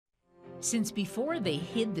Since before they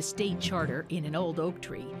hid the state charter in an old oak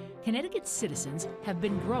tree, Connecticut's citizens have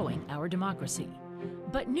been growing our democracy.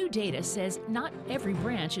 But new data says not every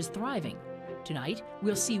branch is thriving. Tonight,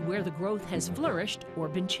 we'll see where the growth has flourished or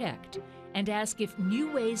been checked, and ask if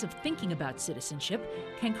new ways of thinking about citizenship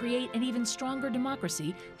can create an even stronger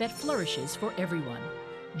democracy that flourishes for everyone.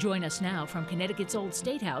 Join us now from Connecticut's Old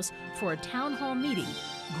State House for a town hall meeting,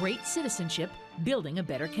 Great Citizenship, Building a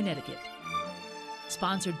Better Connecticut.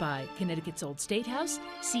 Sponsored by Connecticut's Old State House,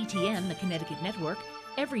 CTN, the Connecticut Network,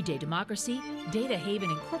 Everyday Democracy, Data Haven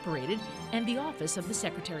Incorporated, and the Office of the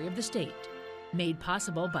Secretary of the State. Made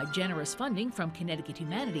possible by generous funding from Connecticut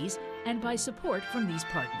Humanities and by support from these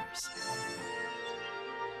partners.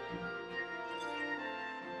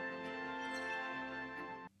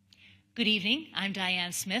 Good evening, I'm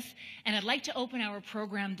Diane Smith, and I'd like to open our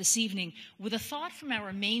program this evening with a thought from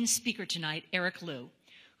our main speaker tonight, Eric Liu,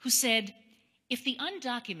 who said, "If the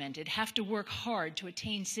undocumented have to work hard to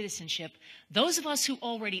attain citizenship, those of us who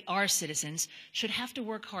already are citizens should have to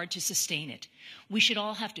work hard to sustain it. We should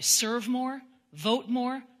all have to serve more, vote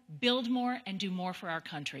more, build more, and do more for our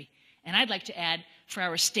country." And I'd like to add, for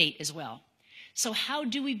our state as well. So how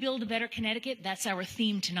do we build a better Connecticut? That's our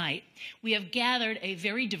theme tonight. We have gathered a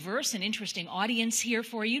very diverse and interesting audience here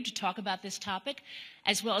for you to talk about this topic,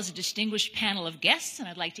 as well as a distinguished panel of guests, and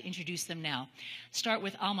I'd like to introduce them now. Start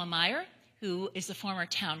with Alma Meyer, who is the former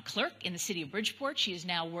town clerk in the city of Bridgeport. She is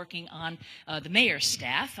now working on the mayor's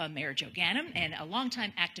staff, Mayor Joe Ganim, and a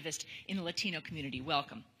longtime activist in the Latino community.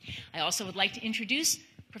 Welcome. I also would like to introduce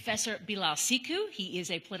Professor Bilal Sekou. He is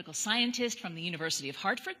a political scientist from the University of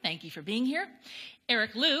Hartford. Thank you for being here.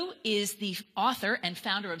 Eric Liu is the author and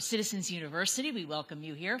founder of Citizens University. We welcome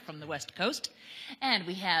you here from the West Coast. And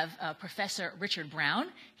we have Professor Richard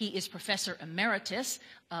Brown. He is Professor Emeritus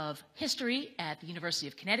of History at the University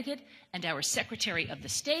of Connecticut, and our Secretary of the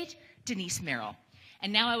State, Denise Merrill.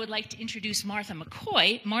 And now I would like to introduce Martha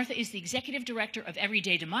McCoy. Martha is the Executive Director of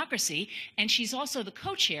Everyday Democracy, and she's also the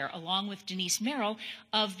co-chair, along with Denise Merrill,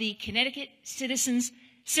 of the Connecticut Citizens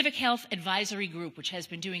Civic Health Advisory Group, which has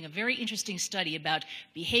been doing a very interesting study about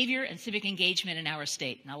behavior and civic engagement in our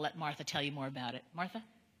state. And I'll let Martha tell you more about it. Martha?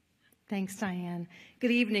 Thanks, Diane.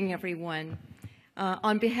 Good evening, everyone.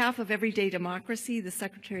 On behalf of Everyday Democracy, the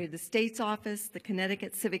Secretary of the State's Office, the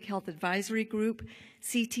Connecticut Civic Health Advisory Group,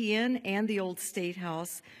 CTN, and the Old State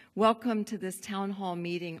House, welcome to this town hall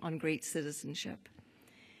meeting on great citizenship.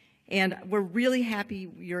 And we're really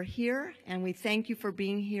happy you're here, and we thank you for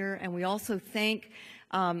being here, and we also thank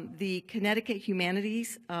the Connecticut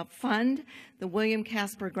Humanities Fund, the William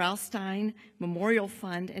Casper Graustein Memorial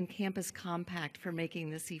Fund, and Campus Compact for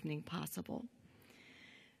making this evening possible.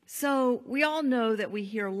 So we all know that we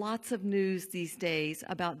hear lots of news these days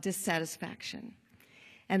about dissatisfaction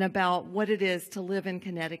and about what it is to live in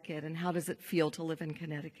Connecticut and how does it feel to live in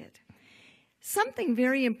Connecticut. Something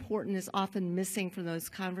very important is often missing from those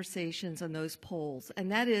conversations and those polls,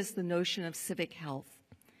 and that is the notion of civic health.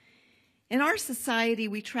 In our society,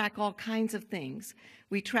 we track all kinds of things.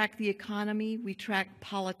 We track the economy, we track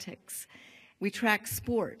politics, we track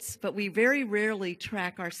sports, but we very rarely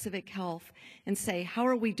track our civic health and say, how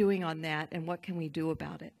are we doing on that and what can we do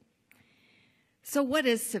about it? So what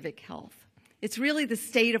is civic health? It's really the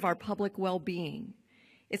state of our public well-being.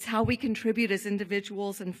 It's how we contribute as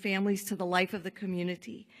individuals and families to the life of the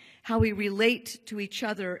community, how we relate to each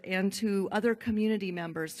other and to other community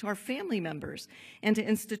members, to our family members, and to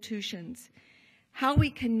institutions. How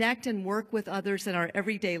we connect and work with others in our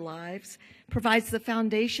everyday lives provides the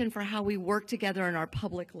foundation for how we work together in our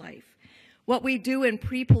public life. What we do in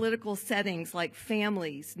pre-political settings like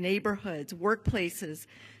families, neighborhoods, workplaces,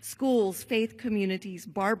 schools, faith communities,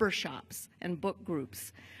 barbershops, and book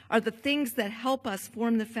groups are the things that help us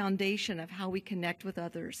form the foundation of how we connect with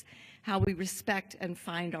others, how we respect and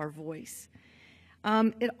find our voice.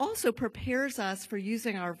 It also prepares us for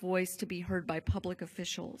using our voice to be heard by public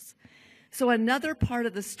officials. So another part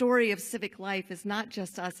of the story of civic life is not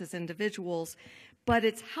just us as individuals, but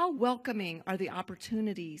it's how welcoming are the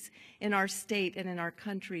opportunities in our state and in our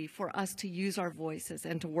country for us to use our voices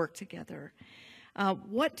and to work together.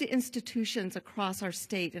 What do institutions across our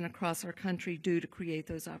state and across our country do to create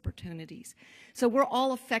those opportunities? So we're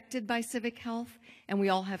all affected by civic health, and we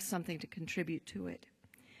all have something to contribute to it.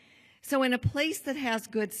 So in a place that has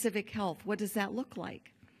good civic health, what does that look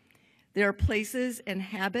like? There are places and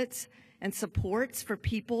habits and supports for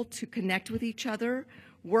people to connect with each other,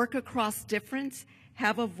 work across difference,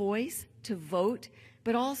 have a voice, to vote,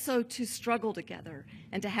 but also to struggle together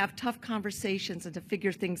and to have tough conversations and to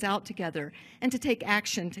figure things out together and to take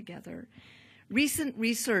action together. Recent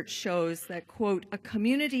research shows that, quote, a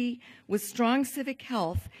community with strong civic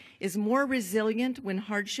health is more resilient when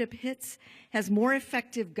hardship hits, has more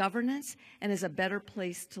effective governance, and is a better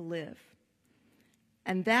place to live.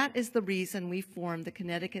 And that is the reason we formed the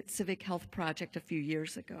Connecticut Civic Health Project a few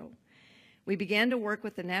years ago. We began to work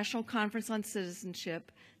with the National Conference on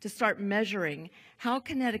Citizenship to start measuring how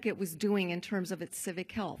Connecticut was doing in terms of its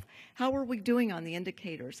civic health. How were we doing on the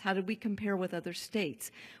indicators? How did we compare with other states?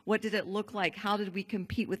 What did it look like? How did we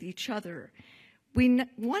compete with each other? We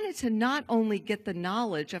wanted to not only get the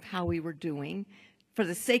knowledge of how we were doing for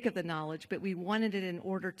the sake of the knowledge, but we wanted it in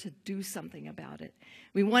order to do something about it.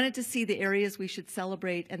 We wanted to see the areas we should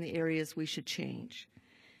celebrate and the areas we should change.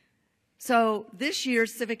 So this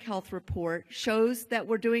year's Civic Health Report shows that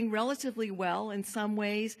we're doing relatively well in some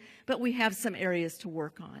ways, but we have some areas to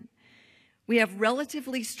work on. We have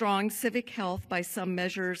relatively strong civic health by some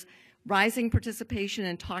measures, rising participation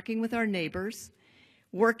in talking with our neighbors,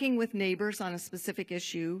 working with neighbors on a specific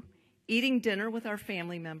issue, eating dinner with our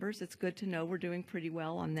family members. It's good to know we're doing pretty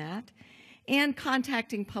well on that, and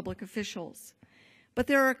contacting public officials. But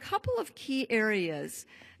there are a couple of key areas,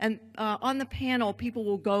 and on the panel, people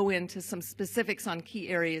will go into some specifics on key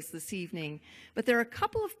areas this evening, but there are a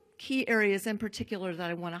couple of key areas in particular that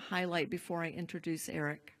I want to highlight before I introduce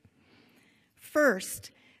Eric.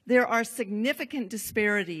 First, there are significant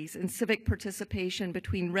disparities in civic participation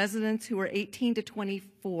between residents who are 18 to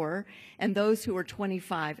 24 and those who are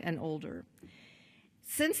 25 and older.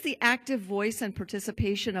 Since the active voice and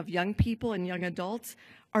participation of young people and young adults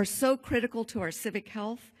are so critical to our civic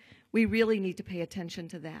health, we really need to pay attention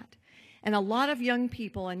to that. And a lot of young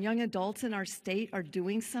people and young adults in our state are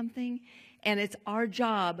doing something, and it's our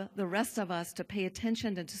job, the rest of us, to pay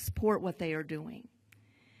attention and to support what they are doing.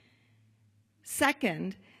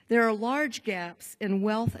 Second, there are large gaps in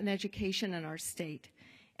wealth and education in our state,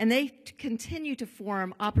 and they continue to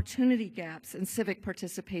form opportunity gaps in civic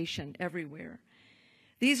participation everywhere.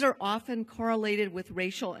 These are often correlated with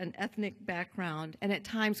racial and ethnic background, and at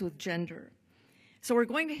times with gender. So we're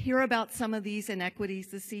going to hear about some of these inequities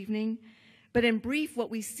this evening, but in brief,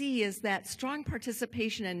 what we see is that strong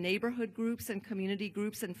participation in neighborhood groups and community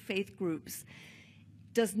groups and faith groups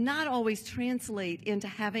does not always translate into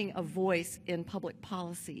having a voice in public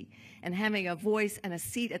policy and having a voice and a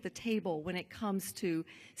seat at the table when it comes to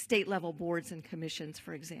state-level boards and commissions,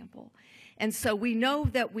 for example. And so we know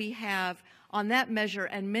that we have, on that measure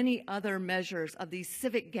and many other measures of these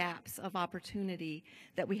civic gaps of opportunity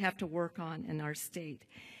that we have to work on in our state.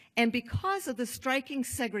 And because of the striking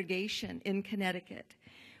segregation in Connecticut,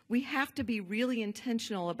 we have to be really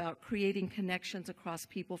intentional about creating connections across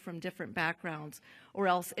people from different backgrounds, or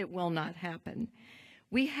else it will not happen.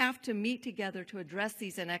 We have to meet together to address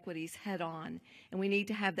these inequities head on, and we need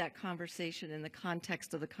to have that conversation in the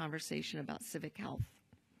context of the conversation about civic health.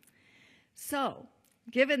 So,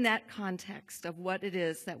 given that context of what it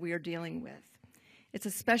is that we are dealing with, it's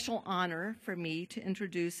a special honor for me to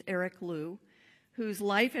introduce Eric Liu, whose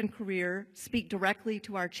life and career speak directly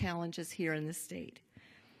to our challenges here in the state.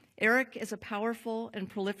 Eric is a powerful and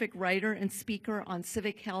prolific writer and speaker on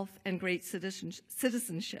civic health and great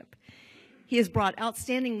citizenship. He has brought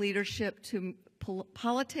outstanding leadership to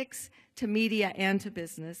politics, to media, and to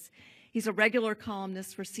business. He's a regular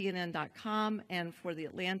columnist for CNN.com and for The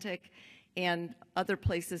Atlantic and other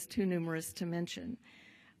places too numerous to mention.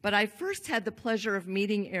 But I first had the pleasure of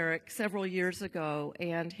meeting Eric several years ago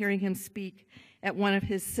and hearing him speak at one of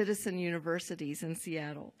his citizen universities in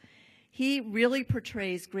Seattle. He really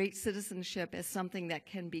portrays great citizenship as something that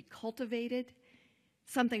can be cultivated,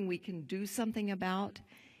 something we can do something about,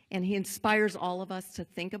 and he inspires all of us to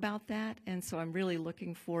think about that. And so I'm really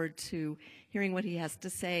looking forward to hearing what he has to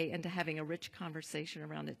say and to having a rich conversation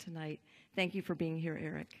around it tonight. Thank you for being here,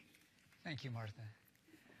 Eric. Thank you, Martha.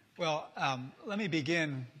 Well, let me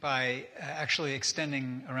begin by actually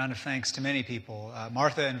extending a round of thanks to many people.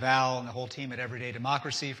 Martha and Val and the whole team at Everyday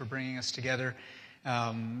Democracy for bringing us together.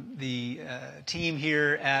 The team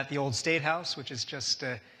here at the Old State House, which is just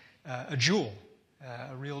a jewel,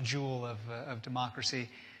 a real jewel of democracy.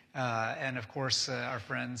 And, of course, our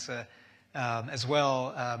friends as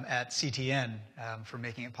well at CTN for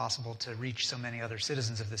making it possible to reach so many other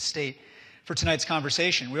citizens of this state for tonight's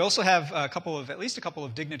conversation. We also have at least a couple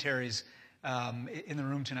of dignitaries in the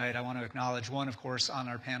room tonight. I want to acknowledge one, of course, on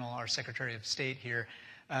our panel, our Secretary of State here.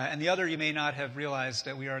 And the other, you may not have realized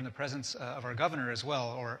that we are in the presence of our governor as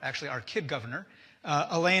well, or actually our kid governor,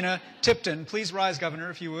 Elena Tipton. Please rise, Governor,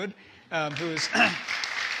 if you would, who is...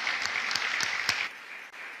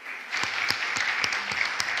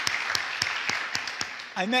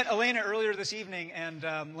 I met Elena earlier this evening and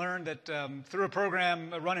learned that through a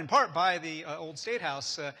program run in part by the old State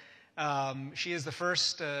House, she is the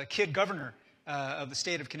first kid governor of the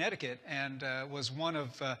state of Connecticut, and was one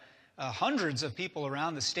of hundreds of people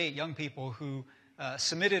around the state, young people, who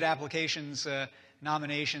submitted applications,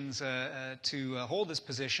 nominations to hold this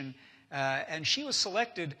position. And she was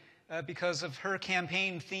selected because of her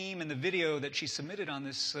campaign theme and the video that she submitted on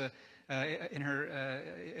this in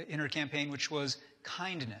her campaign, which was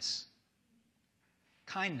kindness.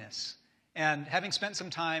 Kindness. And having spent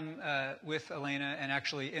some time with Elena, and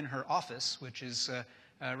actually in her office, which is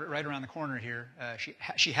right around the corner here,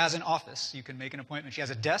 she has an office. You can make an appointment. She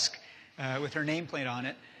has a desk with her nameplate on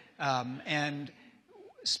it. And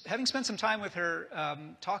having spent some time with her,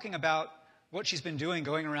 talking about what she's been doing,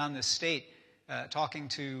 going around this state, talking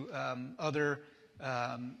to other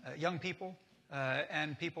young people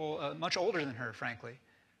and people much older than her, frankly,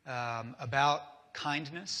 about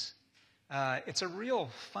kindness. It's a real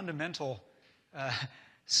fundamental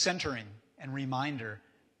centering and reminder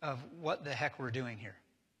of what the heck we're doing here.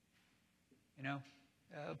 You know,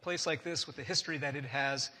 a place like this with the history that it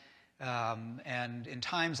has, and in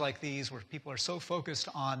times like these where people are so focused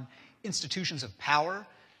on institutions of power,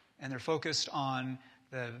 and they're focused on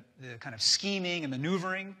the kind of scheming and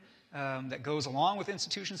maneuvering that goes along with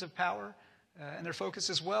institutions of power, and they're focused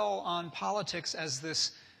as well on politics as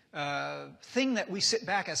this thing that we sit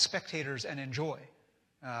back as spectators and enjoy.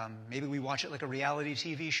 Maybe we watch it like a reality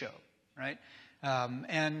TV show, right?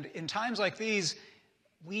 And in times like these,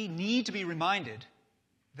 we need to be reminded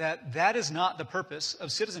that that is not the purpose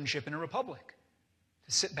of citizenship in a republic,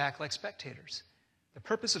 to sit back like spectators. The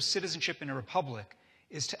purpose of citizenship in a republic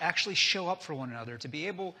is to actually show up for one another, to be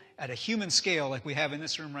able, at a human scale like we have in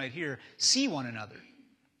this room right here, see one another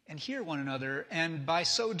and hear one another, and by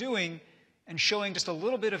so doing, and showing just a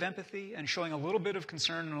little bit of empathy and showing a little bit of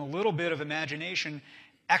concern and a little bit of imagination,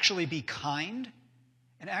 actually be kind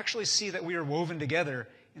and actually see that we are woven together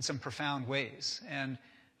in some profound ways. And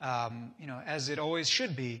you know, as it always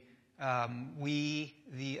should be, we,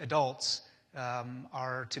 the adults,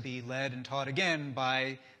 are to be led and taught again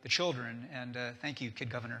by the children. And thank you, Kid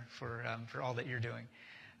Governor, for all that you're doing.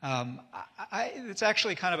 It's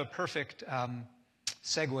actually kind of a perfect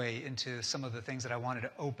segue into some of the things that I wanted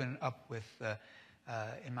to open up with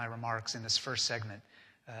in my remarks in this first segment.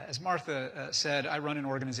 As Martha said, I run an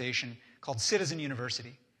organization called Citizen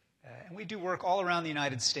University. And we do work all around the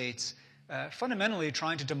United States, fundamentally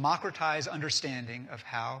trying to democratize understanding of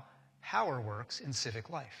how power works in civic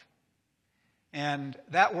life. And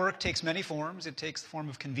that work takes many forms. It takes the form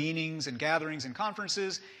of convenings and gatherings and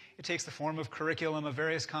conferences. It takes the form of curriculum of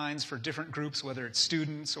various kinds for different groups, whether it's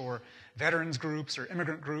students or veterans groups or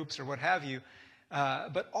immigrant groups or what have you.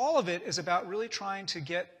 But all of it is about really trying to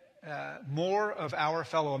get more of our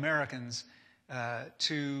fellow Americans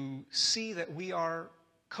to see that we are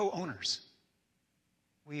co-owners.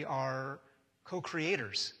 We are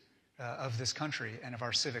co-creators of this country and of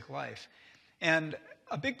our civic life. And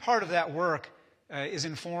a big part of that work is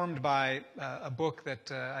informed by a book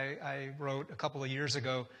that I wrote a couple of years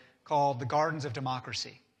ago called The Gardens of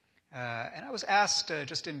Democracy. And I was asked,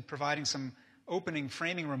 just in providing some opening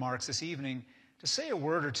framing remarks this evening, to say a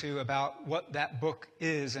word or two about what that book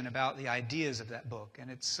is and about the ideas of that book.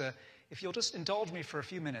 And it's, if you'll just indulge me for a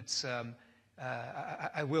few minutes,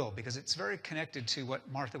 I will, because it's very connected to what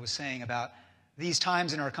Martha was saying about these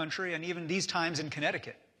times in our country and even these times in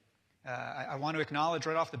Connecticut. I want to acknowledge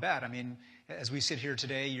right off the bat, I mean, as we sit here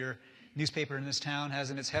today, your newspaper in this town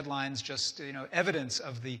has in its headlines just, you know, evidence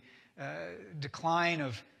of the decline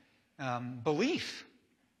of belief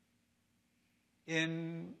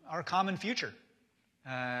in our common future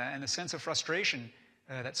and the sense of frustration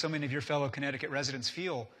that so many of your fellow Connecticut residents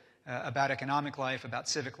feel about economic life, about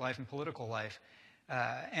civic life, and political life.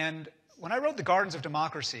 And when I wrote The Gardens of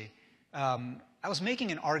Democracy, I was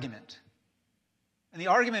making an argument. And the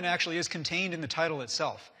argument actually is contained in the title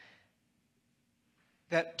itself,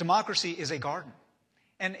 that democracy is a garden.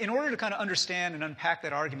 And in order to kind of understand and unpack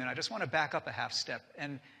that argument, I just want to back up a half step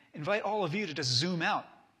and invite all of you to just zoom out,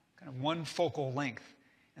 kind of one focal length,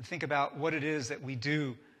 and think about what it is that we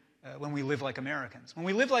do when we live like Americans. When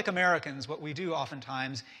we live like Americans, what we do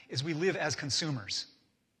oftentimes is we live as consumers.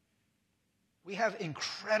 We have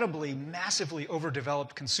incredibly, massively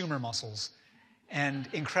overdeveloped consumer muscles and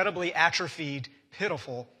incredibly atrophied,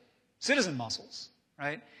 pitiful citizen muscles,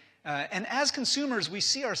 right? And as consumers, we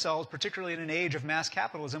see ourselves, particularly in an age of mass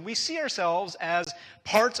capitalism, we see ourselves as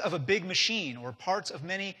parts of a big machine or parts of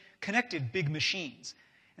many connected big machines.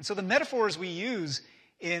 And so the metaphors we use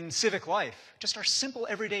in civic life, just our simple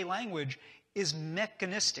everyday language, is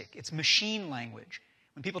mechanistic. It's machine language.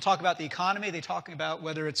 When people talk about the economy, they talk about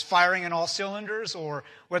whether it's firing on all cylinders or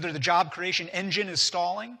whether the job creation engine is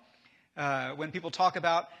stalling. When people talk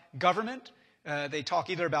about government, they talk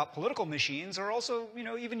either about political machines or also,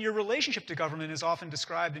 even your relationship to government is often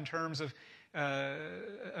described in terms of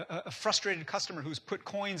a frustrated customer who's put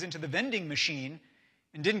coins into the vending machine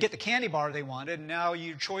and didn't get the candy bar they wanted, and now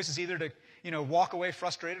your choice is either to, walk away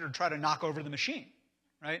frustrated or try to knock over the machine,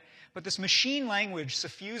 right? But this machine language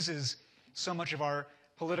suffuses so much of our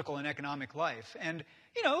political and economic life. And,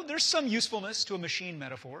 there's some usefulness to a machine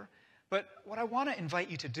metaphor, but what I want to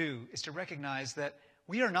invite you to do is to recognize that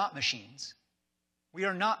we are not machines. We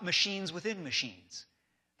are not machines within machines.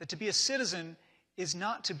 That to be a citizen is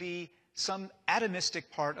not to be some atomistic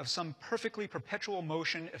part of some perfectly perpetual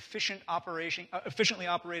motion, efficiently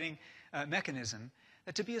operating mechanism.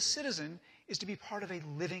 That to be a citizen is to be part of a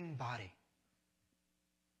living body.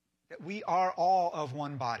 That we are all of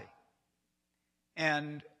one body.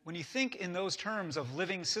 And when you think in those terms of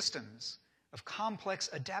living systems, of complex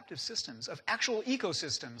adaptive systems, of actual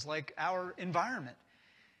ecosystems like our environment,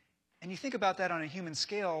 and you think about that on a human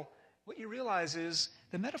scale, what you realize is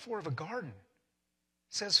the metaphor of a garden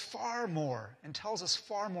says far more and tells us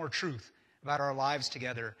far more truth about our lives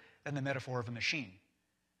together than the metaphor of a machine.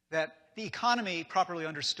 That the economy, properly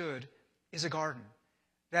understood, is a garden.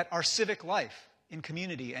 That our civic life in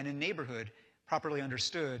community and in neighborhood, properly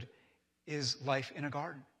understood, is life in a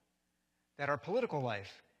garden. That our political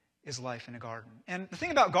life is life in a garden. And the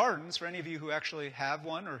thing about gardens, for any of you who actually have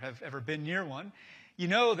one or have ever been near one, you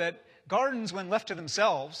know that gardens, when left to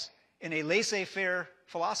themselves in a laissez-faire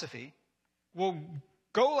philosophy, they'll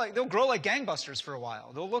grow like gangbusters for a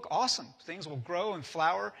while. They'll look awesome. Things will grow and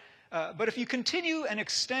flower. But if you continue and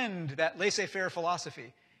extend that laissez-faire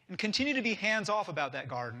philosophy and continue to be hands-off about that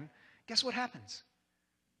garden, guess what happens?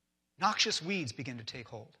 Noxious weeds begin to take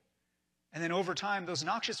hold. And then over time, those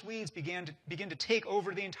noxious weeds begin to take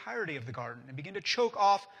over the entirety of the garden and begin to choke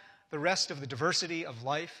off the rest of the diversity of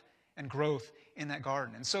life and growth in that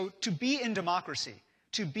garden. And so to be in democracy,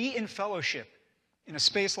 to be in fellowship in a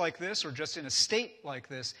space like this or just in a state like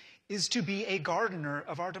this is to be a gardener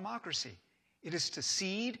of our democracy. It is to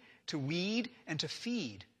seed, to weed, and to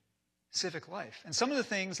feed civic life. And some of the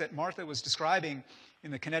things that Martha was describing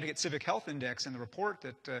in the Connecticut Civic Health Index and the report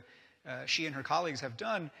that she and her colleagues have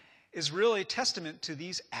done is really testament to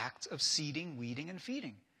these acts of seeding, weeding, and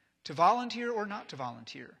feeding. To volunteer or not to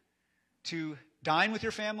volunteer. To dine with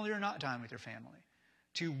your family or not dine with your family.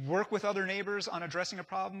 To work with other neighbors on addressing a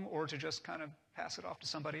problem or to just kind of pass it off to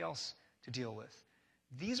somebody else to deal with.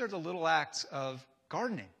 These are the little acts of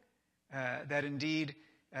gardening that indeed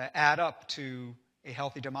add up to a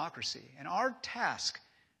healthy democracy. And our task,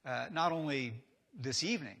 not only this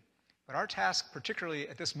evening, but our task particularly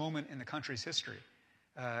at this moment in the country's history,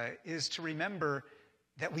 is to remember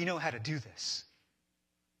that we know how to do this.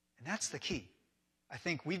 And that's the key. I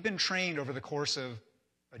think we've been trained over the course of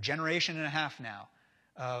a generation and a half now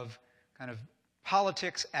of kind of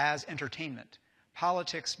politics as entertainment,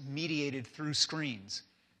 politics mediated through screens.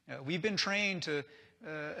 We've been trained to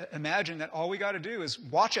imagine that all we got to do is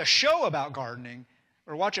watch a show about gardening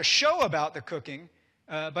or watch a show about the cooking,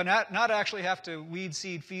 but not actually have to weed,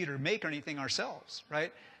 seed, feed, or make anything ourselves,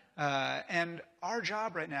 right? And our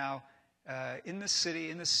job right now in this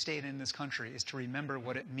city, in this state, in this country is to remember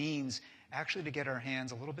what it means actually to get our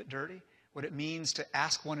hands a little bit dirty, what it means to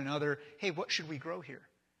ask one another, hey, what should we grow here?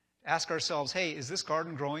 Ask ourselves, hey, is this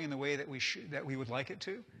garden growing in the way that we would like it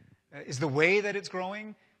to? Is the way that it's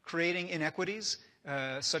growing creating inequities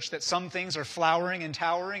such that some things are flowering and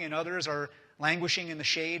towering and others are languishing in the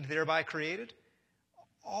shade thereby created?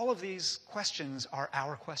 All of these questions are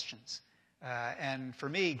our questions. And for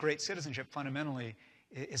me, great citizenship fundamentally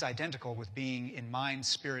is identical with being in mind,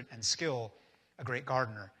 spirit, and skill a great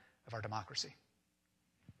gardener of our democracy.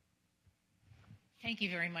 Thank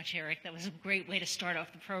you very much, Eric. That was a great way to start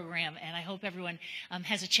off the program, and I hope everyone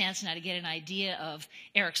has a chance now to get an idea of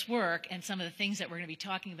Eric's work and some of the things that we're going to be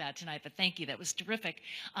talking about tonight, but thank you. That was terrific.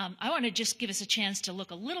 I want to just give us a chance to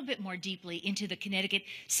look a little bit more deeply into the Connecticut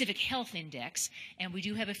Civic Health Index, and we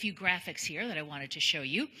do have a few graphics here that I wanted to show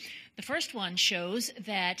you. The first one shows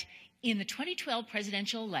that in the 2012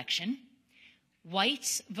 presidential election,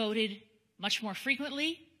 whites voted much more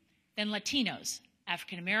frequently than Latinos.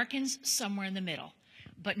 African Americans, somewhere in the middle,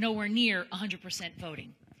 but nowhere near 100%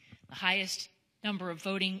 voting. The highest number of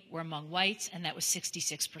voting were among whites, and that was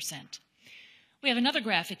 66%. We have another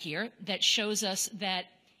graphic here that shows us that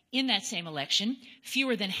in that same election,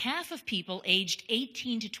 fewer than half of people aged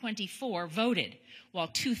 18 to 24 voted, while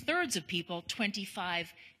 2/3 of people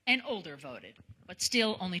 25 and older voted, but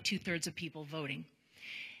still only 2/3 of people voting.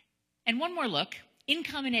 And one more look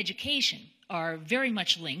income and education are very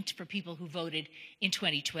much linked for people who voted in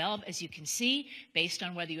 2012, as you can see, based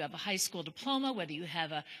on whether you have a high school diploma, whether you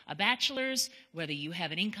have a bachelor's, whether you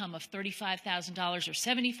have an income of $35,000 or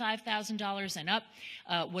 $75,000 and up,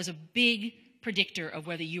 was a big predictor of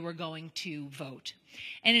whether you were going to vote.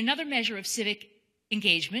 And another measure of civic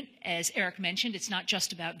engagement, as Eric mentioned, it's not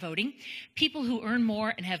just about voting. People who earn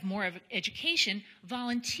more and have more of education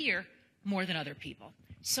volunteer more than other people.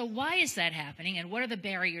 So why is that happening, and what are the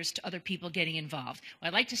barriers to other people getting involved? Well,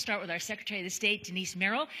 I'd like to start with our Secretary of the State, Denise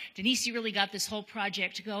Merrill. Denise, you really got this whole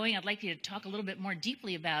project going. I'd like you to talk a little bit more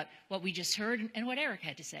deeply about what we just heard and what Eric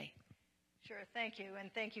had to say. Sure, thank you,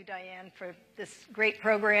 and thank you, Diane, for this great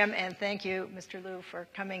program, and thank you, Mr. Liu, for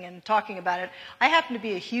coming and talking about it. I happen to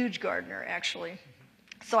be a huge gardener, actually,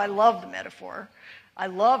 so I love the metaphor. I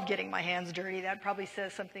love getting my hands dirty. That probably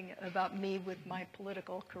says something about me with my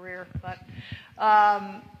political career. But,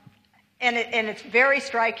 and it's very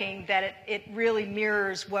striking that it really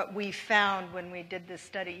mirrors what we found when we did this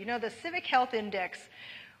study. You know, the Civic Health Index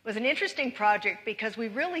was an interesting project because we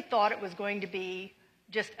really thought it was going to be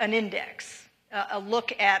just an index, a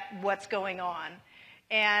look at what's going on.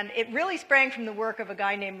 And it really sprang from the work of a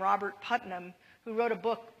guy named Robert Putnam, who wrote a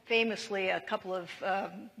book famously a couple of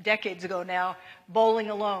decades ago now, Bowling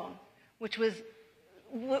Alone, which was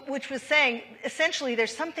saying, essentially,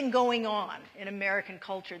 there's something going on in American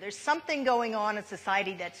culture. There's something going on in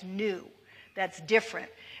society that's new, that's different,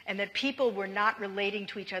 and that people were not relating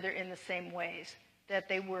to each other in the same ways that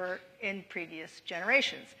they were in previous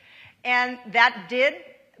generations. And that did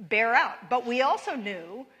bear out. But we also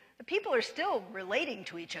knew that people are still relating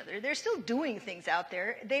to each other. They're still doing things out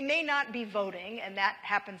there. They may not be voting, and that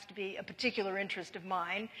happens to be a particular interest of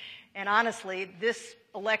mine. And honestly, this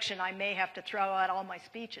election, I may have to throw out all my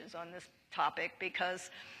speeches on this topic because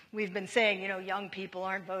we've been saying, you know, young people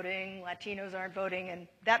aren't voting, Latinos aren't voting, and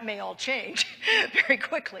that may all change very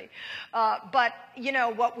quickly. But, you know,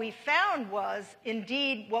 what we found was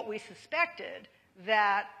indeed what we suspected,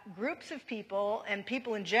 that groups of people and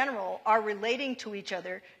people in general are relating to each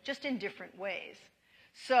other just in different ways.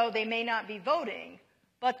 So they may not be voting,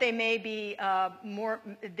 but they may be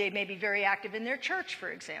they may be very active in their church, for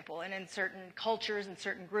example, and in certain cultures and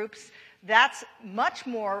certain groups. That's much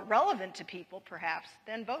more relevant to people, perhaps,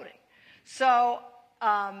 than voting. So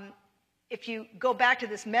if you go back to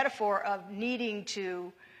this metaphor of needing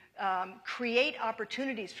to create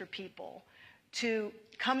opportunities for people to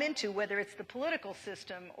come into, whether it's the political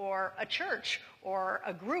system or a church or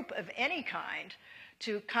a group of any kind,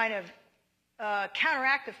 to kind of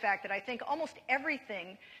counteract the fact that I think almost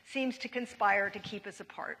everything seems to conspire to keep us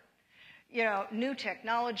apart. You know, new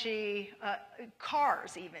technology,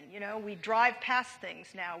 cars even, you know, we drive past things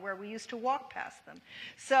now where we used to walk past them.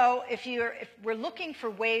 So if we're looking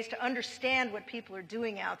for ways to understand what people are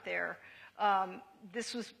doing out there,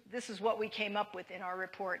 this is what we came up with in our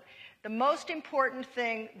report. The most important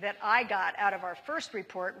thing that I got out of our first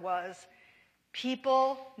report was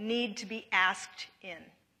people need to be asked in.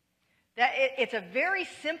 It's a very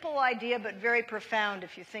simple idea, but very profound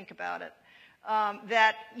if you think about it.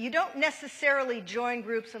 That you don't necessarily join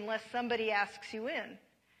groups unless somebody asks you in.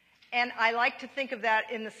 And I like to think of that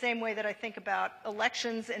in the same way that I think about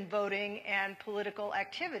elections and voting and political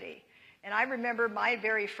activity. And I remember my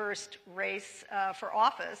very first race for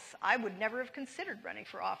office. I would never have considered running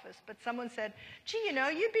for office, but someone said, gee, you know,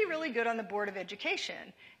 you'd be really good on the Board of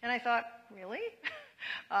Education. And I thought, really?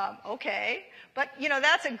 Okay. But, you know,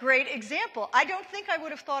 that's a great example. I don't think I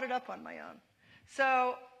would have thought it up on my own.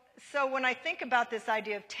 So when I think about this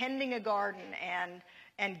idea of tending a garden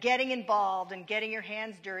and getting involved and getting your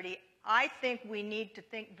hands dirty, I think we need to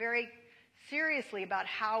think very seriously about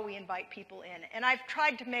how we invite people in. And I've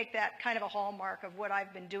tried to make that kind of a hallmark of what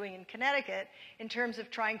I've been doing in Connecticut in terms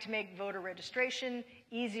of trying to make voter registration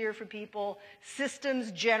easier for people,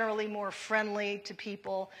 systems generally more friendly to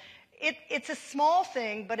people. It's a small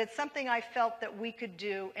thing, but it's something I felt that we could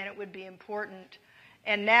do and it would be important.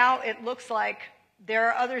 And now it looks like there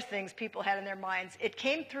are other things people had in their minds. It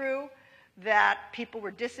came through that people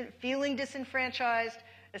were feeling disenfranchised,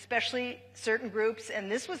 especially certain groups, and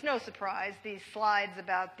this was no surprise, these slides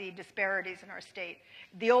about the disparities in our state.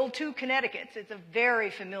 The old two Connecticut's, it's a very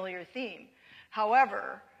familiar theme.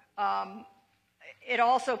 However, it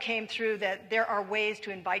also came through that there are ways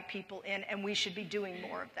to invite people in, and we should be doing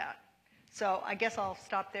more of that. So I guess I'll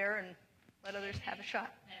stop there and let others have a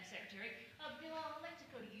shot. Madam Secretary. Bilal, I'd like to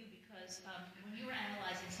go to you because when you were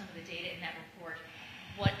analyzing some of the data in that report,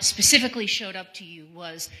 what specifically showed up to you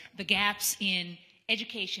was the gaps in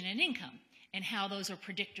education and income. and how those are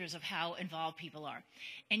predictors of how involved people are.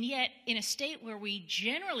 And yet, in a state where we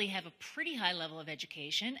generally have a pretty high level of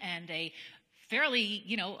education and a fairly,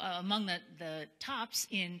 among the tops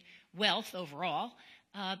in wealth overall,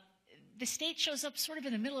 the state shows up sort of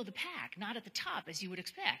in the middle of the pack, not at the top as you would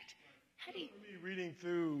expect. How do you... Reading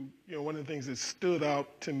through, one of the things that stood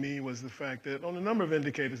out to me was the fact that on a number of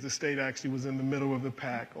indicators, the state actually was in the middle of the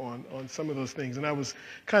pack on some of those things. And I was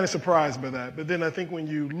kind of surprised by that. But then I think when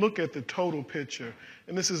you look at the total picture,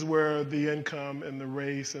 and this is where the income and the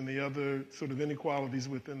race and the other sort of inequalities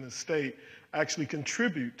within the state actually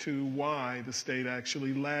contribute to why the state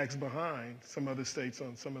actually lags behind some other states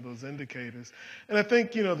on some of those indicators. And I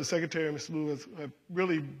think, the Secretary, Ms. Liu, has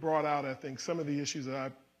really brought out, I think, some of the issues that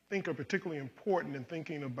I think are particularly important in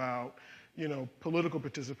thinking about, political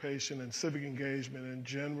participation and civic engagement in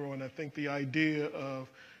general. And I think the idea of,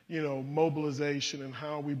 mobilization and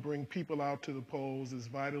how we bring people out to the polls is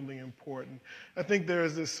vitally important. I think there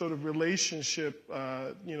is this sort of relationship,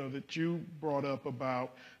 that you brought up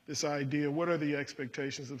about this idea, what are the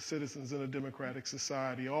expectations of citizens in a democratic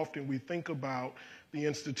society? Often we think about the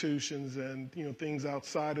institutions and things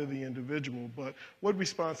outside of the individual, but what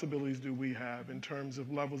responsibilities do we have in terms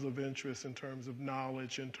of levels of interest, in terms of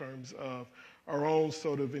knowledge, in terms of our own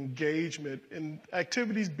sort of engagement in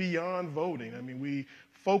activities beyond voting? I mean, we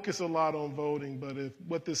focus a lot on voting, but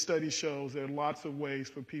what this study shows, there are lots of ways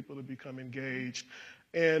for people to become engaged.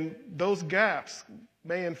 And those gaps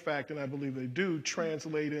may, in fact, and I believe they do,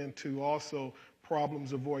 translate into also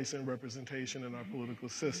problems of voice and representation in our political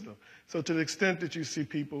system. So to the extent that you see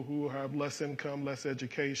people who have less income, less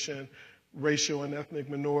education, racial and ethnic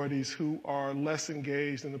minorities who are less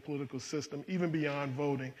engaged in the political system, even beyond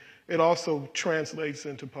voting, it also translates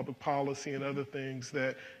into public policy and other things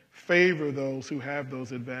that favor those who have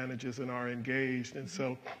those advantages and are engaged. And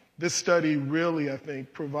so this study really, I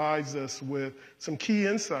think, provides us with some key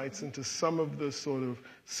insights into some of the sort of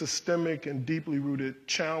systemic and deeply rooted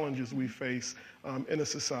challenges we face in a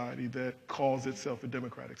society that calls itself a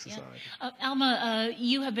democratic society. Yeah. Alma,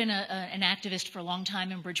 you have been an activist for a long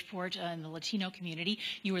time in Bridgeport in the Latino community.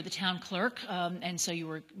 You were the town clerk, and so you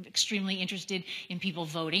were extremely interested in people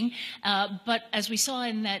voting. But as we saw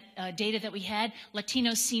in that data that we had,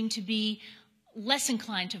 Latinos seem to be less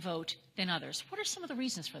inclined to vote than others. What are some of the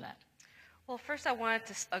reasons for that? Well, first I wanted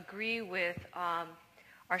to agree with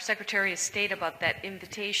our Secretary of State about that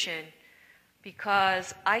invitation,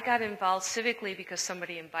 because I got involved civically because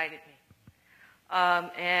somebody invited me.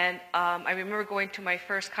 I remember going to my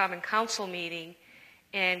first Common Council meeting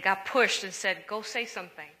and got pushed and said, go say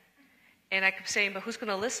something. And I kept saying, but who's going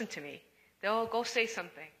to listen to me? They'll go say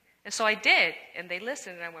something. And so I did, and they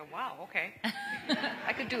listened, and I went, wow, okay.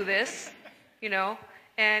 I could do this,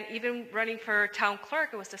 And even running for town clerk,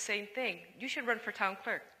 it was the same thing. You should run for town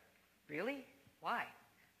clerk. Really? Why?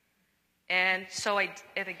 And so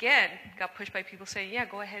and again, got pushed by people saying, yeah,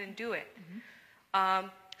 go ahead and do it. Mm-hmm.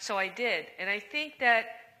 So I did. And I think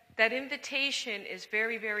that invitation is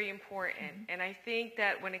very, very important. Mm-hmm. And I think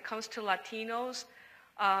that when it comes to Latinos,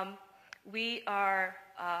 we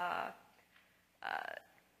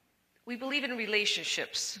believe in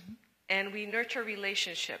relationships, mm-hmm. and we nurture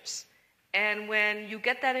relationships. And when you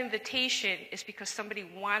get that invitation, it's because somebody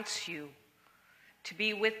wants you to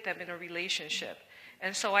be with them in a relationship.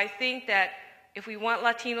 And so I think that if we want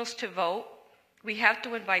Latinos to vote, we have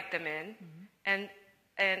to invite them in, mm-hmm.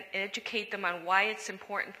 and educate them on why it's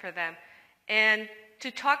important for them, and to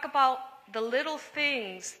talk about the little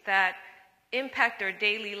things that impact their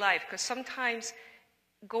daily life. Because sometimes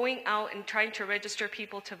going out and trying to register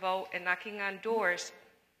people to vote and knocking on doors,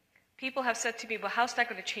 people have said to me, well, how's that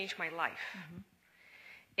going to change my life? Mm-hmm.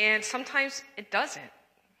 And sometimes it doesn't.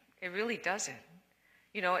 It really doesn't.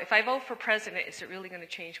 If I vote for president, is it really going to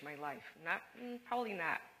change my life? Probably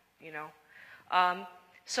not,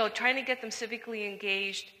 So trying to get them civically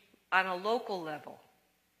engaged on a local level,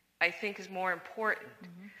 I think, is more important.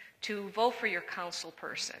 Mm-hmm. To vote for your council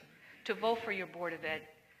person, to vote for your Board of Ed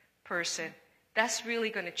person, that's really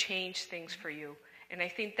going to change things for you. And I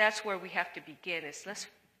think that's where we have to begin, is let's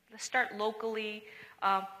start locally,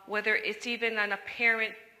 whether it's even on a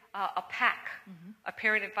parent, a PAC, mm-hmm. a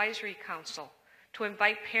parent advisory council, to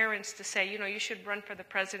invite parents to say, you should run for the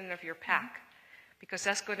president of your PAC, mm-hmm. because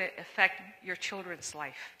that's going to affect your children's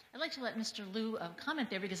life. I'd like to let Mr. Liu comment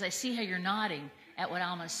there, because I see how you're nodding at what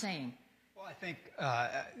Alma is saying. Well, I think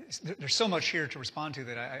there's so much here to respond to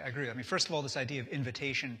that I agree with. I mean, first of all, this idea of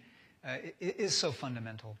invitation is so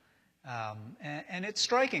fundamental. And it's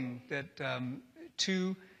striking that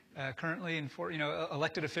two currently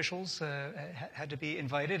elected officials had to be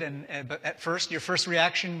invited, but at first your first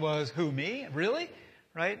reaction was, who, me? Really?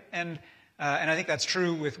 Right? And And I think that's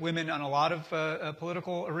true with women on a lot of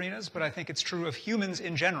political arenas, but I think it's true of humans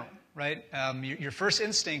in general, right? Your first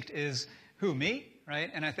instinct is, who, me, right?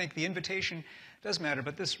 And I think the invitation does matter,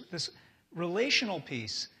 but this relational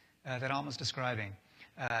piece that Alma's describing,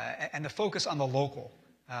 and the focus on the local,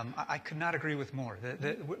 I could not agree with more.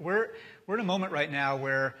 We're in a moment right now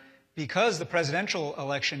where, because the presidential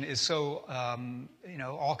election is so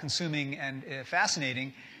all-consuming and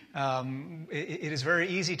fascinating, it is very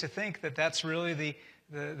easy to think that that's really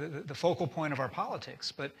the focal point of our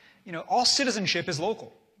politics. But all citizenship is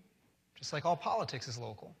local, just like all politics is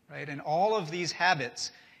local, right? And all of these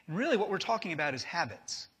habits, and really what we're talking about is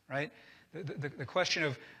habits, right? The question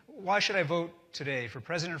of, why should I vote today for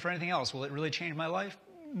president or for anything else? Will it really change my life?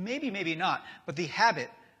 Maybe, maybe not. But the habit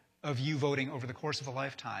of you voting over the course of a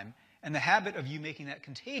lifetime, and the habit of you making that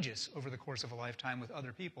contagious over the course of a lifetime with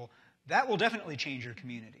other people, that will definitely change your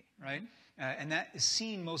community, right? And that is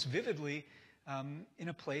seen most vividly in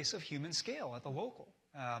a place of human scale, at the local.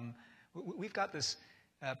 We've got this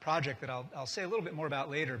project that I'll say a little bit more about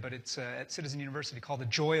later, but it's at Citizen University, called The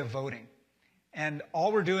Joy of Voting. And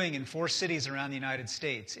all we're doing in 4 cities around the United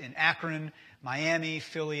States, in Akron, Miami,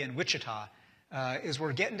 Philly, and Wichita, is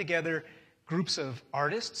we're getting together groups of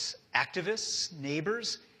artists, activists,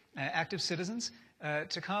 neighbors, active citizens,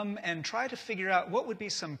 to come and try to figure out what would be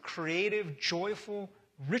some creative, joyful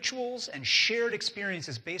rituals and shared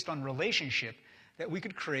experiences based on relationship that we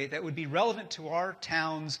could create that would be relevant to our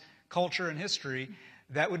town's culture and history,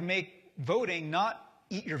 that would make voting not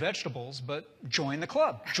eat your vegetables, but join the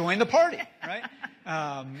club, join the party, right?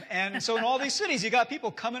 And so in all these cities, you got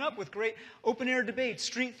people coming up with great open-air debates,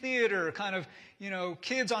 street theater, kind of,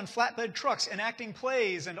 kids on flatbed trucks enacting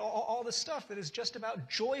plays, and all this stuff that is just about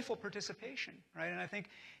joyful participation, right? And I think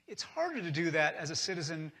it's harder to do that as a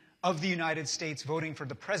citizen of the United States voting for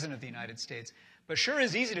the President of the United States. But sure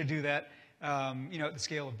is easy to do that, at the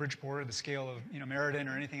scale of Bridgeport, or the scale of, Meriden,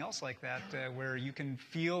 or anything else like that, where you can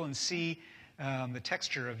feel and see the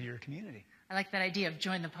texture of your community. I like that idea of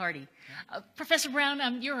join the party. Professor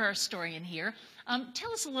Brown, you're our historian here.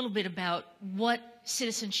 Tell us a little bit about what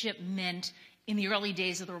citizenship meant in the early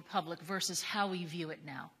days of the Republic versus how we view it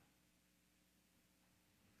now.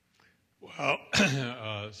 Well,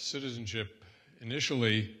 citizenship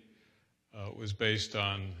initially was based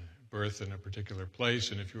on birth in a particular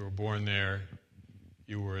place, and if you were born there,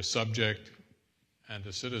 you were a subject and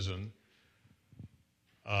a citizen.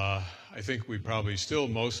 I think we probably still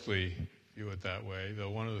mostly view it that way, though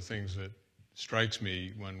one of the things that strikes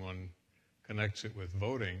me when one connects it with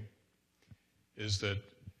voting is that,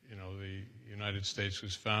 the United States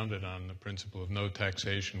was founded on the principle of no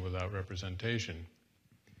taxation without representation.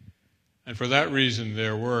 And for that reason,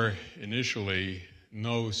 there were initially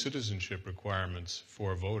no citizenship requirements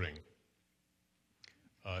for voting.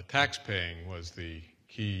 Tax paying was the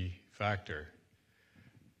key factor.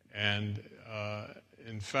 And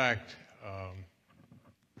in fact,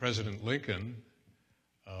 President Lincoln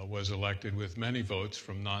was elected with many votes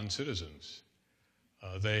from non-citizens.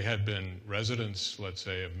 They had been residents, let's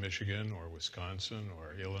say, of Michigan or Wisconsin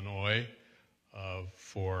or Illinois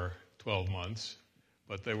for 12 months,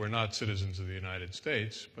 but they were not citizens of the United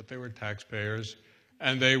States, but they were taxpayers,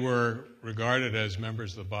 and they were regarded as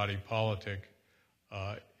members of the body politic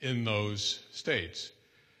in those states.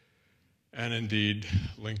 And indeed,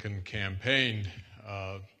 Lincoln campaigned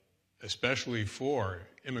especially for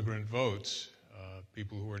immigrant votes,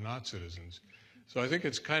 people who were not citizens. So I think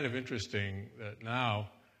it's kind of interesting that now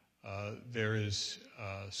there is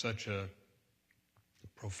such a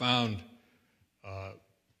profound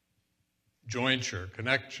jointure,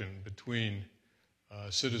 connection between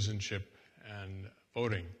citizenship and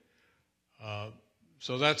voting.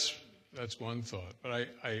 So that's one thought. But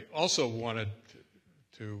I also wanted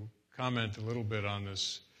to comment a little bit on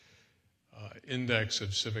this index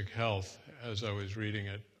of civic health as I was reading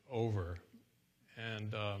it over.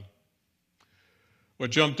 And what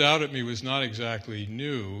jumped out at me was not exactly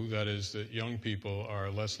new, that is that young people are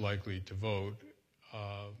less likely to vote.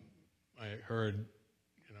 I heard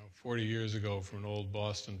 40 years ago from an old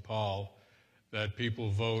Boston Pol that people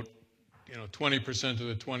vote 20% of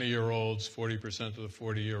the 20-year-olds, 40% of the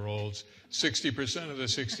 40-year-olds, 60% of the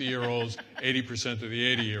 60-year-olds, 80% of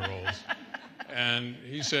the 80-year-olds. And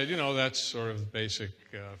he said, that's sort of the basic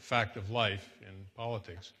fact of life in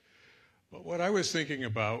politics. But what I was thinking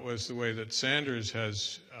about was the way that Sanders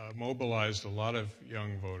has mobilized a lot of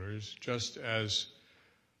young voters, just as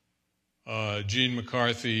Gene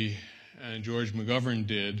McCarthy and George McGovern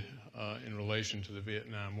did in relation to the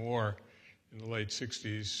Vietnam War in the late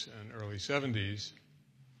 60s and early 70s.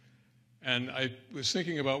 And I was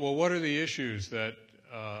thinking about, well, what are the issues that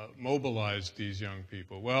mobilized these young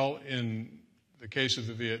people? Well, in the case of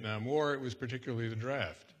the Vietnam War, it was particularly the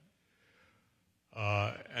draft.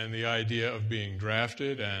 And the idea of being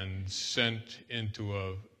drafted and sent into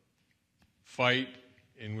a fight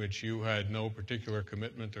in which you had no particular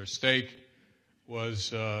commitment or stake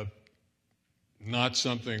was not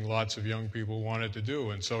something lots of young people wanted to do,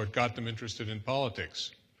 and so it got them interested in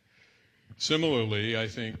politics. Similarly, I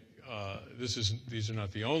think these are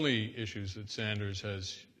not the only issues that Sanders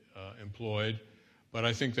has employed, but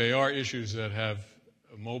I think they are issues that have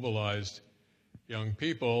mobilized young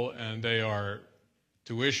people, and they are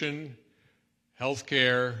tuition, health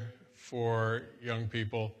care for young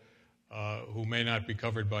people who may not be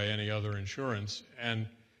covered by any other insurance. And,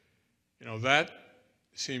 you know, that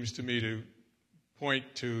seems to me to point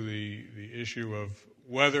to the issue of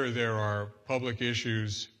whether there are public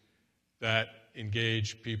issues that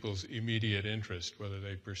engage people's immediate interest, whether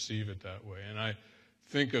they perceive it that way. And I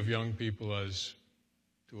think of young people as,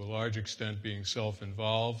 to a large extent, being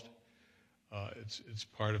self-involved. It's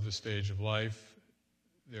part of the stage of life.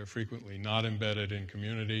 They're frequently not embedded in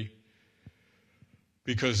community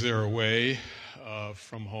because they're away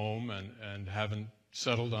from home and haven't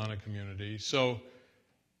settled on a community. So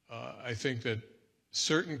I think that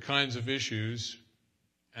certain kinds of issues,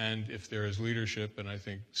 and if there is leadership, and I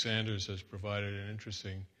think Sanders has provided an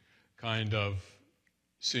interesting kind of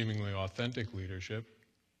seemingly authentic leadership,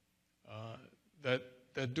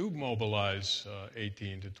 that do mobilize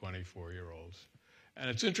 18 to 24-year-olds. And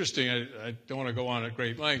it's interesting, I don't want to go on at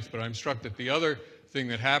great length, but I'm struck that the other thing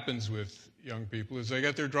that happens with young people is they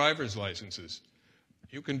get their driver's licenses.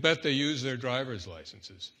 You can bet they use their driver's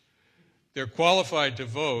licenses. They're qualified to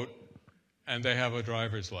vote, and they have a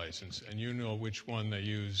driver's license, and you know which one they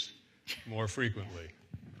use more frequently.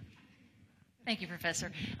 Thank you,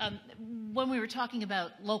 Professor. When we were talking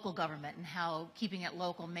about local government and how keeping it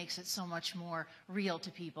local makes it so much more real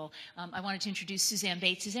to people, I wanted to introduce Suzanne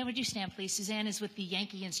Bates. Suzanne, would you stand, please? Suzanne is with the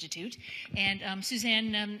Yankee Institute. And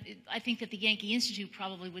Suzanne, I think that the Yankee Institute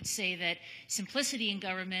probably would say that simplicity in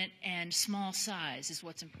government and small size is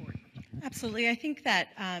what's important. Absolutely. I think that,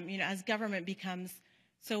 as government becomes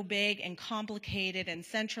so big and complicated and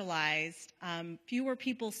centralized, fewer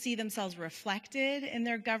people see themselves reflected in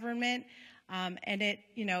their government. And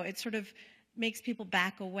it sort of makes people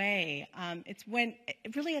back away. It's when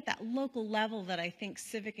really at that local level that I think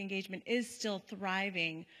civic engagement is still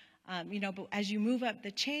thriving. But as you move up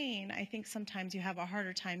the chain, I think sometimes you have a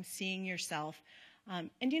harder time seeing yourself.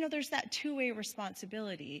 There's that two-way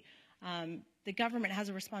responsibility. The government has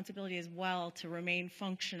a responsibility as well to remain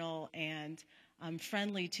functional and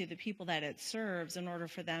friendly to the people that it serves in order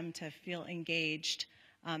for them to feel engaged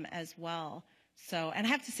as well. So, and I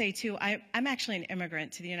have to say, too, I'm actually an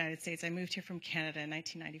immigrant to the United States. I moved here from Canada in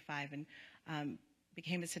 1995 and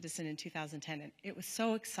became a citizen in 2010. And it was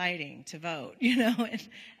so exciting to vote,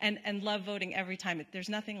 and love voting every time. There's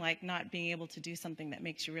nothing like not being able to do something that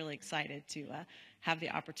makes you really excited to have the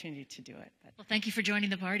opportunity to do it. Well, thank you for joining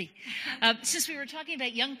the party. Since we were talking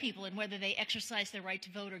about young people and whether they exercise their right to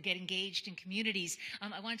vote or get engaged in communities,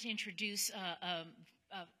 I wanted to introduce a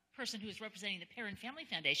person who is representing the Parent Family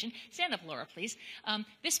Foundation. Stand up, Laura, please.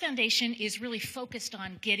 This foundation is really focused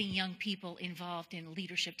on getting young people involved in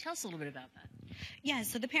leadership. Tell us a little bit about that. Yeah,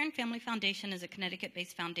 so the Parent Family Foundation is a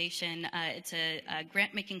Connecticut-based foundation. It's a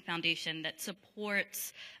grant-making foundation that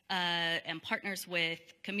supports and partners with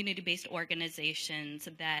community-based organizations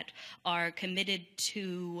that are committed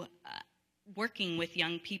to working with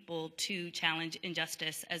young people to challenge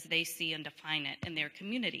injustice as they see and define it in their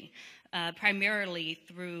community, primarily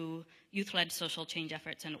through youth-led social change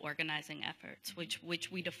efforts and organizing efforts,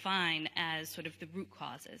 which we define as sort of the root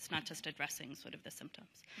causes, not just addressing sort of the symptoms.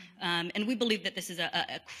 And we believe that this is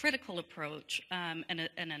a critical approach and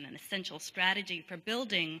an essential strategy for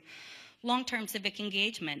building long-term civic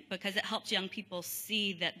engagement because it helps young people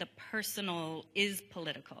see that the personal is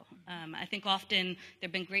political. I think often there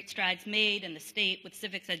have been great strides made in the state with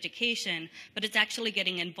civics education, but it's actually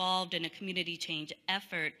getting involved in a community change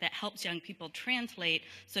effort that helps young people translate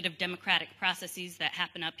sort of democratic processes that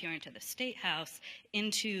happen up here into the State House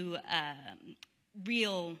into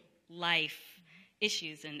real life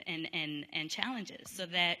issues and challenges so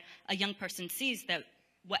that a young person sees that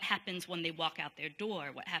what happens when they walk out their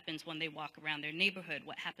door, what happens when they walk around their neighborhood,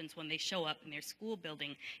 what happens when they show up in their school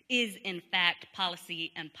building is, in fact,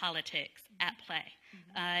 policy and politics at play.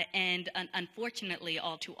 And unfortunately,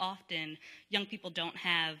 all too often, young people don't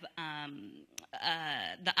have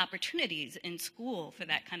the opportunities in school for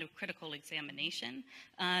that kind of critical examination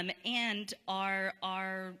and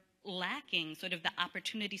are lacking sort of the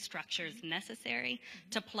opportunity structures necessary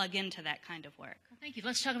to plug into that kind of work. Thank you.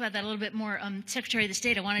 Let's talk about that a little bit more. Secretary of the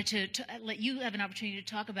State, I wanted to let you have an opportunity to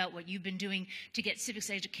talk about what you've been doing to get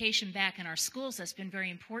civics education back in our schools. That's been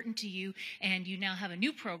very important to you, and you now have a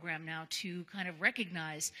new program now to kind of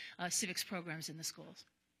recognize civics programs in the schools.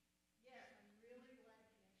 Yes, I'm really glad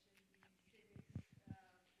you mentioned the civics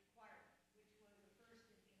requirement, which was the first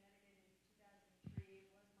in Connecticut in 2003.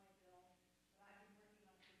 It was my bill, but I've been working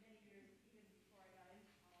on it for many years, even before I got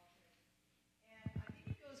into politics. And I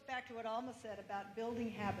think it goes back to what Alma said about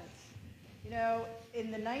building habits. You know,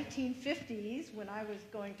 in the 1950s, when I was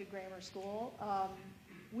going to grammar school,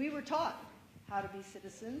 we were taught how to be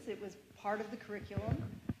citizens. It was part of the curriculum.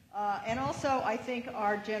 And also, I think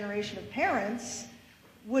our generation of parents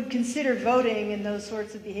would consider voting and those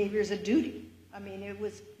sorts of behaviors a duty. I mean, it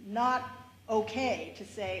was not okay to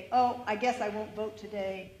say, oh, I guess I won't vote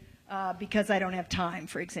today because I don't have time,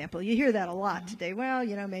 for example. You hear that a lot today. Well,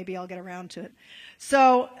 you know, maybe I'll get around to it.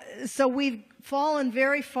 So we've fallen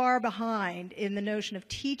very far behind in the notion of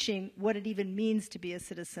teaching what it even means to be a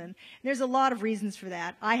citizen. And there's a lot of reasons for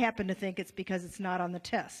that. I happen to think it's because it's not on the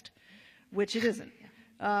test, which it isn't.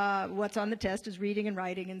 What's on the test is reading and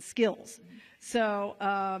writing and skills. So,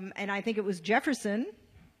 and I think it was Jefferson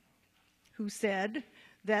who said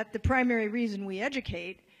that the primary reason we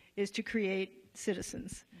educate is to create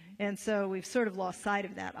citizens. And so we've sort of lost sight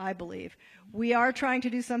of that, I believe. We are trying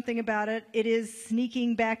to do something about it. It is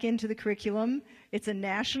sneaking back into the curriculum. It's a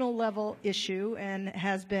national level issue and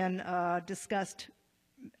has been discussed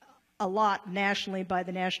a lot nationally by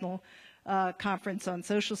the National Conference on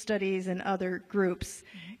Social Studies and other groups.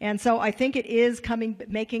 And so I think it is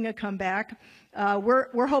making a comeback.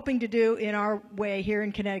 We're hoping to do in our way here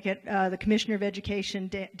in Connecticut. The Commissioner of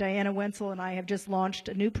Education, Diana Wenzel, and I have just launched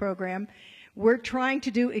a new program. We're trying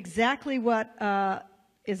to do exactly what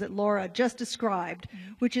Laura just described,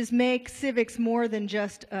 which is make civics more than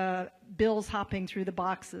just bills hopping through the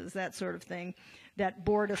boxes, that sort of thing that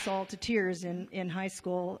bored us all to tears in high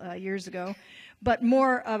school years ago, but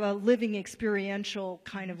more of a living experiential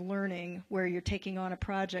kind of learning where you're taking on a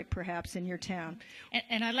project perhaps in your town.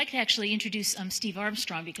 And I'd like to actually introduce Steve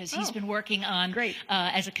Armstrong, because he's been working on,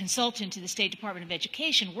 as a consultant to the State Department of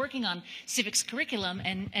Education, working on civics curriculum.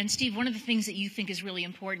 And Steve, one of the things that you think is really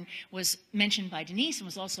important was mentioned by Denise and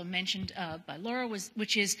was also mentioned by Laura,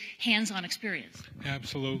 which is hands-on experience.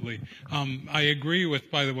 Absolutely. I agree with,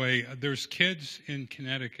 by the way, there's kids in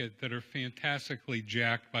Connecticut that are fantastically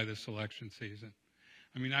jacked by this election season.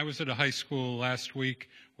 I mean, I was at a high school last week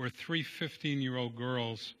where 3 15-year-old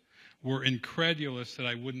girls were incredulous that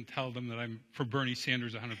I wouldn't tell them that I'm for Bernie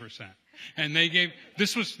Sanders 100%. And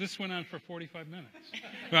this went on for 45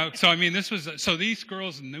 minutes. So, I mean, so these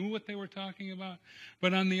girls knew what they were talking about.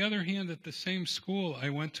 But on the other hand, at the same school, I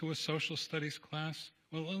went to a social studies class.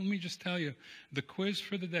 Well, let me just tell you, the quiz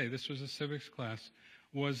for the day, this was a civics class,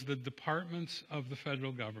 was the departments of the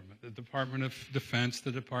federal government, the Department of Defense,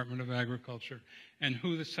 the Department of Agriculture, and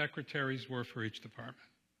who the secretaries were for each department.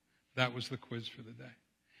 That was the quiz for the day.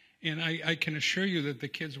 And I can assure you that the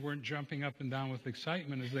kids weren't jumping up and down with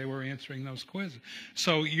excitement as they were answering those quizzes.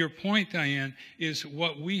 So your point, Diane, is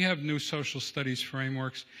what we have new social studies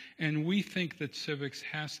frameworks, and we think that civics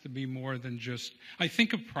has to be more than just, I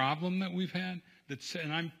think a problem that we've had,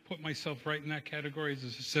 and I put myself right in that category as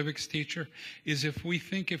a civics teacher, is if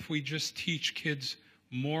we just teach kids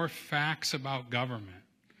more facts about government,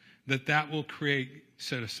 that will create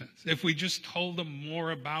citizens. If we just told them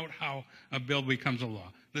more about how a bill becomes a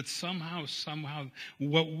law, that somehow,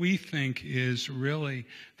 what we think is really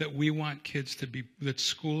that we want kids to be, that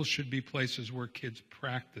schools should be places where kids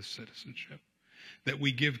practice citizenship, that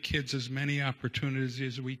we give kids as many opportunities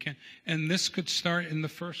as we can. And this could start in the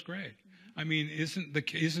first grade. I mean, isn't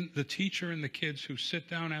the teacher and the kids who sit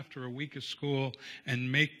down after a week of school and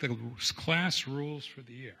make the class rules for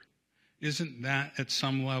the year, isn't that at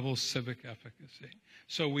some level civic efficacy?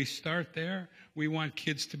 So we start there. We want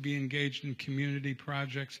kids to be engaged in community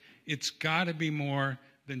projects. It's got to be more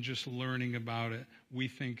than just learning about it. We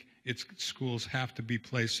think schools have to be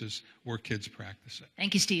places where kids practice it.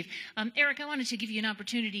 Thank you, Steve. Eric, I wanted to give you an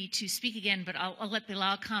opportunity to speak again, but I'll let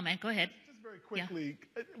Bilal comment. Go ahead. Very quickly,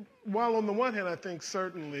 while on the one hand I think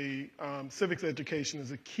certainly civics education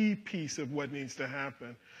is a key piece of what needs to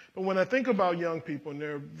happen, but when I think about young people, and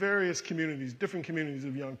there are various communities, different communities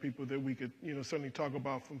of young people that we could certainly talk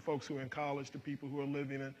about, from folks who are in college to people who are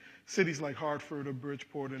living in cities like Hartford or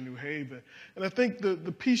Bridgeport or New Haven. And I think the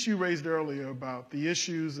piece you raised earlier about the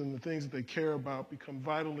issues and the things that they care about become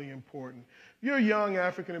vitally important. You're a young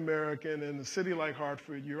African American in a city like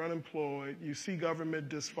Hartford, you're unemployed, you see government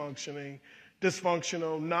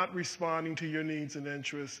dysfunctional, not responding to your needs and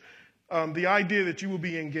interests. the idea that you will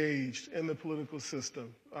be engaged in the political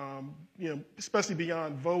system, especially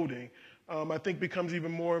beyond voting, I think becomes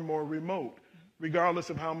even more and more remote, regardless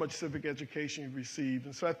of how much civic education you've received.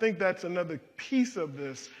 And so I think that's another piece of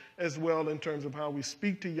this as well in terms of how we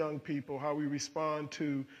speak to young people, how we respond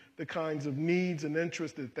to the kinds of needs and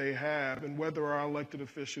interests that they have, and whether our elected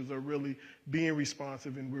officials are really being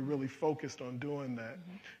responsive and we're really focused on doing that.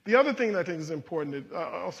 Mm-hmm. The other thing that I think is important that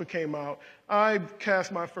also came out, I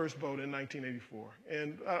cast my first vote in 1984.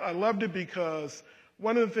 And I loved it because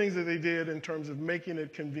one of the things that they did in terms of making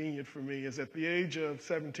it convenient for me is at the age of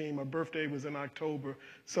 17, my birthday was in October,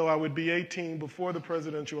 so I would be 18 before the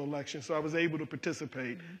presidential election, so I was able to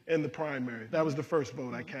participate in the primary. That was the first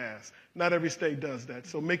vote I cast. Not every state does that,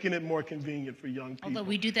 so making it more convenient for young people. Although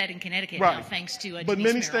we do that in Connecticut right. now, thanks to But Denise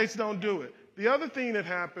many Merrill. states don't do it. The other thing that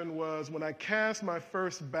happened was when I cast my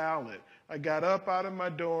first ballot, I got up out of my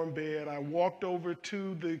dorm bed, I walked over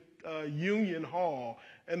to the Union Hall,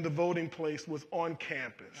 and the voting place was on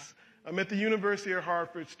campus. I'm at the University of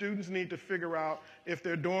Hartford. Students need to figure out if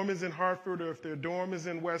their dorm is in Hartford or if their dorm is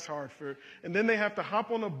in West Hartford. And then they have to hop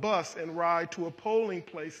on a bus and ride to a polling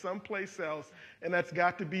place someplace else, and that's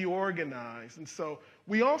got to be organized. And so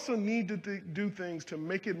we also need to do things to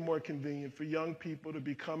make it more convenient for young people to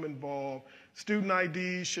become involved. Student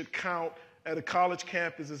IDs should count at a college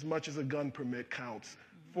campus as much as a gun permit counts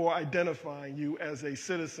for identifying you as a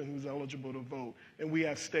citizen who's eligible to vote. And we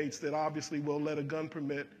have states that obviously will let a gun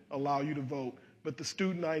permit allow you to vote, but the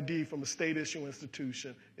student ID from a state-issue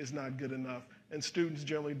institution is not good enough. And students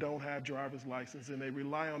generally don't have driver's license, and they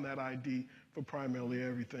rely on that ID for primarily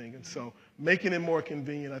everything. And so making it more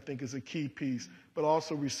convenient, I think, is a key piece, but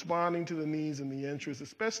also responding to the needs and the interests,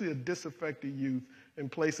 especially of disaffected youth in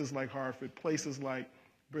places like Hartford, places like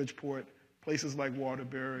Bridgeport, places like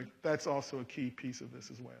Waterbury. That's also a key piece of this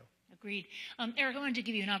as well. Agreed. Eric, I wanted to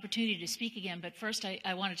give you an opportunity to speak again, but first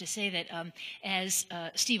I wanted to say that as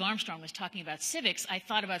Steve Armstrong was talking about civics, I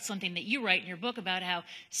thought about something that you write in your book about how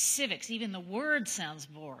civics, even the word sounds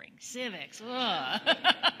boring. Civics, ugh.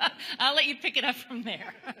 I'll let you pick it up from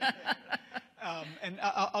there. And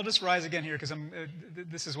I'll just rise again here because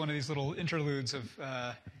this is one of these little interludes of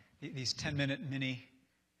these 10-minute mini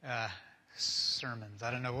sermons. I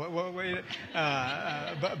don't know what way,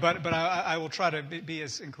 but I will try to be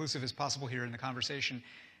as inclusive as possible here in the conversation.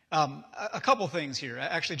 A couple things here,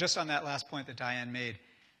 actually, just on that last point that Diane made.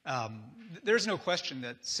 There's no question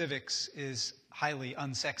that civics is highly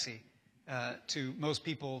unsexy to most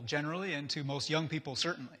people generally, and to most young people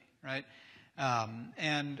certainly, right?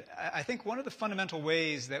 And I think one of the fundamental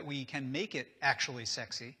ways that we can make it actually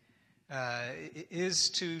sexy is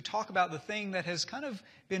to talk about the thing that has kind of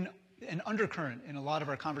been an undercurrent in a lot of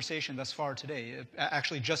our conversation thus far today,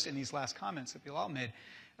 actually just in these last comments that Bilal made,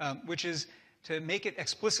 which is to make it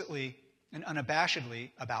explicitly and unabashedly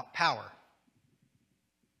about power.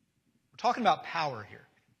 We're talking about power here,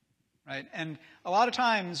 right? And a lot of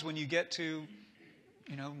times when you get to,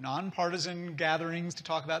 nonpartisan gatherings to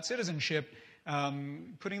talk about citizenship,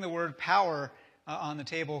 putting the word power on the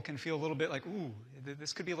table can feel a little bit like, ooh,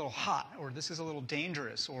 this could be a little hot, or this is a little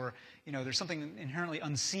dangerous, or there's something inherently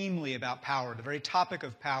unseemly about power. The very topic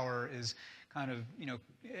of power is kind of,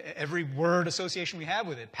 every word association we have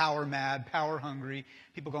with it: power mad, power hungry,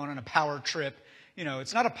 people going on a power trip.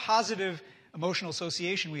 It's not a positive emotional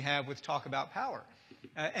association we have with talk about power.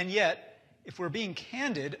 And yet, if we're being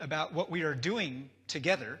candid about what we are doing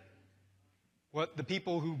together, what the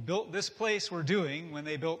people who built this place were doing when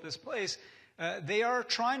they built this place, we are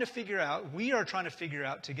trying to figure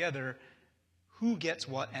out together who gets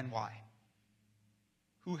what and why.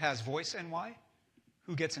 Who has voice and why?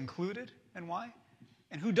 Who gets included and why?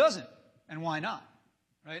 And who doesn't and why not,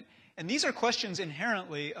 right? And these are questions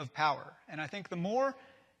inherently of power. And I think the more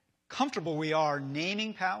comfortable we are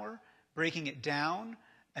naming power, breaking it down,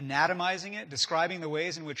 anatomizing it, describing the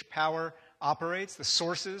ways in which power operates, the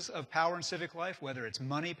sources of power in civic life, whether it's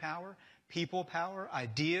money power, people power,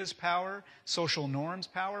 ideas power, social norms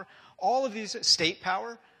power, all of these, state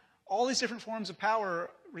power, all these different forms of power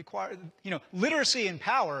require, literacy and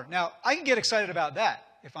power. Now, I can get excited about that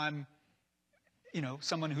if I'm,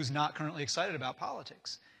 someone who's not currently excited about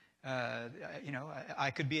politics.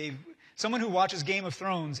 I could be someone who watches Game of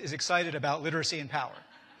Thrones is excited about literacy and power,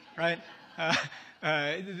 right?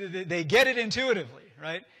 They get it intuitively,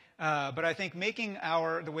 right? But I think making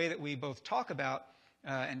the way that we both talk about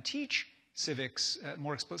and teach civics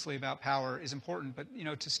more explicitly about power is important. But,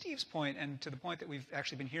 to Steve's point, and to the point that we've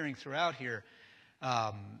actually been hearing throughout here,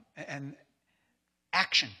 and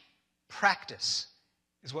action, practice,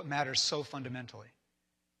 is what matters so fundamentally.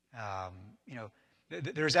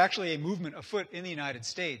 There's actually a movement afoot in the United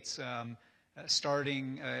States,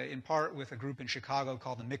 starting in part with a group in Chicago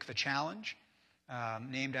called the Mikveh Challenge,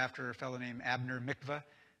 named after a fellow named Abner Mikveh,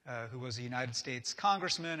 who was a United States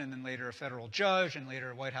congressman and then later a federal judge and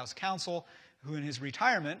later a White House counsel, who in his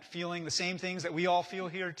retirement, feeling the same things that we all feel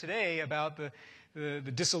here today about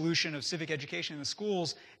the dissolution of civic education in the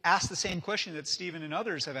schools, asked the same question that Stephen and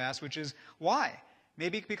others have asked, which is, why?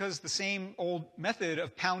 Maybe because the same old method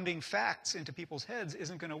of pounding facts into people's heads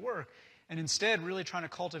isn't going to work, and instead really trying to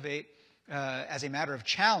cultivate, as a matter of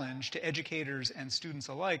challenge to educators and students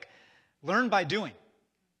alike, learn by doing,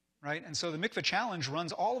 right? And so the Mikveh Challenge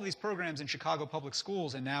runs all of these programs in Chicago public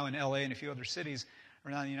schools and now in LA and a few other cities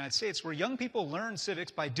around the United States, where young people learn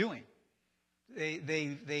civics by doing.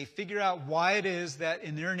 They figure out why it is that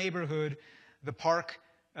in their neighborhood the park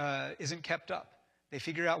isn't kept up. They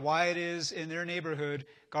figure out why it is in their neighborhood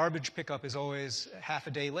garbage pickup is always half a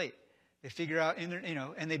day late. They figure out in their,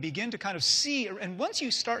 and they begin to kind of see, and once you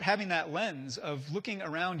start having that lens of looking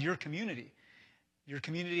around your community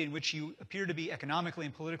in which you appear to be economically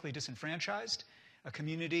and politically disenfranchised, a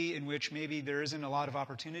community in which maybe there isn't a lot of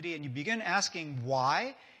opportunity, and you begin asking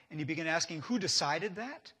why, and you begin asking who decided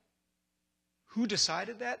that? Who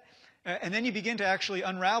decided that? And then you begin to actually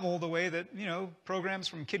unravel the way that, programs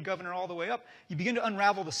from Kid Governor all the way up, you begin to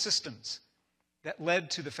unravel the systems that led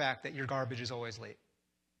to the fact that your garbage is always late,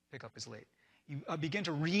 pickup is late. You begin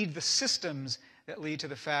to read the systems that lead to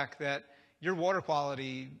the fact that your water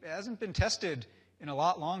quality hasn't been tested in a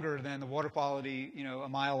lot longer than the water quality, a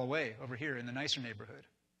mile away over here in the nicer neighborhood,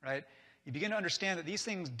 right? You begin to understand that these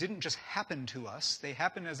things didn't just happen to us. They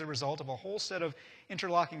happen as a result of a whole set of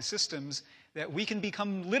interlocking systems that we can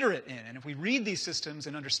become literate in. And if we read these systems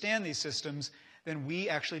and understand these systems, then we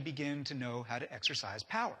actually begin to know how to exercise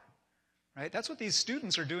power, right? That's what these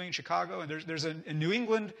students are doing in Chicago. And there's a New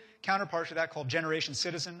England counterpart to that called Generation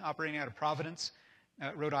Citizen, operating out of Providence,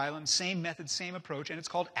 Rhode Island. Same method, same approach, and it's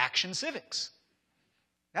called Action Civics.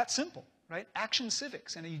 That's simple, right? Action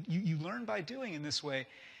Civics. And you learn by doing in this way.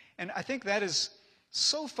 And I think that is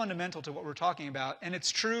so fundamental to what we're talking about. And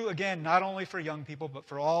it's true, again, not only for young people, but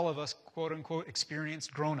for all of us, quote unquote,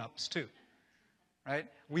 experienced grown-ups too, right?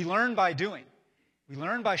 We learn by doing. We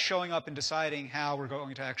learn by showing up and deciding how we're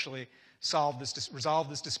going to actually resolve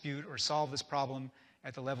this dispute or solve this problem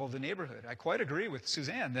at the level of the neighborhood. I quite agree with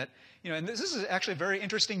Suzanne that, and this is actually a very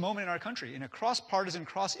interesting moment in our country. In a cross-partisan,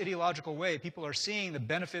 cross-ideological way, people are seeing the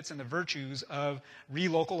benefits and the virtues of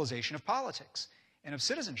relocalization of politics and of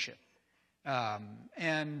citizenship.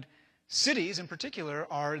 And cities, in particular,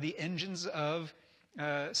 are the engines of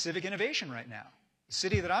civic innovation right now. The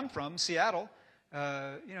city that I'm from, Seattle,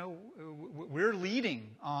 we're leading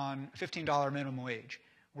on $15 minimum wage.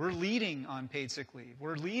 We're leading on paid sick leave.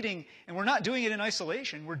 We're leading, and we're not doing it in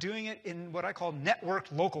isolation. We're doing it in what I call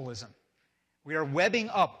networked localism. We are webbing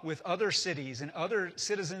up with other cities and other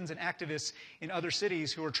citizens and activists in other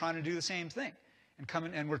cities who are trying to do the same thing.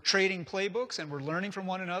 And we're trading playbooks, and we're learning from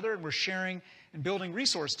one another, and we're sharing and building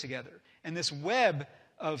resource together. And this web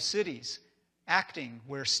of cities acting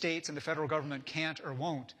where states and the federal government can't or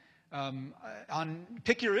won't,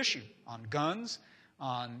 pick your issue, on guns,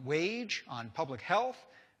 on wage, on public health,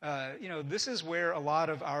 this is where a lot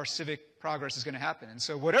of our civic progress is going to happen. And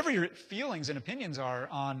so whatever your feelings and opinions are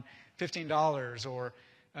on $15 or,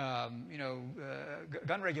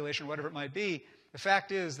 gun regulation, whatever it might be, the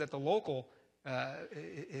fact is that the local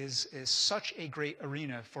is such a great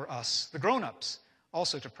arena for us, the grown-ups,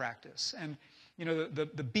 also to practice. And,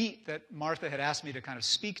 the beat that Martha had asked me to kind of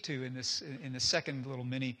speak to in this second little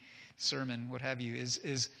mini sermon, what have you,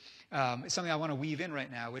 is something I want to weave in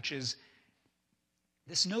right now, which is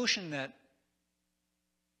this notion that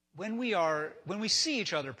when we see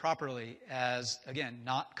each other properly as, again,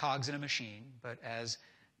 not cogs in a machine, but as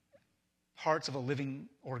parts of a living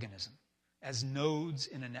organism, as nodes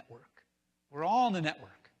in a network. We're all in the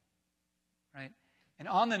network, right? And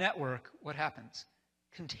on the network, what happens?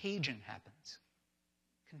 Contagion happens.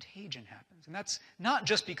 Contagion happens. And that's not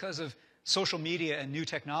just because of social media and new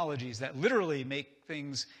technologies that literally make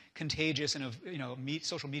things contagious in a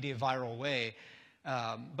social media viral way.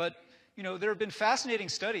 But there have been fascinating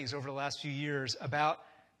studies over the last few years about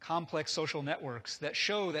complex social networks that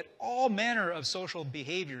show that all manner of social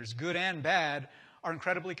behaviors, good and bad, are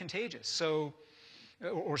incredibly contagious. So,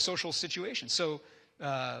 or social situations. So,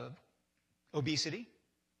 obesity,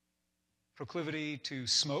 proclivity to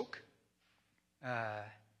smoke,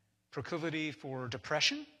 proclivity for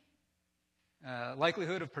depression,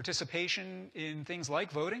 likelihood of participation in things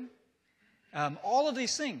like voting. All of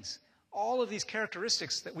these things all of these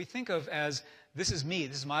characteristics that we think of as, this is me,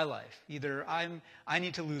 this is my life. Either I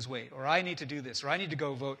need to lose weight, or I need to do this, or I need to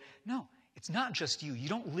go vote. No, it's not just you. You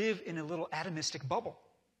don't live in a little atomistic bubble.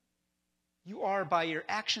 You are, by your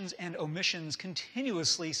actions and omissions,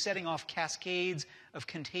 continuously setting off cascades of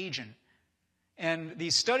contagion. And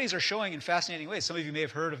these studies are showing in fascinating ways. Some of you may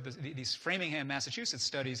have heard of these Framingham, Massachusetts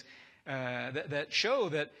studies that show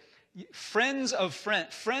that friends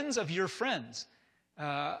of your friends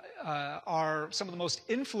are some of the most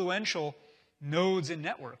influential nodes in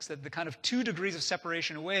networks. That the kind of 2 degrees of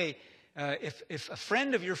separation away, if a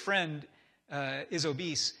friend of your friend is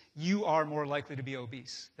obese, you are more likely to be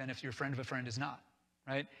obese than if your friend of a friend is not,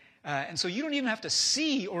 right? And so you don't even have to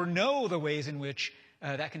see or know the ways in which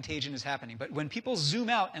that contagion is happening. But when people zoom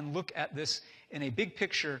out and look at this in a big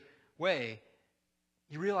picture way,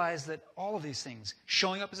 you realize that all of these things,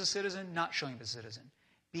 showing up as a citizen, not showing up as a citizen,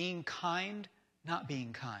 being kind, not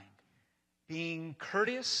being kind, being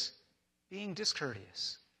courteous, being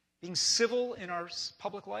discourteous, being civil in our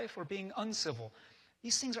public life or being uncivil,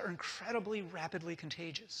 these things are incredibly rapidly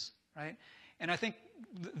contagious, right? And I think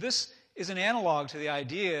this is an analog to the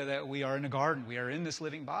idea that we are in a garden, we are in this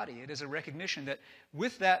living body. It is a recognition that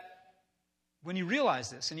with that, when you realize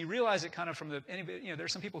this, and you realize it kind of from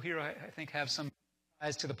there's some people here I think have some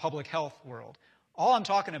ties to the public health world. All I'm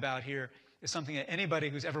talking about here is something that anybody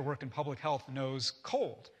who's ever worked in public health knows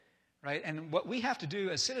cold, right? And what we have to do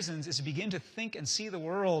as citizens is to begin to think and see the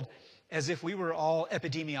world as if we were all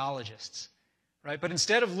epidemiologists, right? But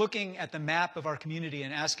instead of looking at the map of our community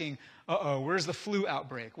and asking, where's the flu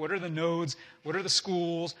outbreak? What are the nodes? What are the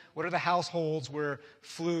schools? What are the households where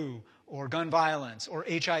flu or gun violence or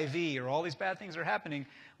HIV or all these bad things are happening?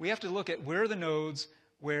 We have to look at where are the nodes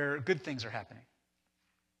where good things are happening?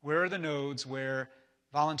 Where are the nodes where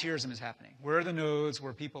volunteerism is happening? Where are the nodes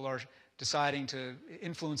where people are deciding to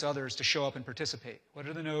influence others to show up and participate? What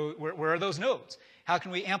are the nodes? Where are those nodes? How can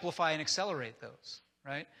we amplify and accelerate those,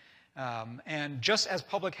 right? And just as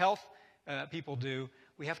public health people do,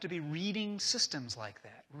 we have to be reading systems like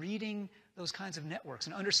that, reading those kinds of networks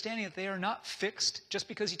and understanding that they are not fixed. Just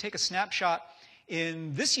because you take a snapshot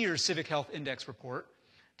in this year's Civic Health Index report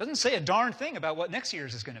doesn't say a darn thing about what next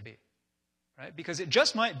year's is going to be, right? Because it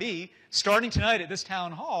just might be, starting tonight at this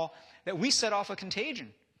town hall, that we set off a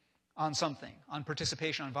contagion on something, on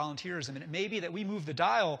participation, on volunteerism, and it may be that we move the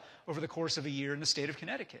dial over the course of a year in the state of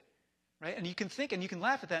Connecticut. Right? And you can think and you can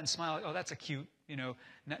laugh at that and smile, like, oh, that's a cute,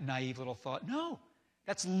 naive little thought. No,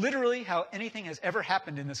 that's literally how anything has ever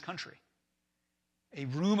happened in this country. A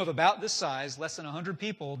room of about this size, less than 100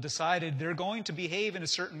 people, decided they're going to behave in a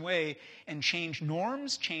certain way and change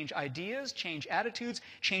norms, change ideas, change attitudes,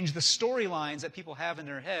 change the storylines that people have in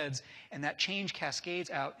their heads, and that change cascades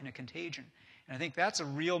out in a contagion. And I think that's a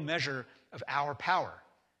real measure of our power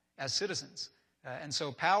as citizens. And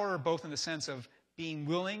so power both in the sense of being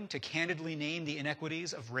willing to candidly name the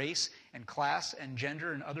inequities of race and class and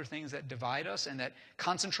gender and other things that divide us and that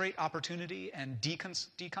concentrate opportunity and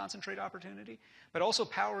deconcentrate opportunity, but also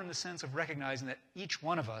power in the sense of recognizing that each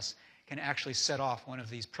one of us can actually set off one of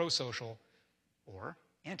these pro-social or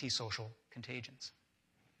anti-social contagions.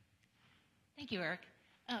 Thank you, Eric.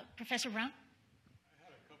 Professor Brown? I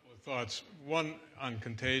had a couple of thoughts. One on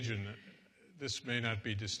contagion. This may not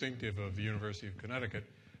be distinctive of the University of Connecticut,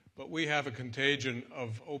 but we have a contagion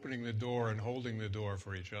of opening the door and holding the door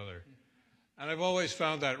for each other. And I've always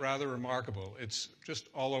found that rather remarkable. It's just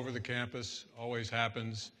all over the campus, always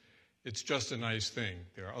happens. It's just a nice thing.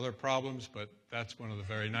 There are other problems, but that's one of the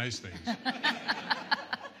very nice things.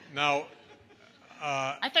 Now,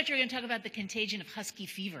 I thought you were going to talk about the contagion of husky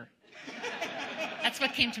fever. That's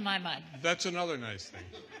what came to my mind. That's another nice thing.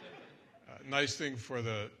 Nice thing for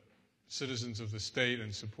the citizens of the state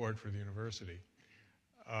and support for the university.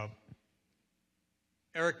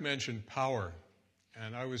 Eric mentioned power,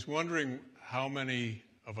 and I was wondering how many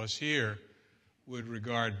of us here would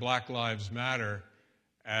regard Black Lives Matter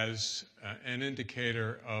as an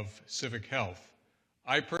indicator of civic health.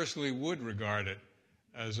 I personally would regard it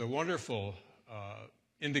as a wonderful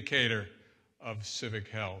indicator of civic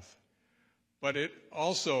health. But it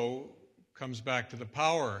also comes back to the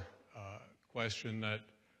power question that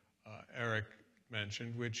Eric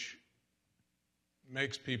mentioned, which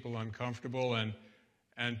makes people uncomfortable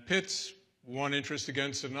and pits one interest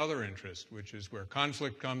against another interest, which is where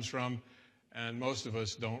conflict comes from, and most of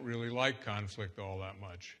us don't really like conflict all that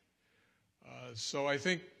much. So I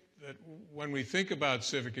think that when we think about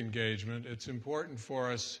civic engagement, it's important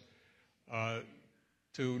for us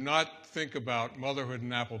to not think about motherhood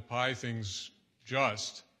and apple pie things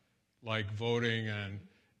just like voting and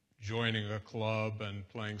joining a club and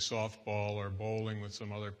playing softball or bowling with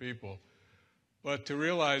some other people, but to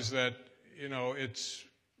realize that, you know, it's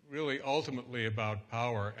really ultimately about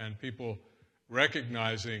power and people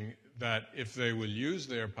recognizing that if they will use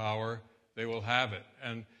their power, they will have it.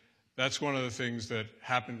 And that's one of the things that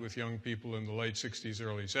happened with young people in the late 60s,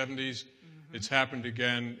 early 70s. It's happened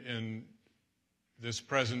again in this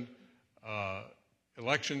present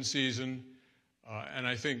election season. And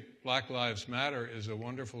I think Black Lives Matter is a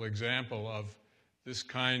wonderful example of this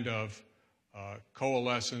kind of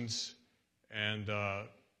coalescence and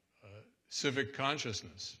civic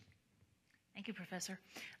consciousness. Thank you, Professor.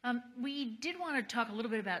 We did want to talk a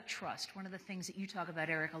little bit about trust. One of the things that you talk about,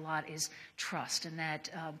 Eric, a lot is trust, and that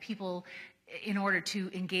people, in order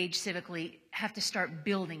to engage civically, have to start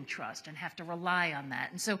building trust and have to rely on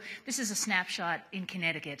that. And so this is a snapshot in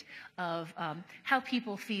Connecticut of how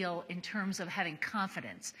people feel in terms of having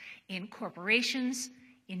confidence in corporations,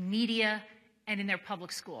 in media, and in their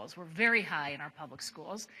public schools. We're very high in our public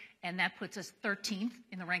schools, and that puts us 13th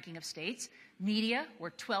in the ranking of states. Media,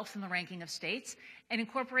 we're 12th in the ranking of states, and in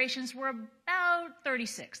corporations, we're about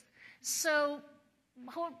 36th. So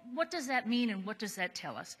what does that mean, and what does that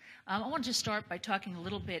tell us? I want to start by talking a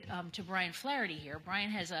little bit to Brian Flaherty here. Brian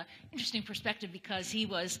has an interesting perspective because he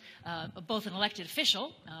was both an elected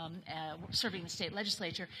official serving the state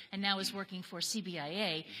legislature and now is working for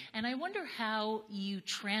CBIA. And I wonder how you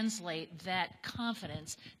translate that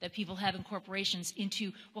confidence that people have in corporations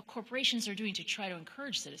into what corporations are doing to try to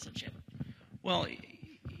encourage citizenship. Well,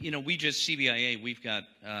 you know, CBIA, we've got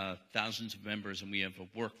thousands of members, and we have a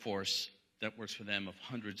workforce that works for them of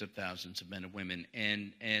hundreds of thousands of men and women.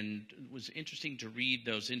 And it was interesting to read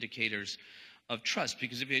those indicators of trust,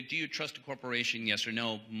 because do you trust a corporation, yes or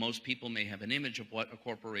no? Most people may have an image of what a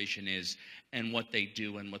corporation is and what they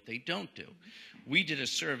do and what they don't do. We did a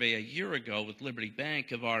survey a year ago with Liberty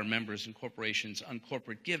Bank of our members and corporations on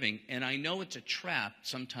corporate giving, and I know it's a trap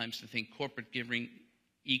sometimes to think corporate giving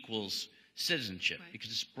equals citizenship, because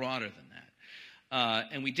it's broader than that.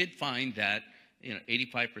 And we did find that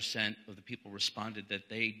 85% of the people responded that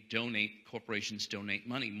corporations donate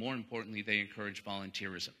money. More importantly, they encourage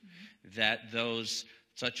volunteerism. That those,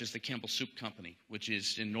 such as the Campbell Soup Company, which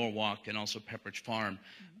is in Norwalk, and also Pepperidge Farm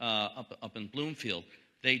up in Bloomfield,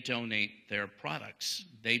 they donate their products.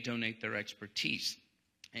 They donate their expertise.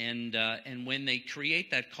 And when they create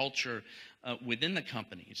that culture within the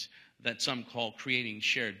companies that some call creating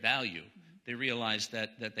shared value, they realize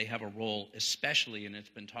that they have a role, especially, and it's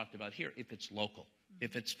been talked about here, if it's local,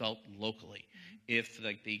 if it's felt locally, if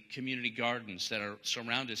like the community gardens that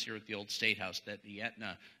surround us here at the old State House, that the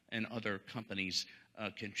Aetna and other companies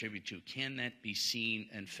contribute to, can that be seen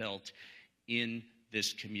and felt in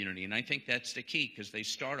this community? And I think that's the key, because they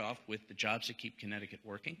start off with the jobs that keep Connecticut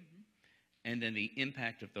working, and then the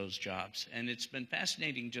impact of those jobs. And it's been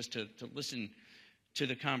fascinating just to listen to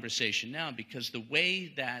the conversation now, because the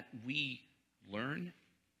way that we learn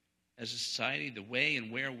as a society, the way and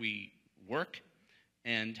where we work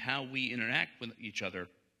and how we interact with each other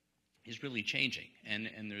is really changing. And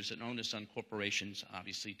there's an onus on corporations,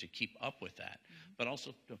 obviously, to keep up with that, but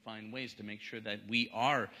also to find ways to make sure that we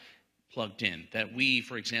are plugged in, that we,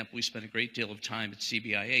 for example, we spend a great deal of time at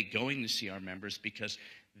CBIA going to see our members because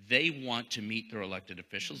they want to meet their elected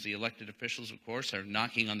officials. The elected officials, of course, are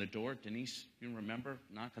knocking on the door. Denise, you remember,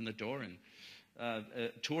 knock on the door and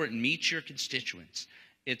tour and meet your constituents.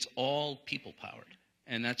 It's all people-powered.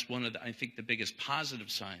 And that's one of, I think, the biggest positive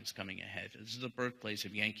signs coming ahead. This is the birthplace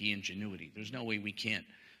of Yankee ingenuity. There's no way we can't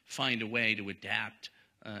find a way to adapt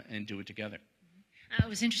and do it together. I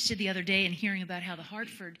was interested the other day in hearing about how the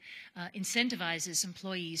Hartford incentivizes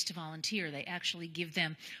employees to volunteer. They actually give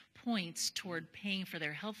them points toward paying for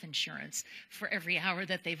their health insurance for every hour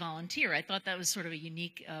that they volunteer. I thought that was sort of a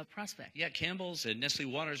unique prospect. Yeah, Campbell's and Nestle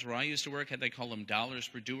Waters, where I used to work, they call them Dollars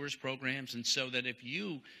for Doers programs. And so that if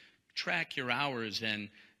you track your hours and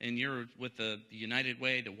you're with the United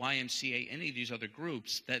Way, the YMCA, any of these other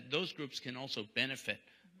groups, that those groups can also benefit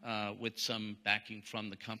with some backing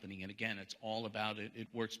from the company. And again, it's all about it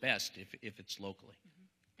works best if it's locally.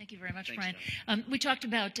 Thank you very much, Thanks, Brian. We talked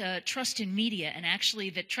about trust in media, and actually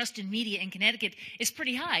that trust in media in Connecticut is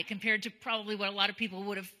pretty high compared to probably what a lot of people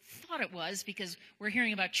would have thought it was, because we're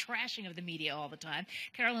hearing about trashing of the media all the time.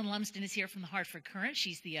 Carolyn Lumsden is here from the Hartford Courant.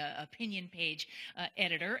 She's the opinion page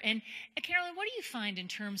editor. And Carolyn, what do you find in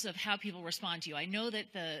terms of how people respond to you? I know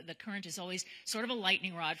that the Courant is always sort of a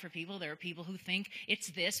lightning rod for people. There are people who think it's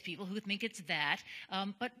this, people who think it's that.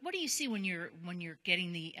 But what do you see when you're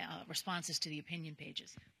getting the responses to the opinion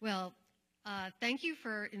pages? Well, Thank you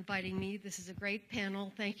for inviting me. This is a great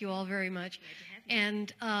panel. Thank you all very much.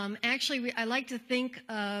 And actually, I like to think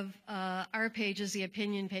of our pages, the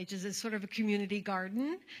opinion pages, as sort of a community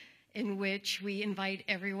garden in which we invite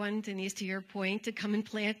everyone, Denise, to your point, to come and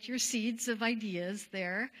plant your seeds of ideas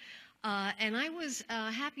there. And I was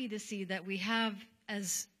happy to see that we have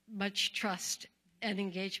as much trust and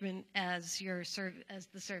engagement as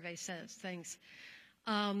the survey says. Thanks.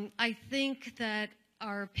 I think that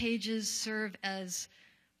our pages serve as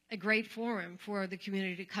a great forum for the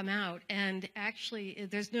community to come out. And actually,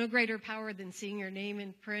 there's no greater power than seeing your name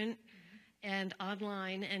in print and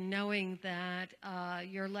online and knowing that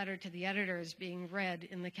your letter to the editor is being read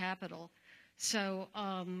in the Capitol. So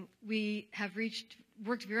we have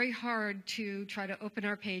worked very hard to try to open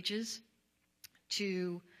our pages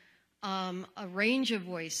to a range of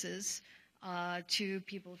voices, to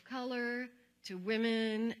people of color, to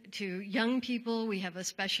women, to young people. We have a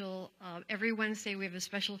special, every Wednesday we have a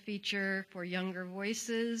special feature for younger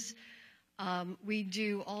voices. We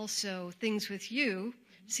do also things with you.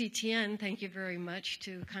 CTN, thank you very much,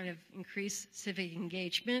 to kind of increase civic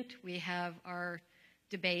engagement. We have our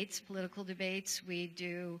debates, political debates. We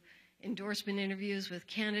do endorsement interviews with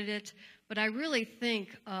candidates. But I really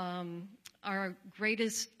think our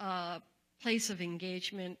greatest place of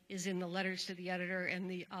engagement is in the letters to the editor and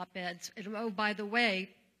the op-eds. And oh, by the way,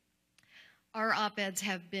 our op-eds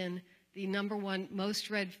have been the #1 most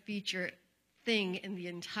read feature thing in the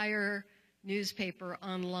entire newspaper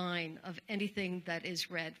online of anything that is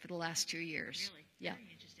read for the last 2 years. Really? Yeah. Very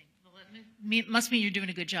interesting. Well, it must mean you're doing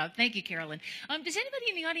a good job. Thank you, Carolyn. Does anybody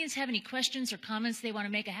in the audience have any questions or comments they want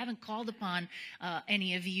to make? I haven't called upon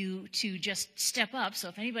any of you to just step up. So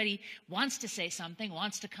if anybody wants to say something,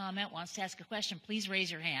 wants to comment, wants to ask a question, please raise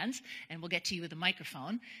your hands and we'll get to you with a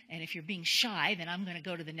microphone. And if you're being shy, then I'm going to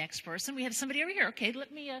go to the next person. We have somebody over here. Okay,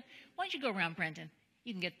 let me, why don't you go around, Brendan?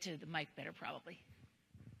 You can get to the mic better, probably.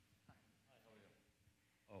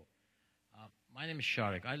 My name is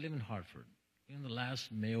Sharik. I live in Hartford. In the last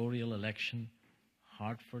mayoral election,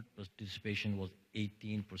 Hartford participation was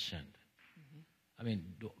 18%. I mean,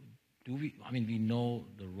 we know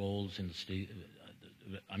the roles in the state,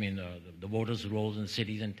 the voters' roles in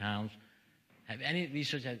cities and towns. Have any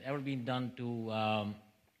research has ever been done to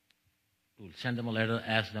send them a letter,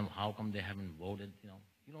 ask them how come they haven't voted? You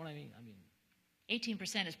know what I mean?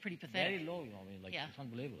 18% is pretty pathetic. Very low. Yeah. It's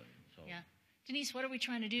unbelievable. So. Yeah. Denise, what are we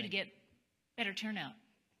trying to do to get better turnout?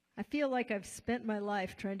 I feel like I've spent my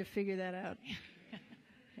life trying to figure that out.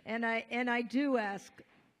 and I do ask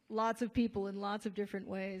lots of people in lots of different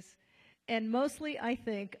ways. And mostly I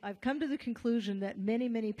think I've come to the conclusion that many,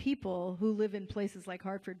 many people who live in places like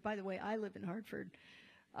Hartford, by the way, I live in Hartford,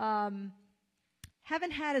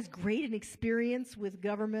 haven't had as great an experience with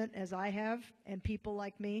government as I have and people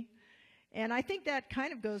like me. And I think that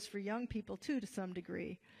kind of goes for young people too to some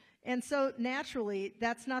degree. And so naturally,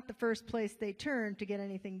 that's not the first place they turn to get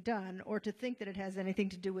anything done or to think that it has anything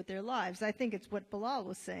to do with their lives. I think it's what Bilal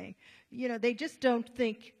was saying. They just don't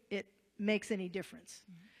think it makes any difference.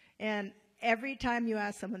 And every time you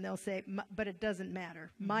ask someone, they'll say, but it doesn't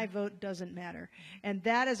matter. My vote doesn't matter. And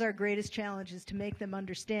that is our greatest challenge, is to make them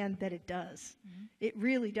understand that it does. It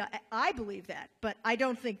really does. I believe that, but I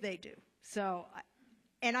don't think they do.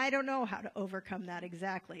 And I don't know how to overcome that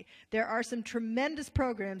exactly. There are some tremendous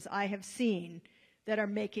programs I have seen that are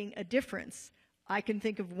making a difference. I can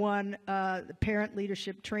think of one, the Parent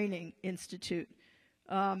Leadership Training Institute,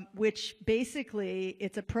 which basically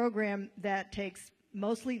it's a program that takes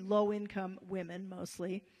mostly low-income women,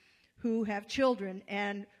 who have children,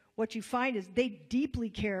 and what you find is they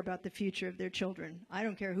deeply care about the future of their children. I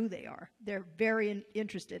don't care who they are. They're very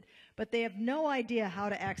interested, but they have no idea how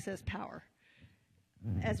to access power,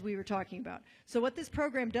 as we were talking about. So what this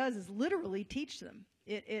program does is literally teach them.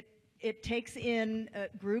 It takes in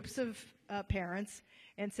groups of parents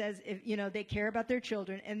and says, if they care about their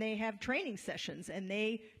children, and they have training sessions, and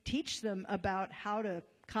they teach them about how to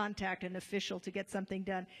contact an official to get something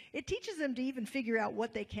done. It teaches them to even figure out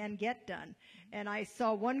what they can get done. And I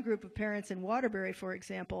saw one group of parents in Waterbury, for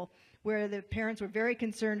example, where the parents were very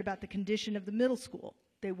concerned about the condition of the middle school.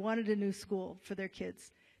 They wanted a new school for their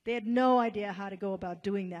kids. They had no idea how to go about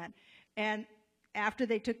doing that. And after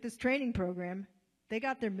they took this training program, they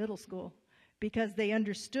got their middle school because they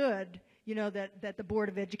understood, that the Board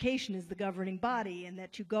of Education is the governing body, and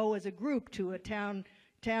that you go as a group to a town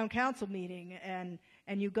council meeting, and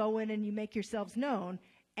you go in and you make yourselves known,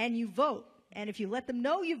 and you vote. And if you let them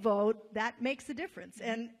know you vote, that makes a difference.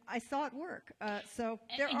 And I saw it work. So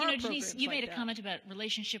there are programs Denise, you made a that. comment about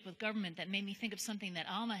relationship with government that made me think of something that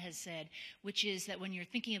Alma has said, which is that when you're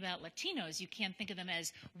thinking about Latinos, you can't think of them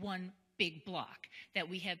as one big block. That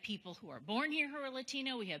we have people who are born here who are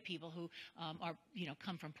Latino, we have people who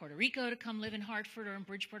come from Puerto Rico to come live in Hartford or in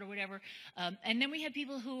Bridgeport or whatever, and then we have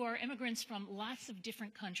people who are immigrants from lots of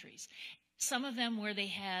different countries. Some of them where they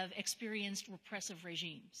have experienced repressive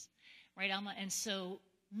regimes. Right, Alma? And so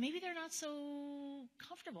maybe they're not so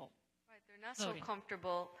comfortable. Right, they're not voting. so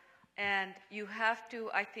comfortable. And you have to,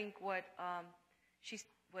 I think what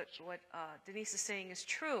Denise is saying is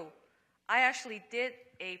true. I actually did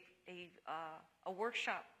a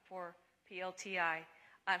workshop for PLTI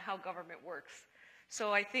on how government works.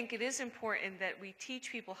 So I think it is important that we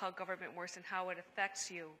teach people how government works and how it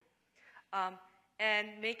affects you. And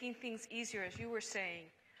making things easier, as you were saying.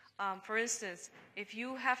 For instance, if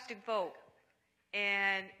you have to vote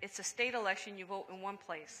and it's a state election, you vote in one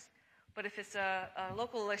place. But if it's a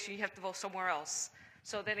local election, you have to vote somewhere else.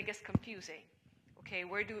 So then it gets confusing. Okay,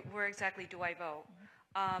 where exactly do I vote?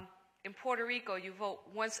 In Puerto Rico, you vote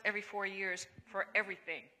once every 4 years for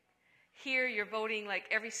everything. Here, you're voting like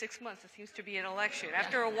every 6 months. It seems to be an election.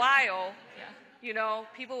 After a while, you know,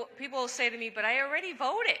 people will say to me, but I already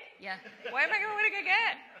voted. Yeah. Why am I voting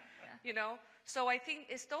again? You know? So I think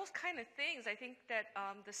it's those kind of things. I think that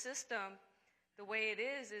the system, the way it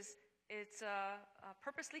is it's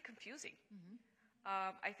purposely confusing. Mm-hmm.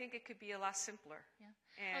 I think it could be a lot simpler. Yeah.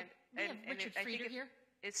 And, we have Richard Frieder here.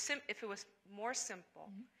 If it was more simple,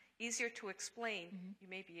 mm-hmm. easier to explain, mm-hmm. you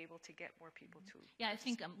may be able to get more people to. Yeah, I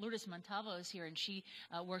think Lourdes Montalvo is here, and she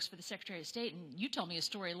works for the Secretary of State. And you told me a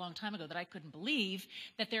story a long time ago that I couldn't believe,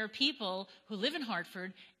 that there are people who live in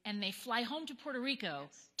Hartford and they fly home to Puerto Rico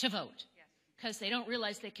to vote. Because they don't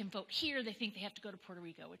realize they can vote here, they think they have to go to Puerto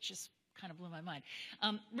Rico, which just kind of blew my mind.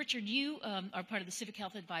 Richard, you are part of the Civic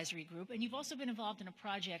Health Advisory Group, and you've also been involved in a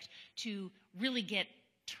project to really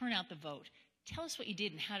turn out the vote. Tell us what you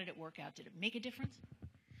did and how did it work out? Did it make a difference?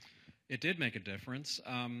 It did make a difference.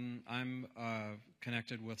 I'm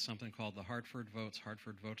connected with something called the Hartford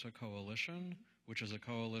Vota Coalition, which is a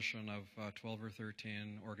coalition of 12 or